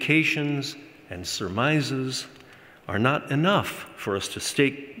 Indications and surmises are not enough for us to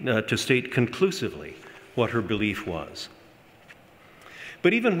state conclusively what her belief was.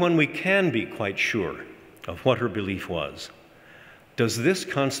 But even when we can be quite sure of what her belief was, does this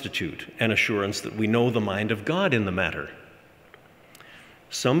constitute an assurance that we know the mind of God in the matter?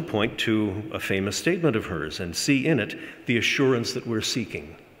 Some point to a famous statement of hers and see in it the assurance that we're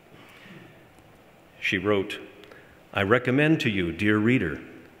seeking. She wrote, "I recommend to you, dear reader,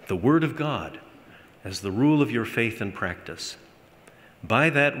 the Word of God as the rule of your faith and practice. By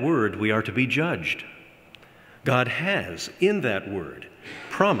that Word we are to be judged. God has, in that Word,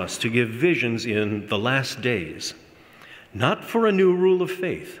 promised to give visions in the last days, not for a new rule of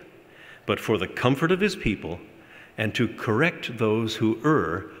faith, but for the comfort of his people and to correct those who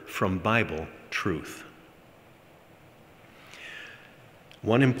err from Bible truth."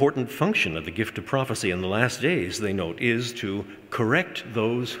 One important function of the gift of prophecy in the last days, they note, is to correct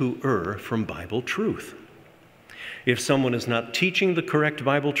those who err from Bible truth. If someone is not teaching the correct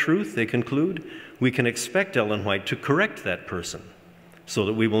Bible truth, they conclude, we can expect Ellen White to correct that person so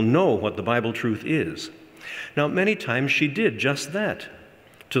that we will know what the Bible truth is. Now, many times she did just that,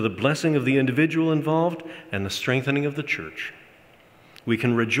 to the blessing of the individual involved and the strengthening of the church. We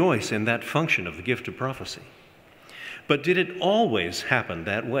can rejoice in that function of the gift of prophecy. But did it always happen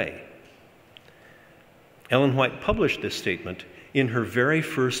that way? Ellen White published this statement in her very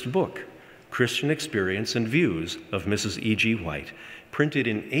first book, Christian Experience and Views of Mrs. E.G. White, printed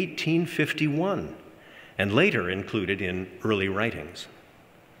in 1851 and later included in early writings.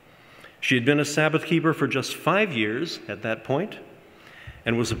 She had been a Sabbath keeper for just 5 years at that point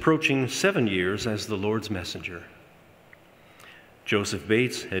and was approaching 7 years as the Lord's messenger. Joseph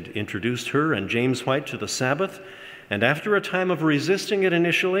Bates had introduced her and James White to the Sabbath, and after a time of resisting it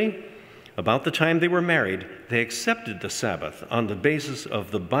initially, about the time they were married, they accepted the Sabbath on the basis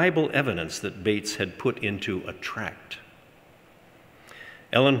of the Bible evidence that Bates had put into a tract.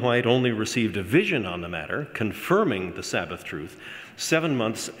 Ellen White only received a vision on the matter, confirming the Sabbath truth, 7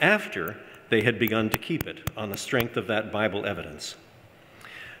 months after they had begun to keep it on the strength of that Bible evidence.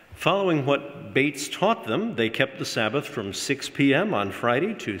 Following what Bates taught them, they kept the Sabbath from 6 p.m. on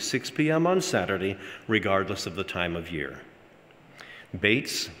Friday to 6 p.m. on Saturday, regardless of the time of year.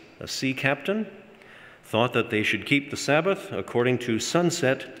 Bates, a sea captain, thought that they should keep the Sabbath according to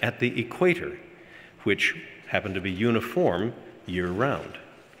sunset at the equator, which happened to be uniform year-round.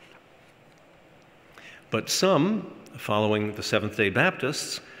 But some, following the Seventh-day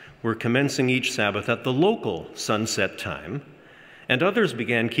Baptists, were commencing each Sabbath at the local sunset time, and others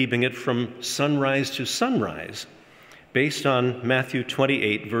began keeping it from sunrise to sunrise, based on Matthew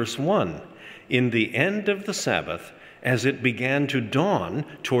 28, verse 1, in the end of the Sabbath, as it began to dawn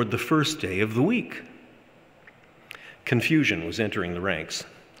toward the first day of the week. Confusion was entering the ranks.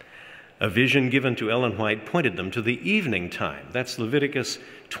 A vision given to Ellen White pointed them to the evening time. That's Leviticus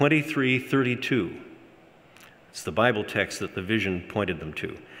 23:32. It's the Bible text that the vision pointed them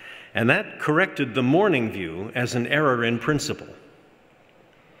to. And that corrected the morning view as an error in principle.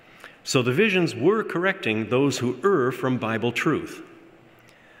 So the visions were correcting those who err from Bible truth.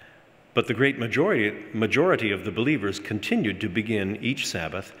 But the great majority of the believers continued to begin each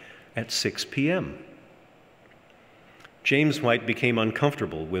Sabbath at 6 p.m. James White became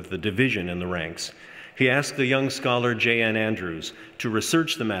uncomfortable with the division in the ranks. He asked the young scholar J.N. Andrews to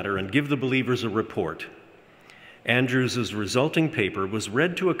research the matter and give the believers a report. Andrews's resulting paper was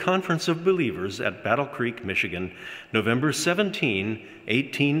read to a conference of believers at Battle Creek, Michigan, November 17,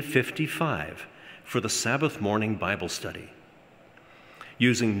 1855, for the Sabbath morning Bible study.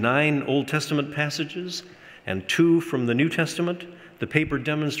 Using 9 Old Testament passages and 2 from the New Testament, the paper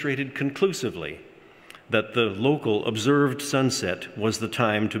demonstrated conclusively that the local observed sunset was the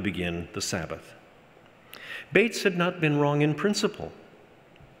time to begin the Sabbath. Bates had not been wrong in principle,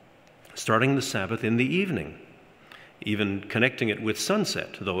 starting the Sabbath in the evening, even connecting it with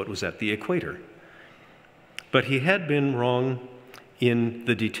sunset, though it was at the equator. But he had been wrong in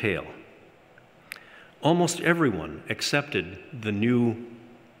the detail. Almost everyone accepted the new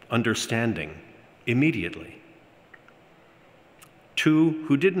understanding immediately. 2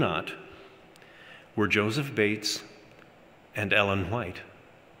 who did not were Joseph Bates and Ellen White.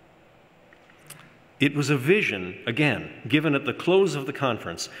 It was a vision, again, given at the close of the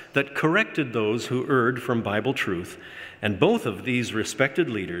conference that corrected those who erred from Bible truth, and both of these respected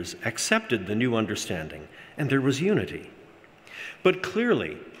leaders accepted the new understanding, and there was unity. But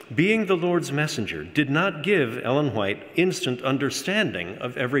clearly, being the Lord's messenger did not give Ellen White instant understanding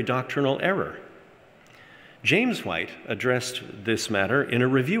of every doctrinal error. James White addressed this matter in a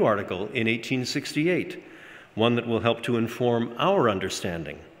review article in 1868, one that will help to inform our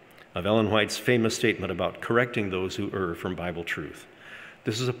understanding of Ellen White's famous statement about correcting those who err from Bible truth.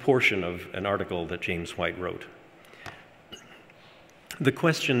 This is a portion of an article that James White wrote. The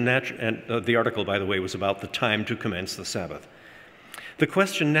question, the article, by the way, was about the time to commence the Sabbath. The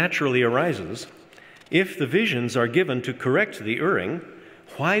question naturally arises, if the visions are given to correct the erring,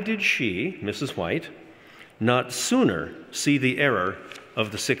 Why did she, Mrs. White, not sooner see the error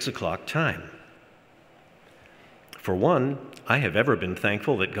of the 6 o'clock time? For one, I have ever been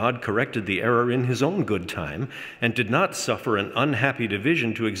thankful that God corrected the error in his own good time and did not suffer an unhappy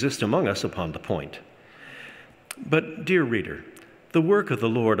division to exist among us upon the point. But, dear reader, the work of the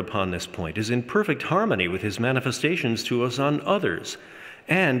Lord upon this point is in perfect harmony with his manifestations to us on others,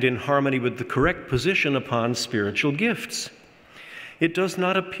 and in harmony with the correct position upon spiritual gifts. It does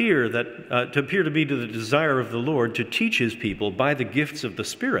not appear to be to the desire of the Lord to teach his people by the gifts of the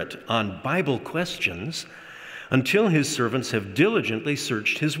Spirit on Bible questions until his servants have diligently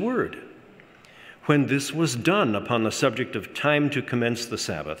searched his word. When this was done upon the subject of time to commence the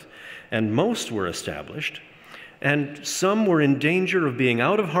Sabbath, and most were established, and some were in danger of being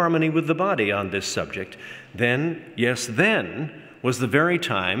out of harmony with the body on this subject, then, yes, then, was the very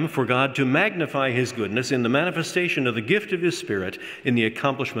time for God to magnify his goodness in the manifestation of the gift of his Spirit in the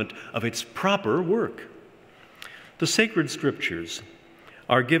accomplishment of its proper work. The sacred scriptures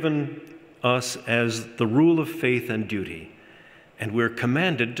are given us as the rule of faith and duty, and we're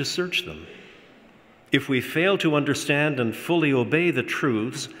commanded to search them. If we fail to understand and fully obey the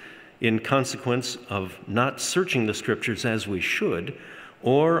truths in consequence of not searching the scriptures as we should,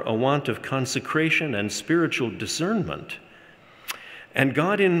 or a want of consecration and spiritual discernment, and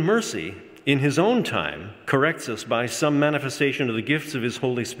God in mercy, in his own time, corrects us by some manifestation of the gifts of his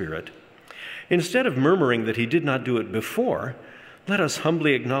Holy Spirit, instead of murmuring that he did not do it before, let us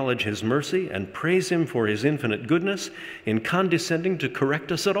humbly acknowledge his mercy and praise him for his infinite goodness in condescending to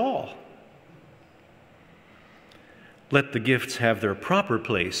correct us at all. Let the gifts have their proper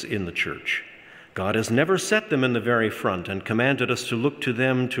place in the church. God has never set them in the very front and commanded us to look to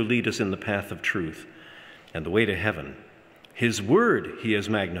them to lead us in the path of truth and the way to heaven. His word he has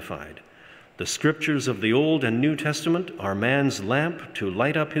magnified. The scriptures of the Old and New Testament are man's lamp to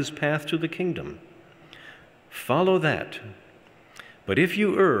light up his path to the kingdom. Follow that. But if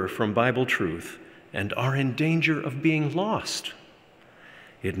you err from Bible truth and are in danger of being lost,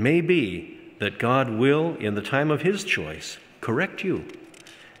 it may be that God will, in the time of his choice, correct you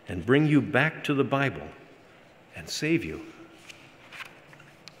and bring you back to the Bible and save you.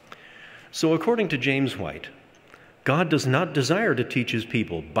 So according to James White, God does not desire to teach his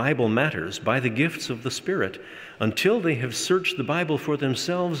people Bible matters by the gifts of the Spirit until they have searched the Bible for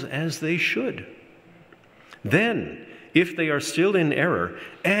themselves as they should. Then, if they are still in error,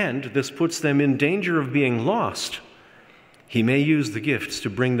 and this puts them in danger of being lost, he may use the gifts to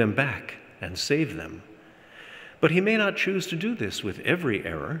bring them back and save them. But he may not choose to do this with every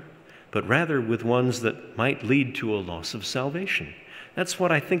error, but rather with ones that might lead to a loss of salvation. That's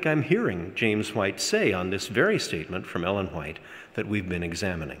what I think I'm hearing James White say on this very statement from Ellen White that we've been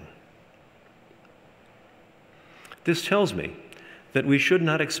examining. This tells me that we should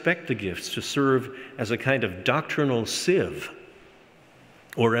not expect the gifts to serve as a kind of doctrinal sieve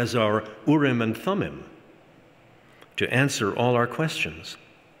or as our Urim and Thummim to answer all our questions.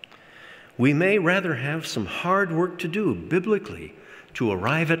 We may rather have some hard work to do biblically to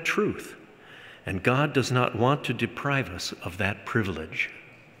arrive at truth, and God does not want to deprive us of that privilege.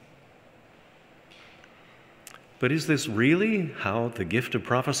 But is this really how the gift of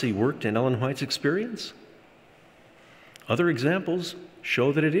prophecy worked in Ellen White's experience? Other examples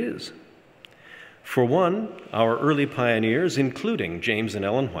show that it is. For one, our early pioneers, including James and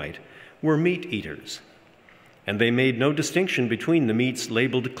Ellen White, were meat eaters, and they made no distinction between the meats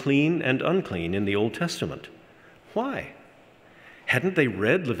labeled clean and unclean in the Old Testament. Why? Hadn't they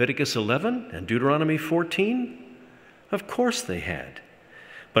read Leviticus 11 and Deuteronomy 14? Of course they had.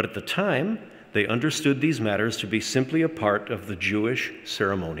 But at the time, they understood these matters to be simply a part of the Jewish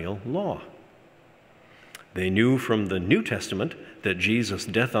ceremonial law. They knew from the New Testament that Jesus'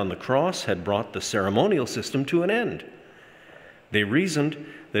 death on the cross had brought the ceremonial system to an end. They reasoned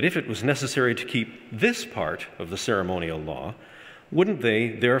that if it was necessary to keep this part of the ceremonial law, wouldn't they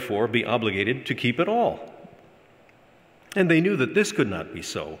therefore be obligated to keep it all? And they knew that this could not be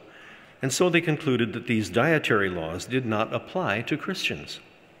so, and so they concluded that these dietary laws did not apply to Christians.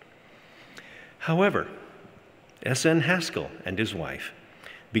 However, S.N. Haskell and his wife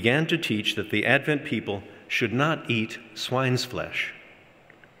began to teach that the Advent people should not eat swine's flesh.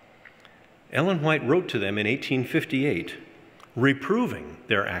 Ellen White wrote to them in 1858, reproving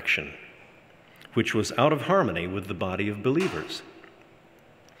their action, which was out of harmony with the body of believers.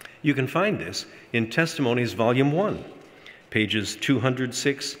 You can find this in Testimonies, Volume 1, pages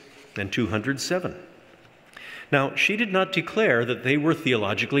 206 and 207. Now, she did not declare that they were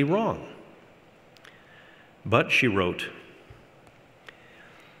theologically wrong, but she wrote,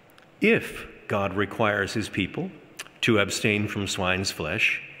 if God requires his people to abstain from swine's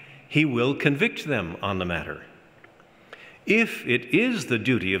flesh, he will convict them on the matter. If it is the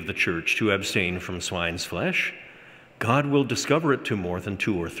duty of the church to abstain from swine's flesh, God will discover it to more than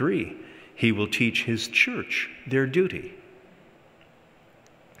 2 or 3. He will teach his church their duty.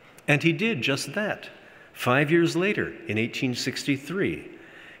 And he did just that 5 years later, in 1863,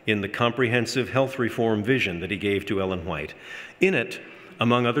 in the comprehensive health reform vision that he gave to Ellen White. In it,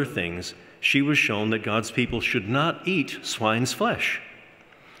 among other things, she was shown that God's people should not eat swine's flesh,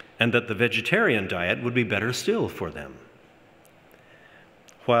 and that the vegetarian diet would be better still for them.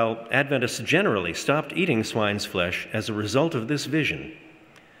 While Adventists generally stopped eating swine's flesh as a result of this vision,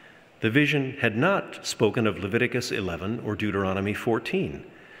 the vision had not spoken of Leviticus 11 or Deuteronomy 14,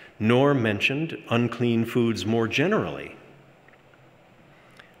 nor mentioned unclean foods more generally.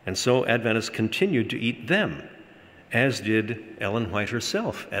 And so Adventists continued to eat them, as did Ellen White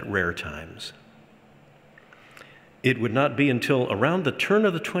herself at rare times. It would not be until around the turn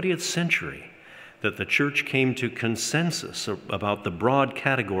of the 20th century that the church came to consensus about the broad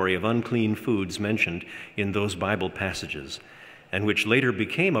category of unclean foods mentioned in those Bible passages, and which later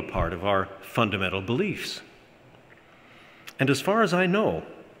became a part of our fundamental beliefs. And as far as I know,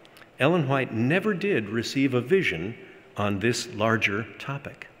 Ellen White never did receive a vision on this larger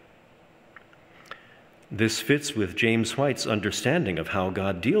topic. This fits with James White's understanding of how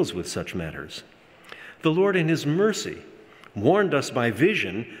God deals with such matters. The Lord, in his mercy, warned us by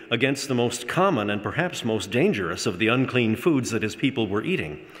vision against the most common and perhaps most dangerous of the unclean foods that his people were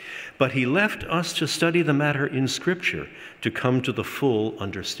eating. But he left us to study the matter in Scripture to come to the full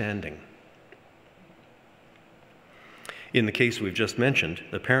understanding. In the case we've just mentioned,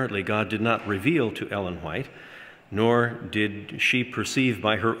 apparently God did not reveal to Ellen White, nor did she perceive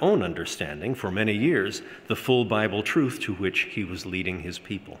by her own understanding for many years the full Bible truth to which he was leading his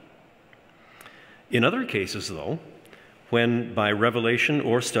people. In other cases, though, when by revelation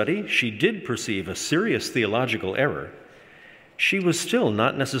or study she did perceive a serious theological error, she was still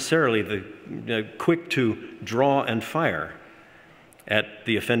not necessarily the quick to draw and fire at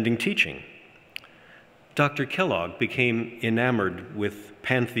the offending teaching. Dr. Kellogg became enamored with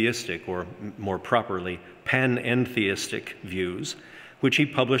pantheistic, or more properly, panentheistic views, which he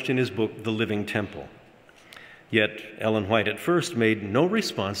published in his book, The Living Temple. Yet Ellen White at first made no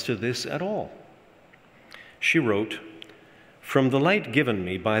response to this at all. She wrote, "From the light given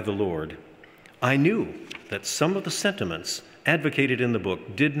me by the Lord, I knew that some of the sentiments advocated in the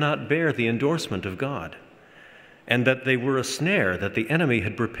book did not bear the endorsement of God, and that they were a snare that the enemy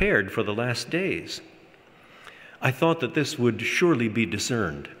had prepared for the last days. I thought that this would surely be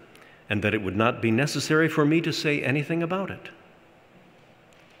discerned, and that it would not be necessary for me to say anything about it."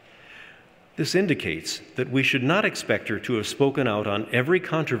 This indicates that we should not expect her to have spoken out on every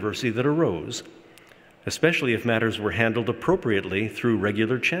controversy that arose, especially if matters were handled appropriately through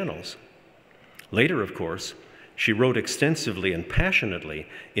regular channels. Later, of course, she wrote extensively and passionately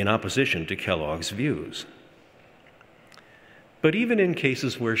in opposition to Kellogg's views. But even in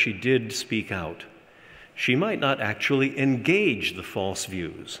cases where she did speak out, she might not actually engage the false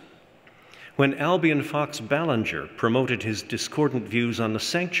views. When Albion Fox Ballinger promoted his discordant views on the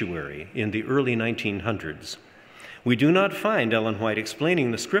sanctuary in the early 1900s, we do not find Ellen White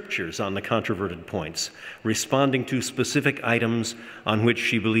explaining the scriptures on the controverted points, responding to specific items on which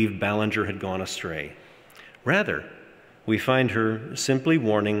she believed Ballinger had gone astray. Rather, we find her simply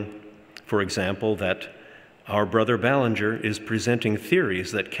warning, for example, that our brother Ballinger is presenting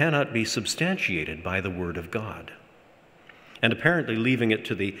theories that cannot be substantiated by the Word of God, and apparently leaving it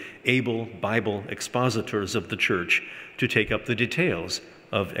to the able Bible expositors of the church to take up the details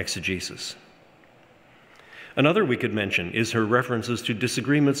of exegesis. Another we could mention is her references to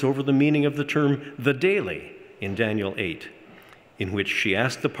disagreements over the meaning of the term "the daily" in Daniel 8, in which she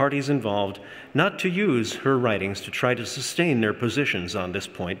asked the parties involved not to use her writings to try to sustain their positions on this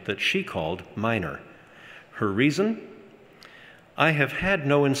point that she called minor. Her reason? "I have had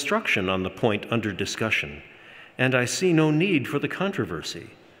no instruction on the point under discussion, and I see no need for the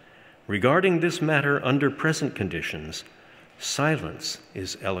controversy. Regarding this matter under present conditions, silence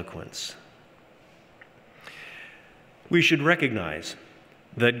is eloquence." We should recognize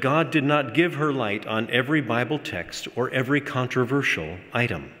that God did not give her light on every Bible text or every controversial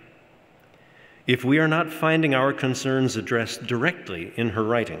item. If we are not finding our concerns addressed directly in her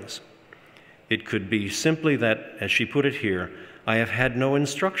writings, it could be simply that, as she put it here, "I have had no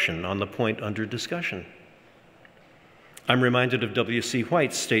instruction on the point under discussion." I'm reminded of W.C.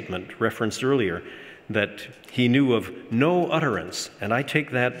 White's statement referenced earlier, that he knew of no utterance, and I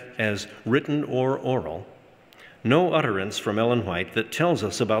take that as written or oral, no utterance from Ellen White that tells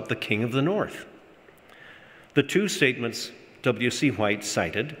us about the King of the North. The two statements W.C. White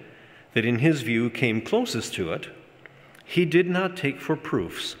cited that in his view came closest to it, he did not take for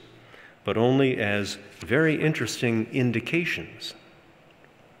proofs, but only as very interesting indications.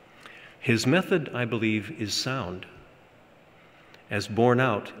 His method, I believe, is sound, as borne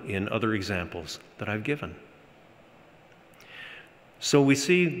out in other examples that I've given. So we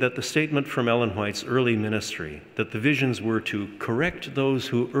see that the statement from Ellen White's early ministry, that the visions were to correct those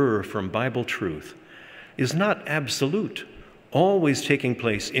who err from Bible truth, is not absolute, always taking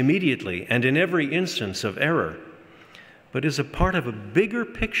place immediately and in every instance of error, but is a part of a bigger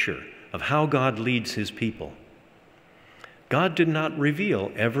picture of how God leads his people. God did not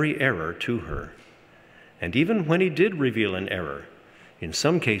reveal every error to her, and even when he did reveal an error, in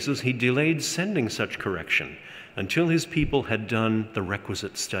some cases he delayed sending such correction until his people had done the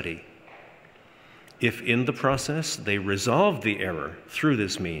requisite study. If in the process they resolved the error through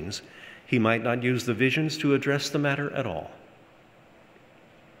this means, he might not use the visions to address the matter at all.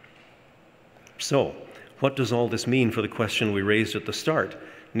 So, what does all this mean for the question we raised at the start,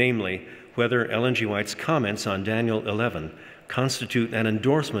 namely, whether Ellen G. White's comments on Daniel 11 constitute an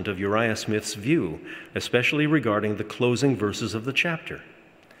endorsement of Uriah Smith's view, especially regarding the closing verses of the chapter?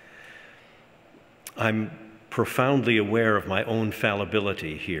 I'm profoundly aware of my own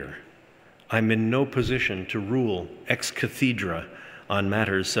fallibility here. I'm in no position to rule ex cathedra on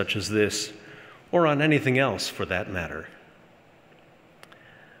matters such as this, or on anything else for that matter.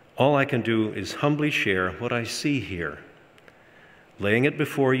 All I can do is humbly share what I see here, laying it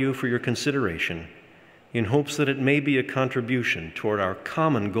before you for your consideration, in hopes that it may be a contribution toward our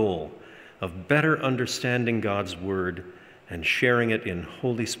common goal of better understanding God's Word and sharing it in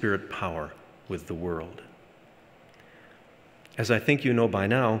Holy Spirit power with the world. As I think you know by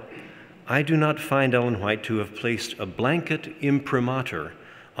now, I do not find Ellen White to have placed a blanket imprimatur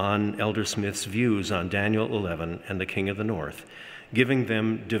on Elder Smith's views on Daniel 11 and the King of the North, giving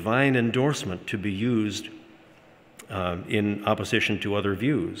them divine endorsement to be used in opposition to other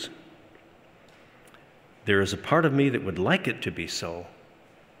views. There is a part of me that would like it to be so,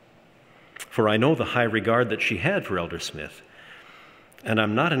 for I know the high regard that she had for Elder Smith, and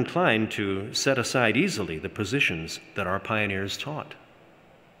I'm not inclined to set aside easily the positions that our pioneers taught.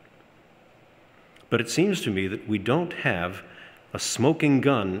 But it seems to me that we don't have a smoking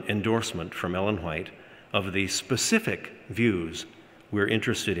gun endorsement from Ellen White of the specific views we're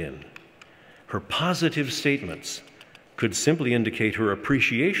interested in. Her positive statements could simply indicate her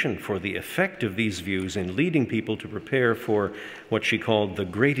appreciation for the effect of these views in leading people to prepare for what she called the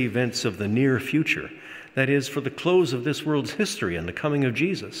great events of the near future, that is, for the close of this world's history and the coming of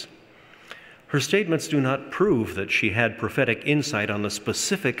Jesus. Her statements do not prove that she had prophetic insight on the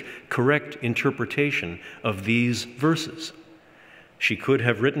specific correct interpretation of these verses. She could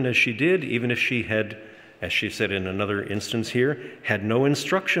have written as she did, even if she had, as she said in another instance here, had no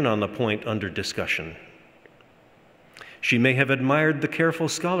instruction on the point under discussion. She may have admired the careful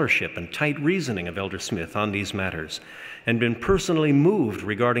scholarship and tight reasoning of Elder Smith on these matters and been personally moved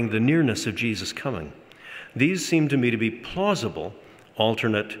regarding the nearness of Jesus' coming. These seem to me to be plausible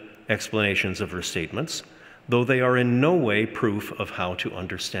alternate explanations of her statements, though they are in no way proof of how to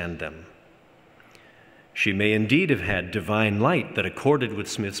understand them. She may indeed have had divine light that accorded with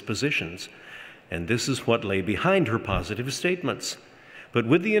Smith's positions, and this is what lay behind her positive statements. But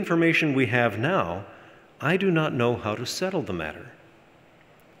with the information we have now, I do not know how to settle the matter.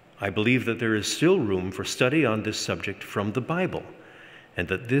 I believe that there is still room for study on this subject from the Bible, and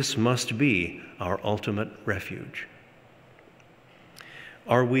that this must be our ultimate refuge.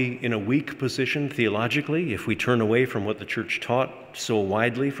 Are we in a weak position theologically if we turn away from what the church taught so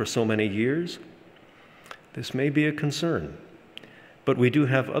widely for so many years? This may be a concern, but we do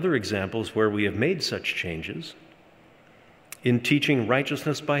have other examples where we have made such changes. In teaching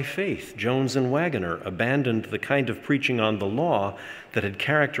righteousness by faith, Jones and Wagoner abandoned the kind of preaching on the law that had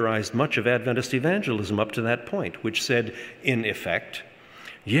characterized much of Adventist evangelism up to that point, which said, in effect,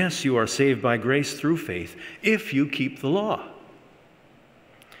 yes, you are saved by grace through faith if you keep the law.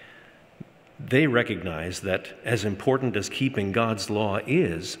 They recognize that as important as keeping God's law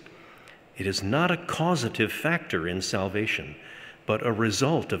is, it is not a causative factor in salvation, but a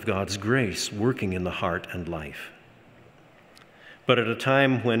result of God's grace working in the heart and life. But at a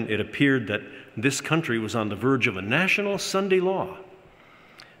time when it appeared that this country was on the verge of a national Sunday law,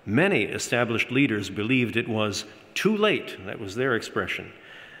 many established leaders believed it was too late, that was their expression,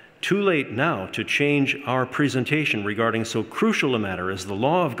 too late now to change our presentation regarding so crucial a matter as the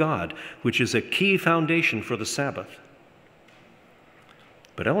law of God, which is a key foundation for the Sabbath.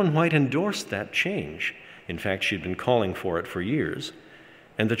 But Ellen White endorsed that change. In fact, she'd been calling for it for years,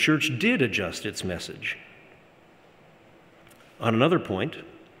 and the church did adjust its message. On another point,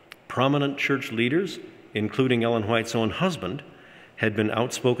 prominent church leaders, including Ellen White's own husband, had been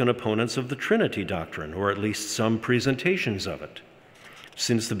outspoken opponents of the Trinity doctrine, or at least some presentations of it,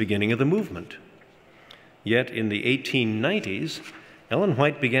 since the beginning of the movement. Yet in the 1890s, Ellen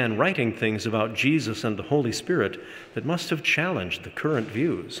White began writing things about Jesus and the Holy Spirit that must have challenged the current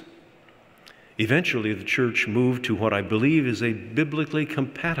views. Eventually, the church moved to what I believe is a biblically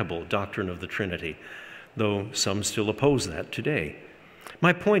compatible doctrine of the Trinity, though some still oppose that today.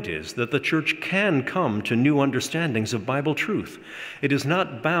 My point is that the church can come to new understandings of Bible truth. It is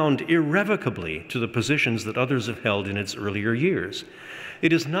not bound irrevocably to the positions that others have held in its earlier years.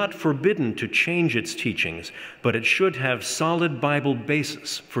 It is not forbidden to change its teachings, but it should have solid Bible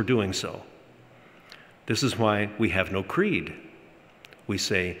basis for doing so. This is why we have no creed. We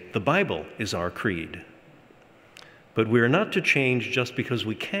say the Bible is our creed. But we are not to change just because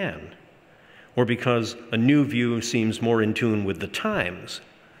we can, or because a new view seems more in tune with the times,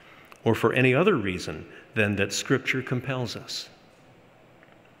 or for any other reason than that Scripture compels us.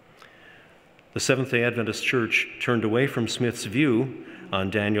 The Seventh-day Adventist Church turned away from Smith's view on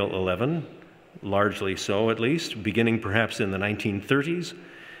Daniel 11, largely so at least, beginning perhaps in the 1930s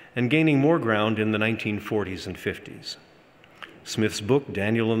and gaining more ground in the 1940s and 50s. Smith's book,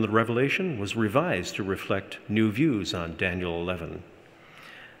 Daniel and the Revelation, was revised to reflect new views on Daniel 11.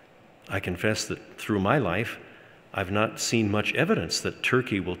 I confess that through my life, I've not seen much evidence that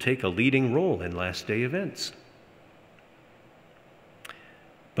Turkey will take a leading role in last-day events.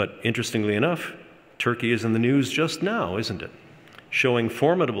 But interestingly enough, Turkey is in the news just now, isn't it? Showing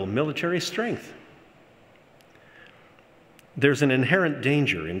formidable military strength. There's an inherent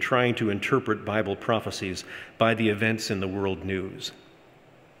danger in trying to interpret Bible prophecies by the events in the world news.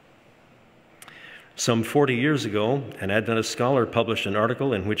 Some 40 years ago, an Adventist scholar published an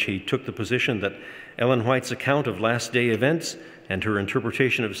article in which he took the position that Ellen White's account of last-day events and her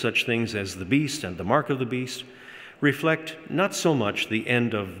interpretation of such things as the beast and the mark of the beast reflect not so much the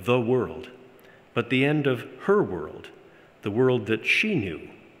end of the world, but the end of her world, the world that she knew.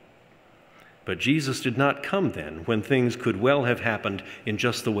 But Jesus did not come then, when things could well have happened in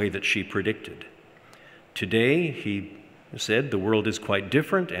just the way that she predicted. Today, he said, the world is quite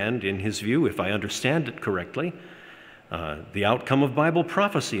different, and in his view, if I understand it correctly, the outcome of Bible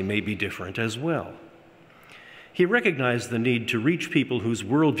prophecy may be different as well. He recognized the need to reach people whose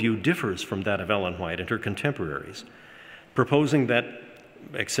worldview differs from that of Ellen White and her contemporaries, proposing that,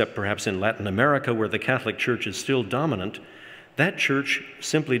 except perhaps in Latin America where the Catholic Church is still dominant, that church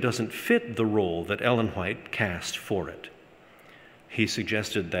simply doesn't fit the role that Ellen White cast for it. He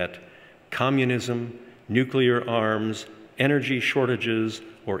suggested that communism, nuclear arms, energy shortages,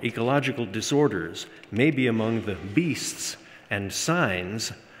 or ecological disorders may be among the beasts and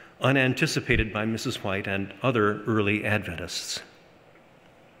signs unanticipated by Mrs. White and other early Adventists.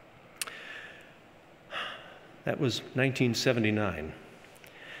 That was 1979.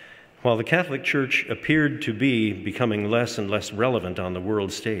 While the Catholic Church appeared to be becoming less and less relevant on the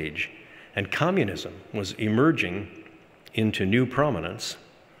world stage, and communism was emerging into new prominence,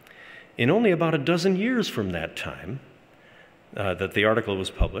 in only about a dozen years from that time that the article was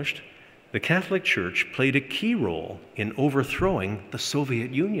published, the Catholic Church played a key role in overthrowing the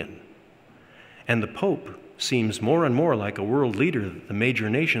Soviet Union. And the Pope seems more and more like a world leader that the major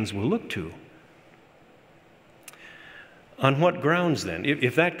nations will look to. On what grounds then,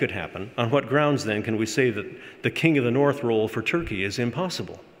 if that could happen, on what grounds then can we say that the King of the North role for Turkey is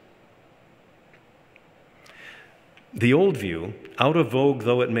impossible? The old view, out of vogue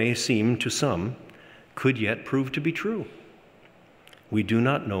though it may seem to some, could yet prove to be true. We do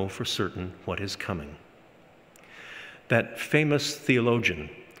not know for certain what is coming. That famous theologian,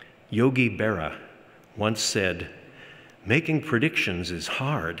 Yogi Berra, once said, "Making predictions is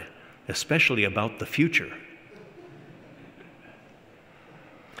hard, especially about the future."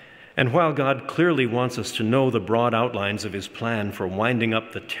 And while God clearly wants us to know the broad outlines of his plan for winding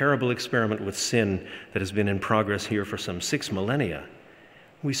up the terrible experiment with sin that has been in progress here for some 6 millennia,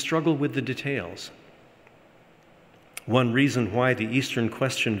 we struggle with the details. One reason why the Eastern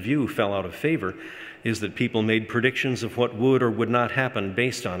question view fell out of favor is that people made predictions of what would or would not happen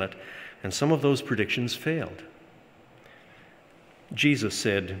based on it, and some of those predictions failed. Jesus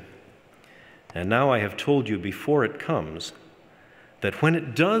said, "And now I have told you before it comes, that when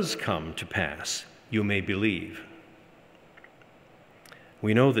it does come to pass, you may believe."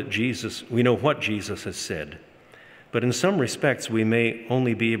 We know what Jesus has said, but in some respects we may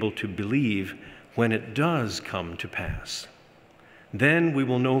only be able to believe when it does come to pass. Then we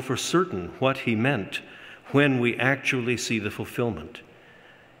will know for certain what he meant when we actually see the fulfillment.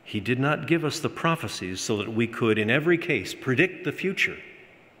 He did not give us the prophecies so that we could, in every case, predict the future,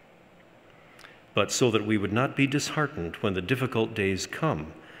 but so that we would not be disheartened when the difficult days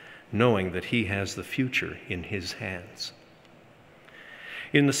come, knowing that He has the future in His hands.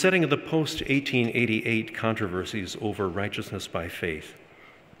 In the setting of the post-1888 controversies over righteousness by faith,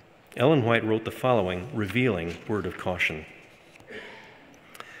 Ellen White wrote the following revealing word of caution.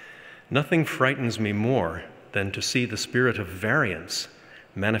 Nothing frightens me more than to see the spirit of variance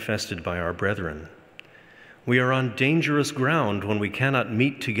manifested by our brethren. We are on dangerous ground when we cannot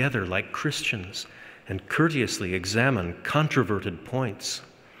meet together like Christians and courteously examine controverted points.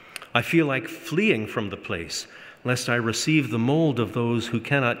 I feel like fleeing from the place, lest I receive the mold of those who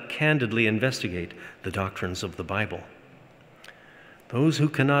cannot candidly investigate the doctrines of the Bible. Those who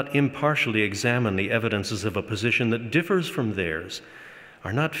cannot impartially examine the evidences of a position that differs from theirs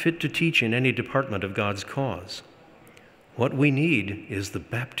are not fit to teach in any department of God's cause. What we need is the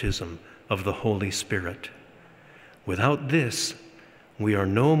baptism of the Holy Spirit. Without this, we are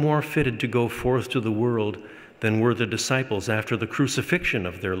no more fitted to go forth to the world than were the disciples after the crucifixion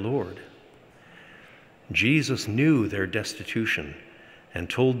of their Lord. Jesus knew their destitution and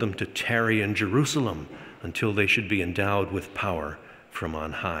told them to tarry in Jerusalem until they should be endowed with power from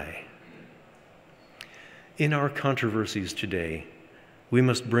on high. In our controversies today, we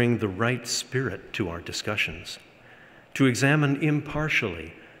must bring the right spirit to our discussions, to examine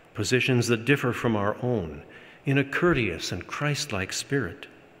impartially positions that differ from our own in a courteous and Christ-like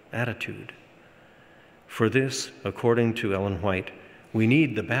attitude. For this, according to Ellen White, we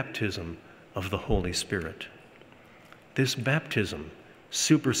need the baptism of the Holy Spirit. This baptism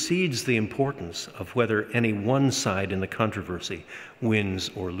supersedes the importance of whether any one side in the controversy wins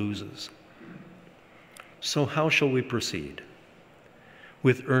or loses. So how shall we proceed?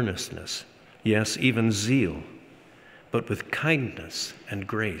 With earnestness, yes, even zeal, but with kindness and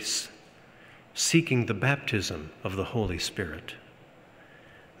grace, seeking the baptism of the Holy Spirit.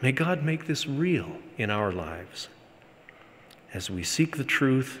 May God make this real in our lives as we seek the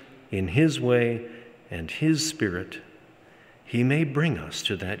truth in His way and His Spirit. He may bring us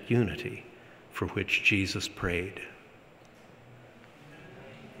to that unity for which Jesus prayed.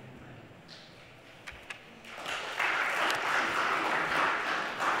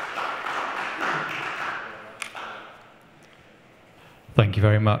 Thank you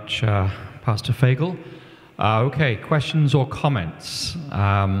very much, Pastor Fagal. Okay, questions or comments?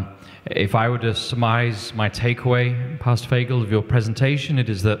 If I were to surmise my takeaway, Pastor Fagal, of your presentation, it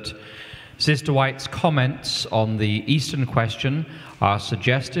is that Sister White's comments on the Eastern question are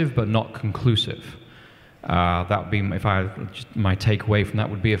suggestive but not conclusive. That would be, if I, my takeaway from that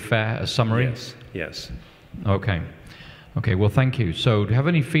would be a fair summary? Yes, yes. Okay. Okay, well, thank you. So do you have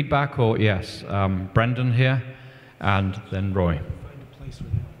any feedback or, yes, Brendan here and then Roy.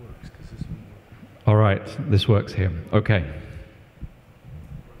 All right, this works here. Okay.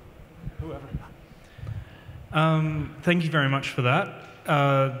 Thank you very much for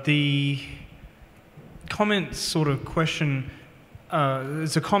that. The comment sort of question,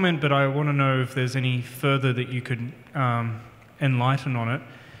 it's a comment, but I want to know if there's any further that you could enlighten on it.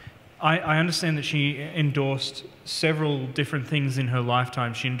 I understand that she endorsed several different things in her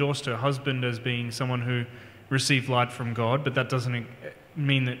lifetime. She endorsed her husband as being someone who received light from God, but that doesn't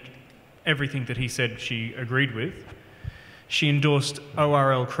mean that everything that he said she agreed with. She endorsed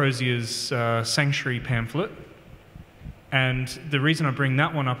O.R.L. Crozier's Sanctuary pamphlet, and the reason I bring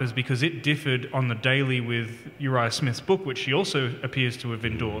that one up is because it differed on the daily with Uriah Smith's book, which she also appears to have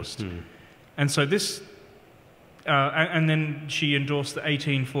endorsed. And so this, and then she endorsed the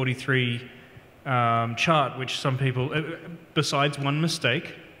 1843 chart, which some people, besides one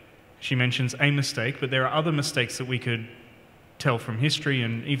mistake, she mentions a mistake, but there are other mistakes that we could tell from history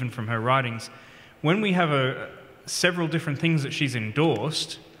and even from her writings. When we have several different things that she's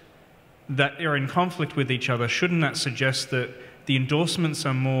endorsed that are in conflict with each other, shouldn't that suggest that the endorsements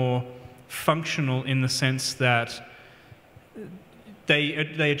are more functional in the sense that they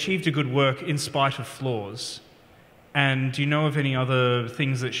achieved a good work in spite of flaws? And do you know of any other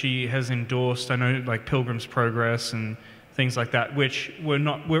things that she has endorsed? I know, like Pilgrim's Progress and things like that, which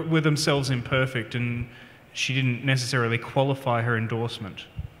were themselves imperfect, and she didn't necessarily qualify her endorsement.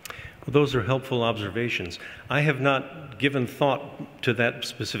 Well, those are helpful observations. I have not given thought to that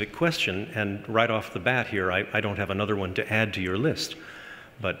specific question, and right off the bat here, I don't have another one to add to your list.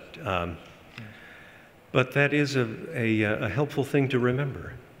 But that is a helpful thing to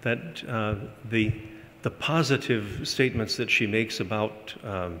remember, that the positive statements that she makes about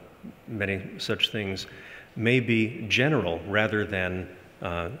many such things may be general rather than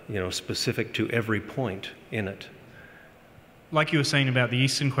specific to every point in it. like you were saying about the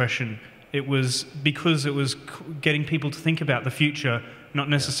Eastern question, it was because it was getting people to think about the future, not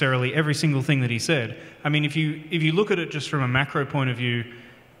necessarily every single thing that he said. I mean, if you look at it just from a macro point of view,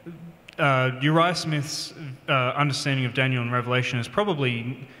 Uriah Smith's understanding of Daniel and Revelation is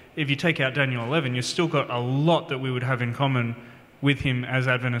probably, if you take out Daniel 11, you've still got a lot that we would have in common with him as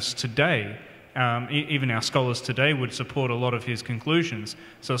Adventists today. Even our scholars today would support a lot of his conclusions.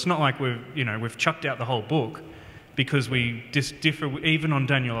 So it's not like we've chucked out the whole book, because we differ. Even on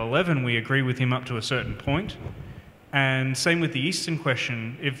Daniel 11, we agree with him up to a certain point. And same with the Eastern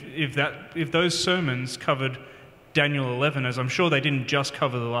question. If those sermons covered Daniel 11, as I'm sure they didn't just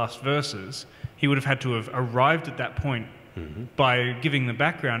cover the last verses, he would have had to have arrived at that point by giving the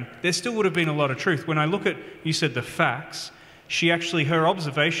background. There still would have been a lot of truth. When I look at, you said the facts, her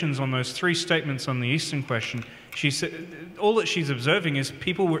observations on those 3 statements on the Eastern question, she said all that she's observing is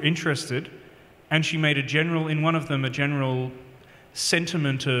people were interested, and she made in one of them, a general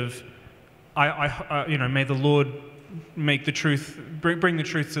sentiment of, may the Lord make the truth, bring the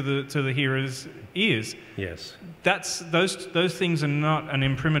truth to the hearer's ears. Yes. Those things are not an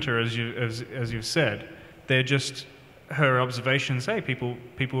imprimatur, as you've said. They're just her observations. Hey, people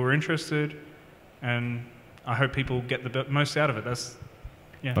were interested, and I hope people get the most out of it.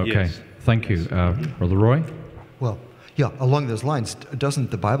 Okay. Yes. Thank you, Brother Roy. Well, yeah, along those lines,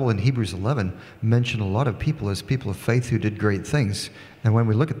 doesn't the Bible in Hebrews 11 mention a lot of people as people of faith who did great things? And when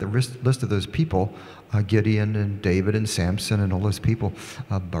we look at the list of those people, Gideon and David and Samson and all those people,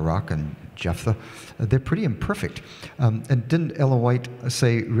 Barak and Jephthah, they're pretty imperfect. And didn't Ellen White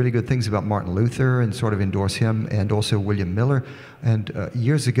say really good things about Martin Luther and sort of endorse him, and also William Miller? And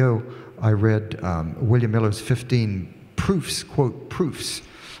years ago, I read William Miller's 15 proofs, quote, proofs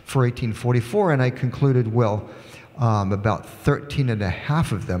for 1844, and I concluded, well, about 13 and a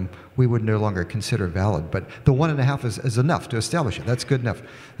half of them we would no longer consider valid. But the 1.5 is enough to establish it. That's good enough.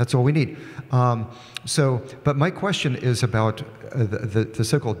 That's all we need. But my question is about the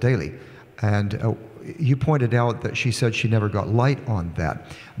so-called daily. And you pointed out that she said she never got light on that.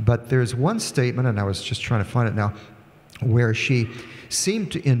 But there's one statement, and I was just trying to find it now, where she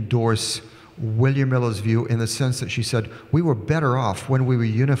seemed to endorse William Miller's view in the sense that she said, we were better off when we were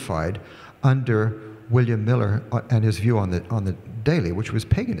unified under William Miller and his view on the daily, which was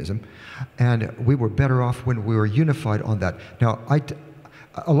paganism, and we were better off when we were unified on that. Now,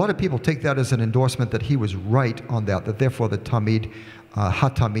 a lot of people take that as an endorsement that he was right on that therefore the Tamid,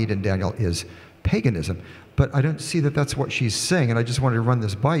 Ha-Tamid in Daniel is paganism. But I don't see that that's what she's saying, and I just wanted to run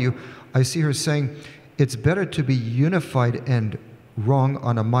this by you. I see her saying it's better to be unified and wrong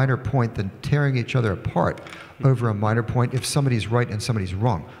on a minor point than tearing each other apart over a minor point if somebody's right and somebody's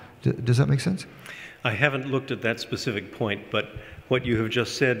wrong. Does that make sense? I haven't looked at that specific point, but what you have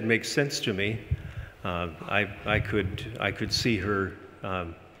just said makes sense to me. I could see her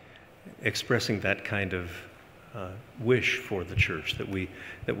expressing that kind of wish for the church, that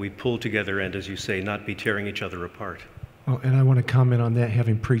we pull together and, as you say, not be tearing each other apart. Oh, and I want to comment on that,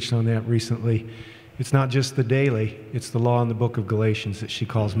 having preached on that recently. It's not just the daily, it's the law in the book of Galatians that she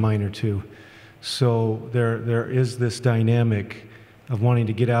calls minor too. So there is this dynamic of wanting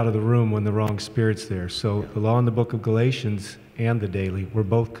to get out of the room when the wrong spirit's there. So the law in the book of Galatians and the daily were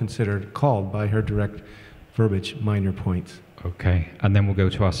both called by her direct verbiage minor points. Okay, and then we'll go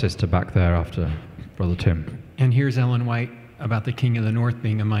to our sister back there after Brother Tim. And here's Ellen White about the King of the North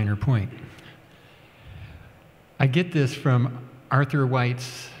being a minor point. I get this from Arthur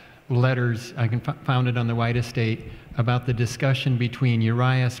White's letters, I found it on the White Estate, about the discussion between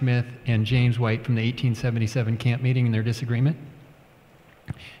Uriah Smith and James White from the 1877 camp meeting and their disagreement.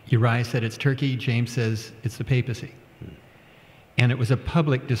 Uriah said it's Turkey, James says it's the papacy. And it was a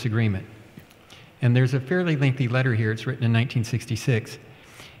public disagreement. And there's a fairly lengthy letter here, it's written in 1966.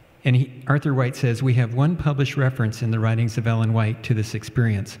 And Arthur White says, we have one published reference in the writings of Ellen White to this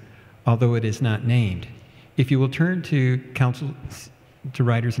experience, although it is not named. If you will turn to Counsel to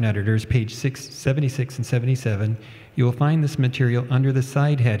Writers and Editors, page 76 and 77, you will find this material under the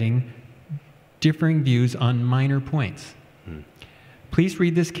side heading, Differing Views on Minor Points. Please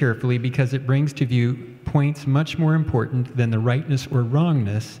read this carefully because it brings to view points much more important than the rightness or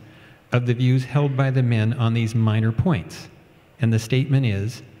wrongness of the views held by the men on these minor points. And the statement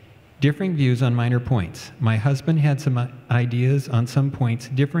is, differing views on minor points. My husband had some ideas on some points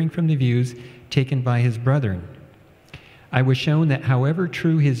differing from the views taken by his brethren. I was shown that however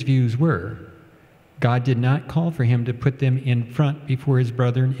true his views were, God did not call for him to put them in front before his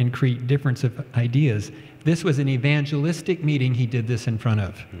brethren and create difference of ideas. This was an evangelistic meeting he did this in front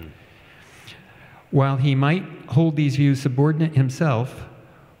of. While he might hold these views subordinate himself,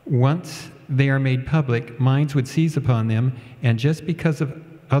 once they are made public, minds would seize upon them, and just because of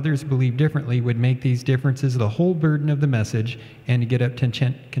others believe differently would make these differences the whole burden of the message and to get up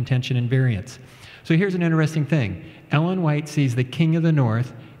contention and variance. So here's an interesting thing. Ellen White sees the King of the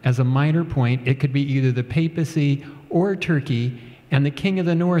North as a minor point. It could be either the papacy or Turkey, and the King of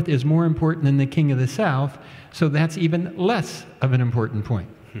the North is more important than the King of the South, so that's even less of an important point.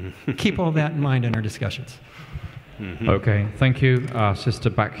 Keep all that in mind in our discussions. Okay, thank you, sister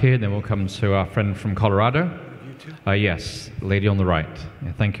back here. Then we'll come to our friend from Colorado. Yes, lady on the right.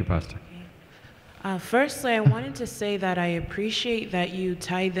 Yeah, thank you, Pastor. Firstly, I wanted to say that I appreciate that you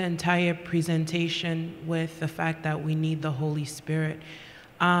tied the entire presentation with the fact that we need the Holy Spirit.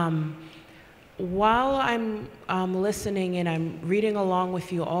 While I'm listening and I'm reading along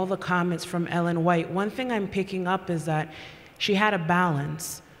with you all the comments from Ellen White, one thing I'm picking up is that she had a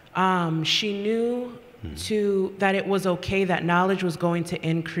balance. She knew that it was okay, that knowledge was going to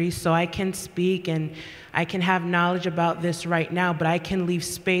increase, so I can speak and I can have knowledge about this right now, but I can leave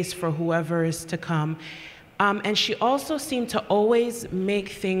space for whoever is to come. And she also seemed to always make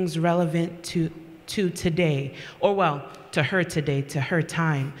things relevant to today, or well, to her today, to her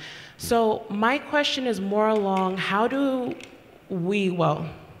time. So my question is more along, how do we, well,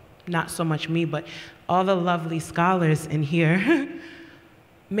 not so much me, but all the lovely scholars in here,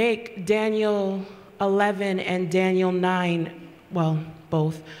 make Daniel 11 and Daniel 9, well,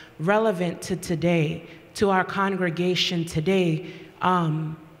 both, relevant to today, to our congregation today,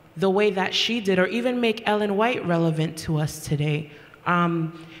 the way that she did, or even make Ellen White relevant to us today.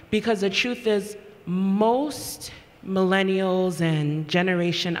 Because the truth is, most millennials and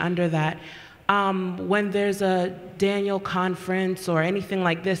generation under that, when there's a Daniel conference or anything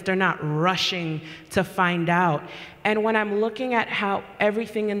like this, they're not rushing to find out. And when I'm looking at how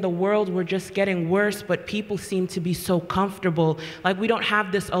everything in the world, we're just getting worse, but people seem to be so comfortable, like we don't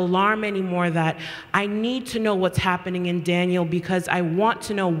have this alarm anymore that I need to know what's happening in Daniel because I want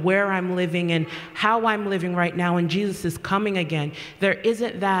to know where I'm living and how I'm living right now, and Jesus is coming again. There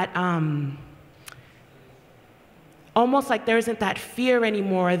isn't that, almost like there isn't that fear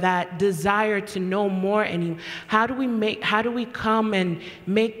anymore, that desire to know more anymore. How do we come and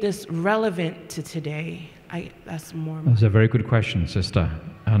make this relevant to today? That's more. That's a very good question, sister.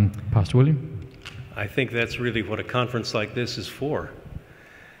 And Pastor William? I think that's really what a conference like this is for.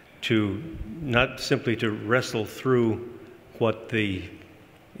 To not simply to wrestle through what the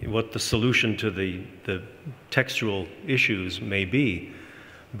solution to the textual issues may be,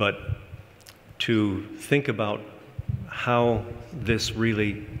 but to think about how this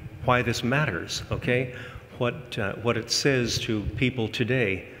really, why this matters, okay? What it says to people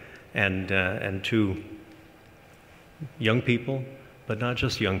today, and to young people, but not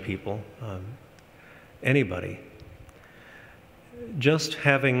just young people, anybody. Just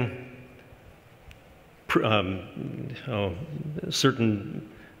having certain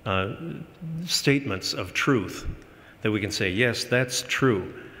statements of truth that we can say, yes, that's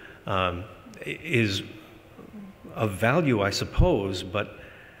true, is of value, I suppose, but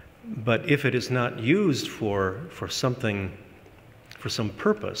if it is not used for something, for some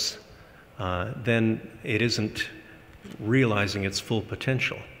purpose, then it isn't realizing its full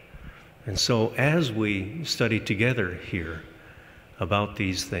potential. And so as we study together here about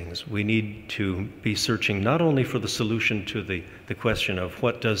these things, we need to be searching not only for the solution to the question of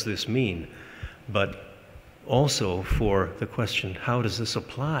what does this mean, but also for the question, how does this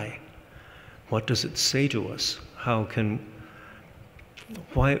apply? What does it say to us? How can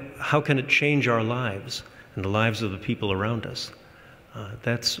it change our lives and the lives of the people around us?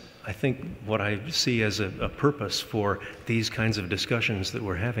 That's, I think, what I see as a purpose for these kinds of discussions that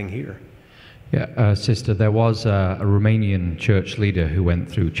we're having here. Yeah, sister, there was a Romanian church leader who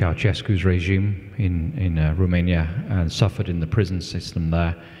went through Ceausescu's regime in Romania and suffered in the prison system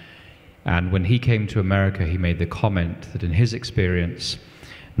there. And when he came to America, he made the comment that in his experience,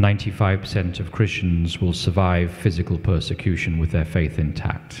 95% of Christians will survive physical persecution with their faith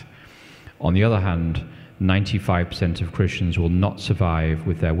intact. On the other hand, 95% of Christians will not survive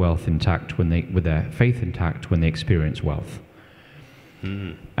with their wealth intact with their faith intact when they experience wealth.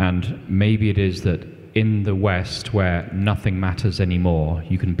 And maybe it is that in the West, where nothing matters anymore,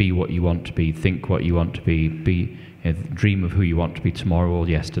 you can be what you want to be, think what you want to be, dream of who you want to be tomorrow or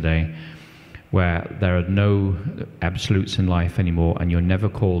yesterday, where there are no absolutes in life anymore, and you're never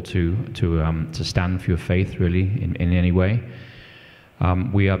called to stand for your faith really in any way.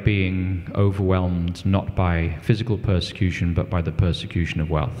 We are being overwhelmed not by physical persecution, but by the persecution of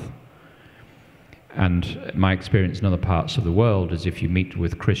wealth. And my experience in other parts of the world is if you meet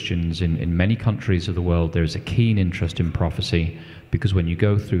with Christians in many countries of the world, there's a keen interest in prophecy, because when you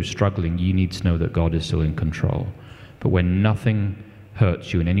go through struggling, you need to know that God is still in control. But when nothing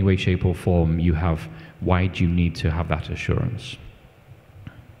hurts you in any way, shape, or form, why do you need to have that assurance?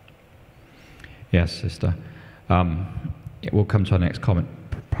 Yes, sister. We'll come to our next comment.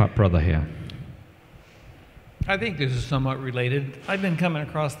 Brother here. I think this is somewhat related. I've been coming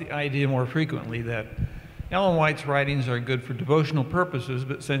across the idea more frequently that Ellen White's writings are good for devotional purposes,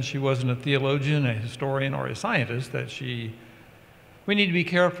 but since she wasn't a theologian, a historian, or a scientist, we need to be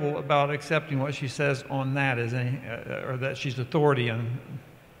careful about accepting what she says on that or that she's authority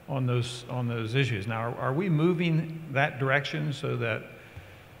on those issues. Now, are we moving that direction so that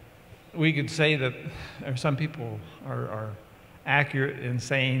we could say that some people are accurate in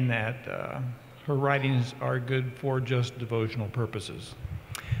saying that her writings are good for just devotional purposes?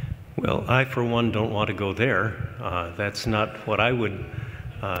 Well, I, for one, don't want to go there. That's not what I would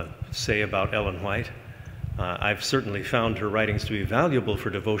say about Ellen White. I've certainly found her writings to be valuable for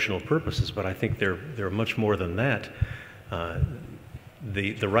devotional purposes, but I think they're much more than that.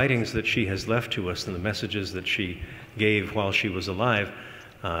 The writings that she has left to us and the messages that she gave while she was alive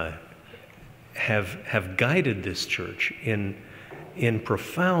have guided this church in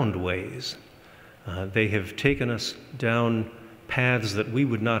profound ways. They have taken us down paths that we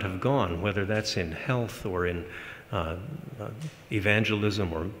would not have gone, whether that's in health or in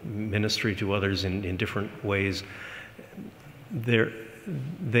evangelism or ministry to others in different ways.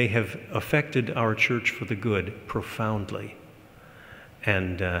 They have affected our church for the good profoundly.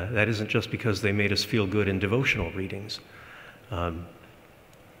 And that isn't just because they made us feel good in devotional readings.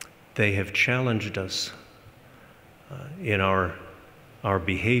 They have challenged us in our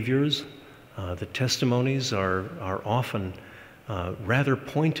behaviors. The testimonies are often rather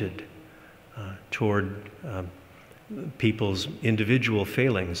pointed toward people's individual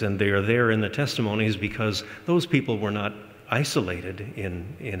failings, and they are there in the testimonies because those people were not isolated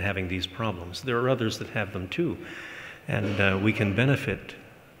in having these problems. There are others that have them too, and we can benefit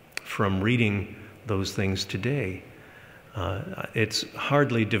from reading those things today. It's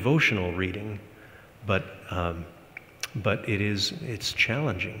hardly devotional reading, but it's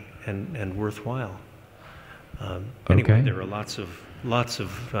challenging and worthwhile. Anyway, there are lots of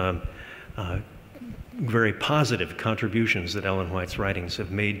very positive contributions that Ellen White's writings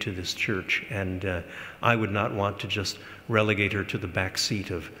have made to this church, and I would not want to just relegate her to the back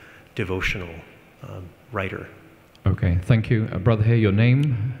seat of devotional writer. Okay, thank you. Brother here, your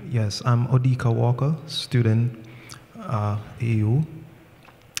name? Yes, I'm Odika Walker, student AU.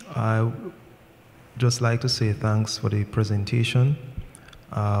 I would just like to say thanks for the presentation.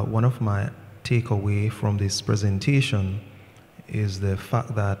 One of my takeaway from this presentation is the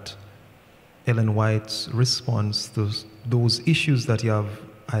fact that Ellen White's response to those issues that you have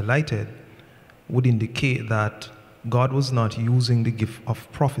highlighted would indicate that God was not using the gift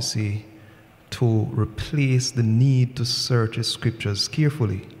of prophecy to replace the need to search the scriptures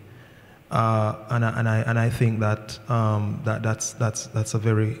carefully. And I think that that's a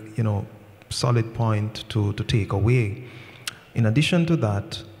very solid point to take away. In addition to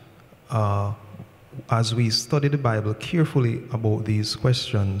that, as we study the Bible carefully about these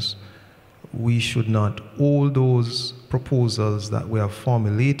questions, we should not hold those proposals that we have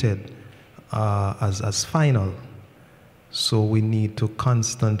formulated as final. So we need to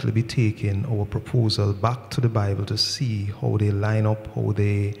constantly be taking our proposal back to the Bible to see how they line up, how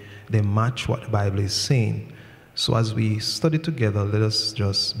they match what the Bible is saying. So as we study together, let us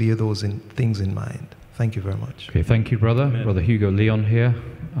just bear those things in mind. Thank you very much. Okay, thank you, brother. Amen. Brother Hugo Leon here.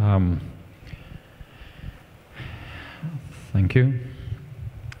 Thank you.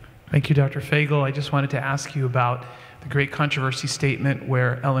 Thank you, Dr. Fagal. I just wanted to ask you about the great controversy statement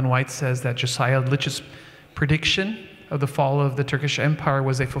where Ellen White says that Josiah Litch's prediction of the fall of the Turkish Empire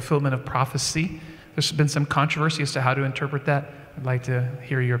was a fulfillment of prophecy. There's been some controversy as to how to interpret that. I'd like to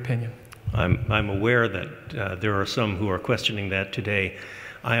hear your opinion. I'm aware that there are some who are questioning that today.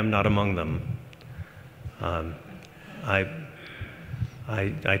 I am not among them. I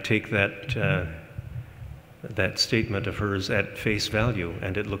take that statement of hers at face value,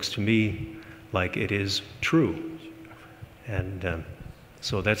 and it looks to me like it is true. And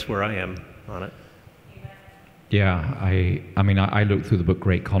so that's where I am on it. Yeah, I mean, I looked through the book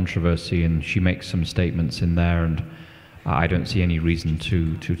Great Controversy, and she makes some statements in there, and I don't see any reason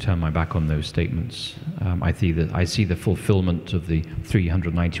to turn my back on those statements. I see the fulfillment of the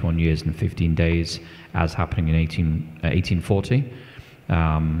 391 years and 15 days as happening in 1840.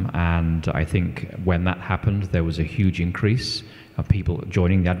 And I think when that happened, there was a huge increase people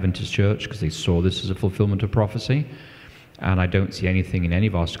joining the Adventist Church because they saw this as a fulfillment of prophecy. And I don't see anything in any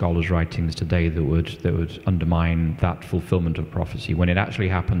of our scholars' writings today that would undermine that fulfillment of prophecy. When it actually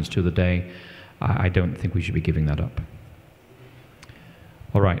happens to the day, I don't think we should be giving that up.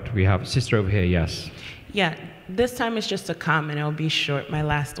 All right, we have a sister over here, yes. Yeah, this time it's just a comment. It'll be short, my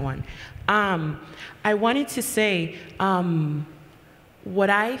last one. I wanted to say what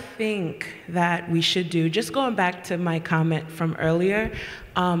I think that we should do, just going back to my comment from earlier,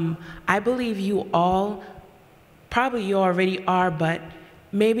 I believe you all, probably you already are, but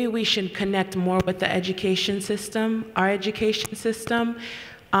maybe we should connect more with the education system, our education system.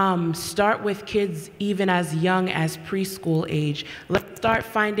 Start with kids even as young as preschool age. Let's start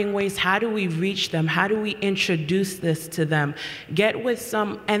finding ways, how do we reach them? How do we introduce this to them? Get with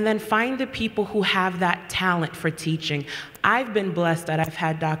some, and then find the people who have that talent for teaching. I've been blessed that I've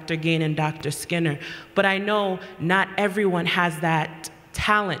had Dr. Gain and Dr. Skinner, but I know not everyone has that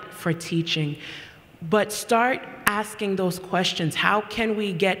talent for teaching. But start asking those questions. How can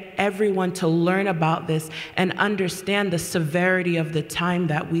we get everyone to learn about this and understand the severity of the time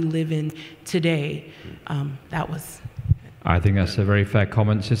that we live in today? I think that's a very fair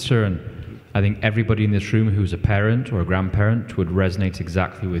comment, sister, and I think everybody in this room who's a parent or a grandparent would resonate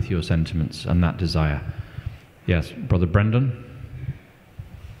exactly with your sentiments and that desire. Yes, Brother Brendan?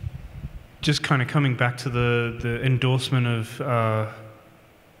 Just kind of coming back to the endorsement of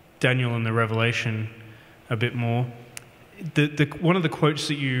Daniel and the Revelation a bit more. One of the quotes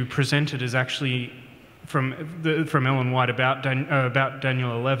that you presented is actually from Ellen White about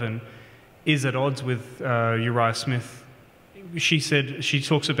Daniel 11, is at odds with Uriah Smith. She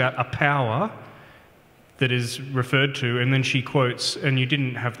talks about a power that is referred to, and then she quotes, and you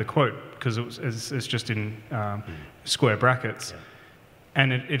didn't have the quote because it's just in square brackets,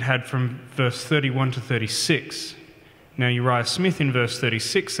 and it had from verse 31 to 36. Now, Uriah Smith in verse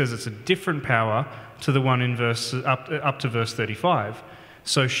 36 says it's a different power to the one in up to verse 35.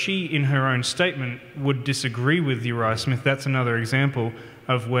 So she, in her own statement, would disagree with Uriah Smith. That's another example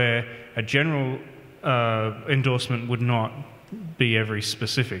of where a general endorsement would not be every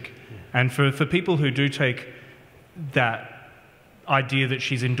specific. And for people who do take that idea that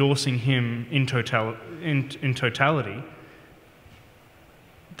she's endorsing him in totality,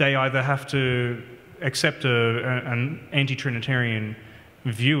 they either have to accept an anti-Trinitarian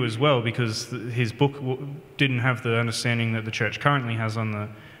view as well, because his book didn't have the understanding that the church currently has on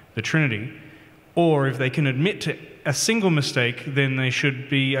the Trinity, or if they can admit to a single mistake, then they should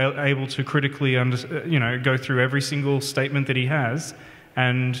be able to critically go through every single statement that he has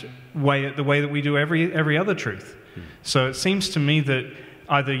and weigh it the way that we do every other truth. So it seems to me that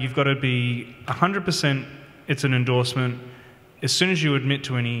either you've got to be 100% it's an endorsement. As soon as you admit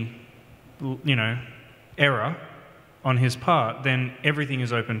to any error on his part, then everything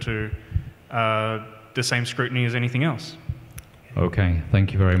is open to the same scrutiny as anything else. Okay,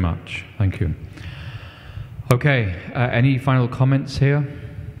 thank you very much. Thank you. Okay, any final comments here?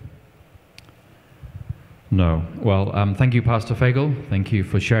 No. Well, thank you, Pastor Fagal. Thank you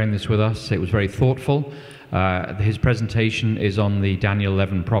for sharing this with us. It was very thoughtful. His presentation is on the Daniel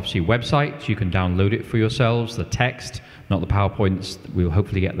 11 Prophecy website. You can download it for yourselves, the text, not the PowerPoints. We'll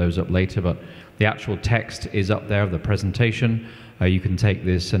hopefully get those up later, but the actual text is up there of the presentation. You can take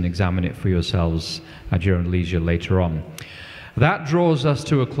this and examine it for yourselves at your own leisure later on. That draws us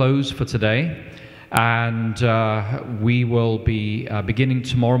to a close for today, and we will be beginning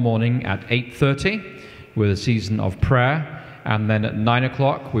tomorrow morning at 8:30 with a season of prayer. And then at 9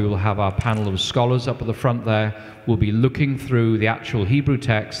 o'clock, we will have our panel of scholars up at the front there. We'll be looking through the actual Hebrew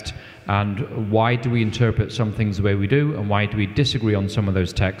text and why do we interpret some things the way we do, and why do we disagree on some of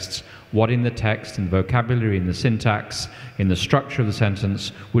those texts. What in the text, in the vocabulary, in the syntax, in the structure of the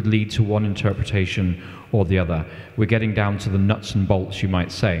sentence would lead to one interpretation or the other. We're getting down to the nuts and bolts, you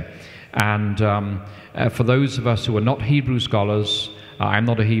might say. And for those of us who are not Hebrew scholars, I'm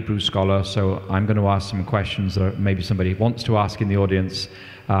not a Hebrew scholar, so I'm going to ask some questions that maybe somebody wants to ask in the audience.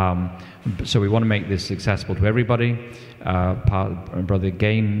 So we want to make this accessible to everybody. Brother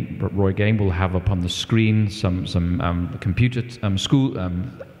Roy Gain will have up on the screen some computer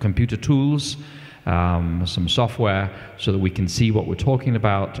tools, some software, so that we can see what we're talking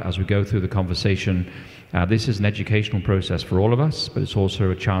about as we go through the conversation. This is an educational process for all of us, but it's also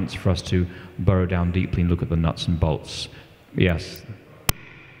a chance for us to burrow down deeply and look at the nuts and bolts. Yes.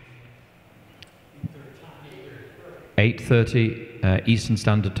 8:30 Eastern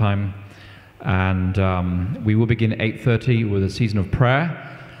Standard Time, and we will begin at 8:30 with a season of prayer.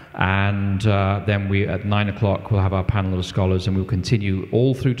 And then we, at 9 o'clock, we'll have our panel of scholars, and we'll continue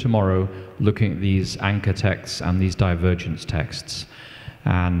all through tomorrow looking at these anchor texts and these divergence texts.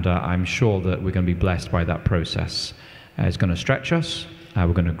 And I'm sure that we're going to be blessed by that process. It's going to stretch us,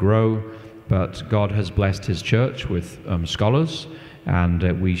 we're going to grow, but God has blessed his church with scholars,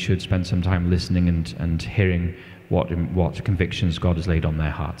 and we should spend some time listening and hearing what convictions God has laid on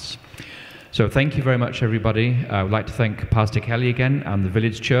their hearts. So thank you very much, everybody. I would like to thank Pastor Kelly again and the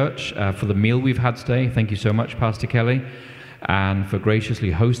Village Church for the meal we've had today. Thank you so much, Pastor Kelly, and for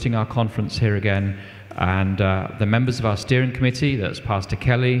graciously hosting our conference here again. And the members of our steering committee, that's Pastor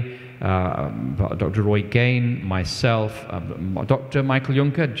Kelly, Dr. Roy Gain, myself, Dr. Michael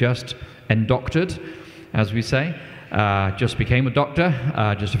Juncker, just endoctored, as we say, just became a doctor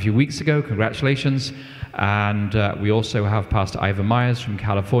just a few weeks ago. Congratulations. And we also have Pastor Ivor Myers from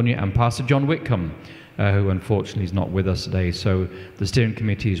California and Pastor John Whitcomb, who unfortunately is not with us today. So the steering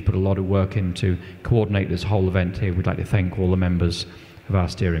committee has put a lot of work in to coordinate this whole event here. We'd like to thank all the members of our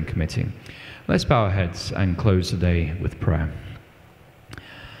steering committee. Let's bow our heads and close today with prayer.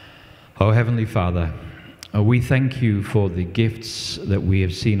 Oh, Heavenly Father, we thank you for the gifts that we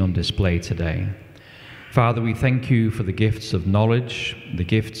have seen on display today. Father, we thank you for the gifts of knowledge, the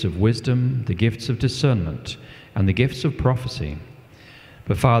gifts of wisdom, the gifts of discernment, and the gifts of prophecy.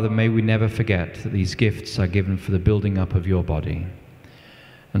 But Father, may we never forget that these gifts are given for the building up of your body.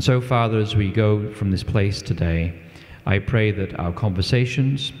 And so, Father, as we go from this place today, I pray that our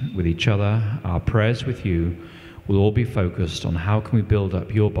conversations with each other, our prayers with you, will all be focused on how can we build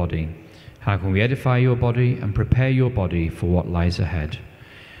up your body, how can we edify your body and prepare your body for what lies ahead.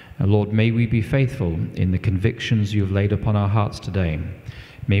 And Lord, may we be faithful in the convictions you've laid upon our hearts today.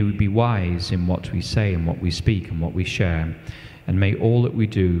 May we be wise in what we say and what we speak and what we share. And may all that we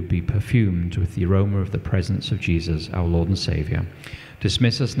do be perfumed with the aroma of the presence of Jesus, our Lord and Savior.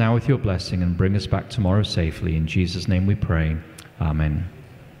 Dismiss us now with your blessing and bring us back tomorrow safely. In Jesus' name we pray. Amen.